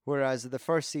 Whereas the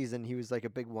first season he was like a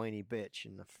big whiny bitch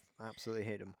and I absolutely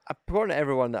hate him. According to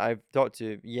everyone that I've talked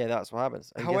to, yeah, that's what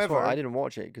happens. And guess what? However- I didn't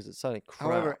watch it because it sounded crap.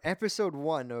 However, episode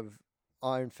 1 of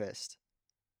Iron Fist,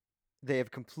 they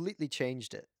have completely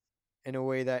changed it in a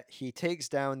way that he takes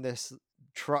down this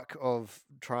truck of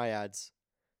triads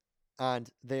and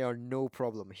they are no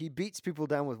problem. He beats people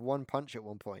down with one punch at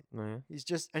one point. No.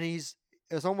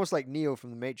 It's almost like Neo from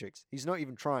the Matrix. He's not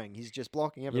even trying. He's just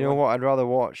blocking You everyone. know what? I'd rather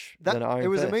watch than Iron It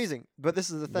was Fist. amazing. But this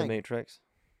is the The thing. Matrix.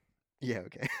 Yeah,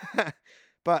 okay.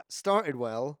 But started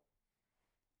well.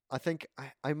 I think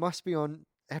I must be on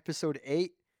episode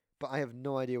 8, but I have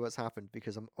no idea what's happened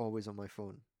because I'm always on my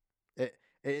phone. It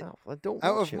Oh, well, don't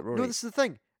out watch of it, Rory. no, this is the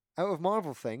thing. Out of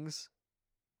Marvel things,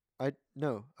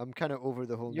 No, I'm kind of over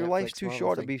the whole Your Netflix life's too Marvel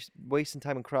short to thing. be wasting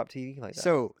time on crap TV like that.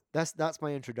 So that's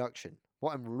my introduction.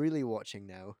 What I'm really watching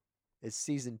now is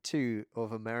season 2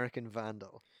 of American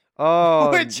Vandal,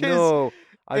 Oh which is no,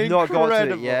 I've not got to it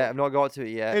yet. incredible. I've not got to it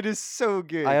yet. It is so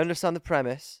good. I understand the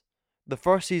premise. The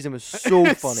first season was so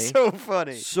It's funny, so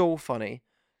funny. so funny,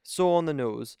 so on the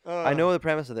nose. I Uh, know the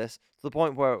premise of this to the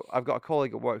point where I've got a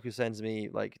colleague at work who sends me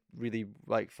like really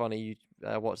like funny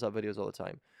WhatsApp videos all the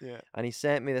time, yeah. and he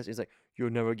sent me this. He's like, "You'll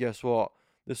never guess what?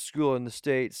 The school in the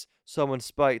States, someone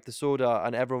spiked the soda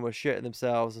and everyone was shitting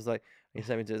themselves." It's like he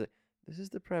sent me to. It, like, this is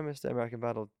the premise to American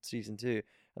Battle season 2, and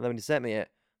then when he sent me it,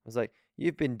 I was like,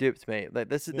 "You've been duped, mate. Like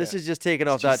this Yeah. is just taken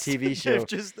It's off that just- TV they've show.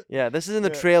 just- Yeah, this is in the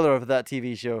yeah. trailer of that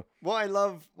TV show." what I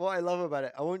love about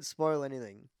it, I won't spoil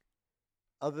anything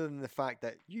other than the fact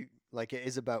that it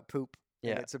is about poop.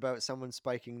 Yeah. And it's about someone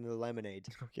spiking the lemonade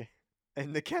Okay.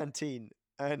 in the canteen.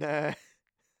 And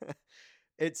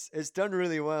it's done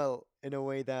really well in a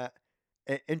way that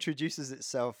it introduces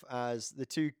itself as the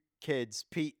two kids,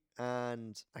 Pete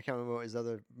and I can't remember what his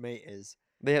other mate is.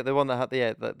 The one that had the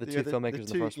two other- filmmakers in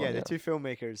the first one. Yeah, the two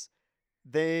filmmakers.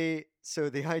 So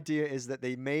the idea is that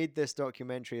they made this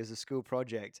documentary as a school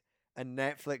project and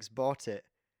Netflix bought it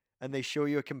and they show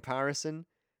you a comparison.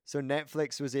 So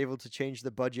Netflix was able to change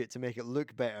the budget to make it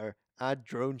look better, add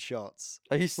drone shots,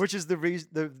 Are you which is the reason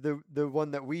the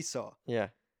one that we saw. yeah.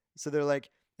 So they're like,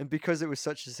 and because it was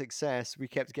such a success, we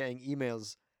kept getting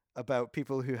emails about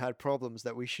people who had problems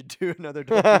that we should do another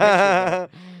documentary about.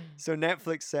 So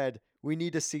Netflix said, we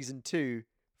need a season 2,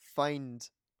 find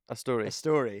A story. a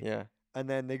story. Yeah. And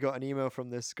then they got an email from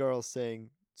this girl saying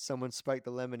someone spiked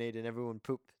the lemonade and everyone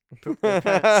pooped their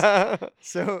pants.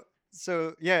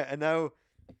 So yeah, and now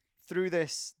through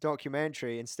this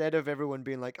documentary, instead of everyone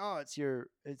being like, "Oh, it's your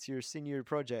senior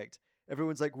project,"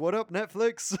 everyone's like, "What up,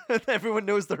 Netflix?" Everyone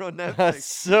knows they're on That's Netflix,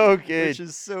 so good. which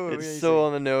is so It's amazing. so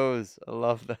on the nose. I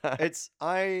love that.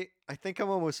 I think I'm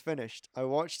almost finished. I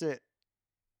watched it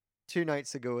 2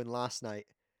 nights ago and last night,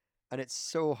 and it's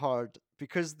so hard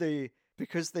because they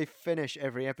finish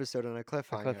every episode on a A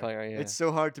cliffhanger. cliffhanger, yeah. It's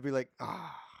so hard to be like,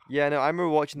 Yeah, no, I remember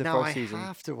watching the now first I season.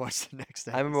 have to watch the next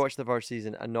episode. I remember watching the first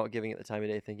season and not giving it the time of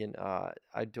day, thinking,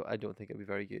 I don't think it'll be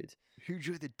very good. Who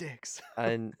drew the dicks?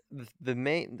 And the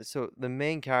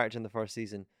main character in the first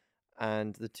season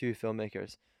and the two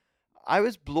filmmakers, I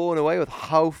was blown away with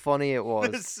how funny it was.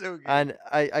 It's so good. And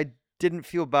I didn't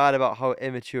feel bad about how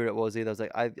immature it was either. I was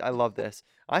like, I love this.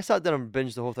 I sat down and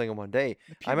binged the whole thing in one day.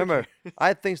 The I remember puberty. I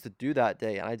had things to do that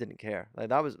day and I didn't care. Like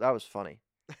that was funny.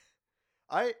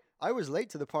 I was late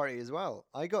to the party as well.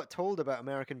 I got told about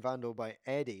American Vandal by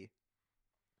Eddie,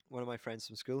 one of my friends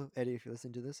from school. Eddie, if you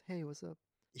listen to this, hey, what's up?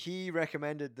 He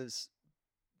recommended this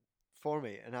for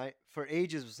me, and I for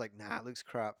ages was like, nah, it looks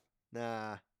crap.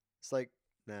 Nah. It's like,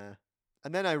 nah.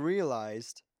 And then I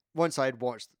realized, once I'd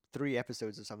watched 3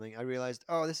 episodes or something, I realized,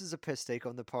 oh, this is a piss take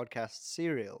on the podcast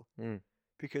Serial. Mm.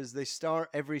 Because they start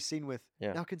every scene with,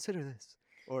 Yeah. now consider this.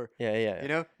 Or, Yeah. you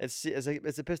know? It's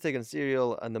a piss take on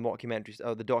Serial and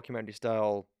the the documentary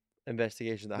style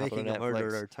investigation that Making happened a on Netflix.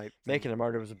 murderer type thing. Making a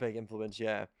Murder was a big influence,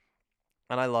 yeah.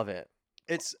 And I love it.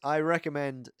 I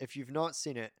recommend, if you've not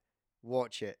seen it,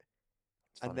 watch it.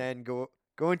 It's And funny. then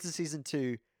go into season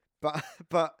 2. But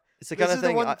It's the this kind is of the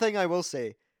thing. one thing I will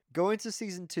say. Go into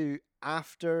season 2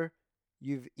 after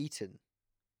you've eaten.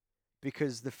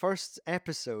 Because the first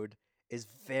episode is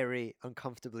very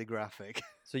uncomfortably graphic.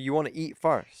 So you want to eat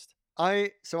first?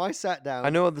 I sat down. I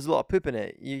know there's a lot of poop in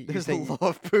it. You There's think, a lot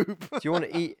of poop. do you want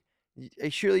to eat?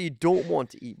 Surely you don't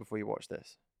want to eat before you watch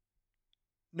this.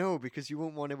 No, because you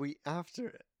won't want to eat after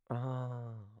it.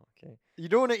 Oh, okay. You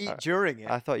don't want to eat during it.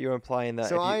 I thought you were implying that.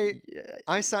 So if you,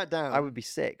 I sat down. I would be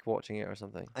sick watching it or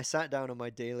something. I sat down on my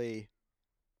daily,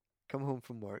 come home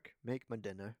from work, make my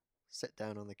dinner, sit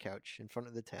down on the couch in front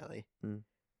of the telly. Mm.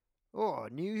 Oh,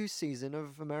 new season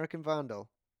of American Vandal.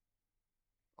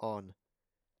 On.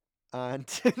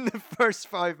 And in the first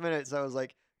 5 minutes, I was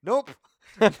like, nope,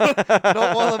 not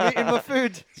while I'm eating my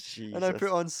food. And I put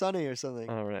Jesus. on Sunny or something.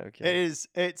 All right, okay.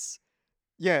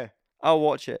 Yeah. I'll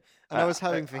watch it. And I was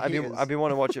having I've been fajitas.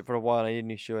 wanting to watch it for a while. And I need a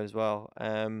new show as well.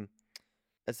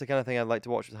 It's the kind of thing I'd like to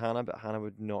watch with Hannah, but Hannah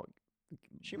would not.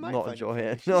 She might not find enjoy it.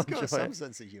 it. Funny. Not She's got enjoy some it.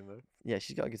 sense of humor. Yeah,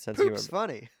 she's got a good sense of humor. Poop's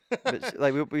funny. But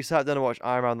like we sat down and watched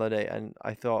Iron Man the other day, and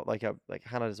I thought like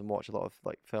Hannah doesn't watch a lot of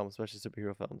like films, especially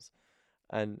superhero films,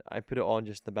 and I put it on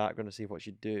just in the background to see what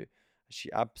she'd do. She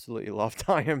absolutely loved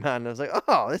Iron Man. I was like,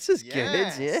 oh, this is good,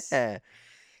 Yes. yeah.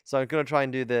 So I'm gonna try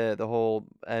and do the whole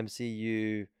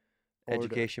MCU Order.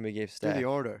 education we gave Do Steph. the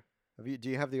order. Do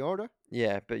you have the order?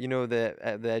 Yeah, but you know the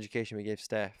education we gave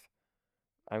Steph.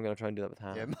 I'm gonna try and do that with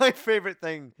Hannah. Yeah, my favorite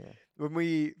thing Yeah. when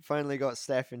we finally got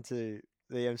Steph into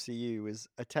the MCU was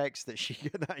a text that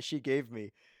she gave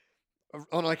me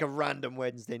on like a random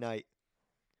Wednesday night.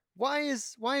 Why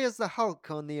is the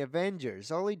Hulk on the Avengers?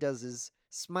 All he does is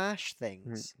smash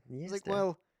things. I was like,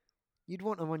 well, you'd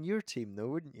want him on your team though,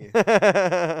 wouldn't you?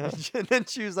 And then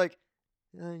she was like,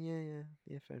 yeah,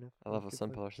 fair enough. I Yeah, love how good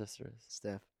simple point." our sister is.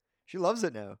 Steph. She loves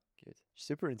it now. Good. She's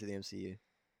super into the MCU.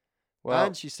 Well,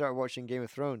 And she started watching Game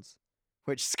of Thrones,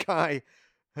 which Sky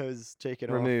has taken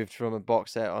off. removed from a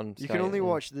box set on. You Sky, can only yeah.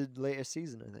 watch the latest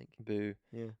season, I think. Boo.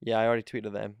 Yeah. Yeah, I already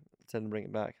tweeted them. Said to bring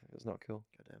it back. It's not cool.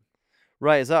 Goddamn.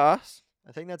 Right, is that us?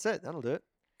 I think that's it. That'll do it.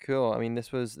 Cool. I mean,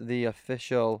 this was the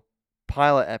official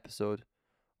pilot episode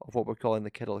of what we're calling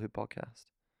the Kiddle Who podcast.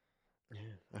 Yeah.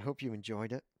 I hope you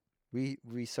enjoyed it. We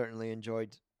certainly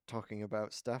enjoyed talking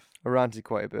about stuff. I ranted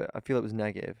quite a bit. I feel it was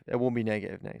negative. It won't be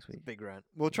negative next week. Big rant.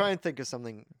 We'll try and think of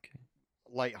something Okay.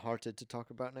 light-hearted to talk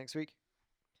about next week.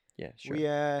 Yeah,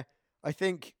 sure. I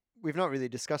think we've not really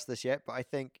discussed this yet, but I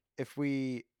think if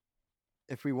we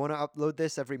want to upload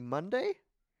this every Monday,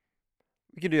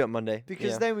 We can do it Monday.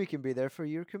 because yeah. then we can be there for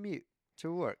your commute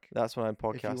to work. That's when I'm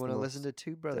podcasting. If you want to listen to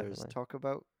two brothers definitely. talk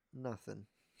about nothing.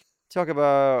 Talk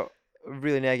about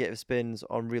really negative spins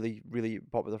on really, really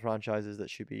popular franchises that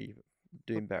should be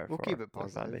doing better we'll for keep our, it our fan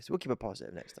positive. base. We'll keep it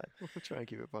positive next time. We'll try and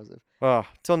keep it positive.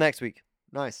 Till next week.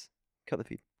 Nice. Cut the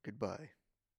feed. Goodbye.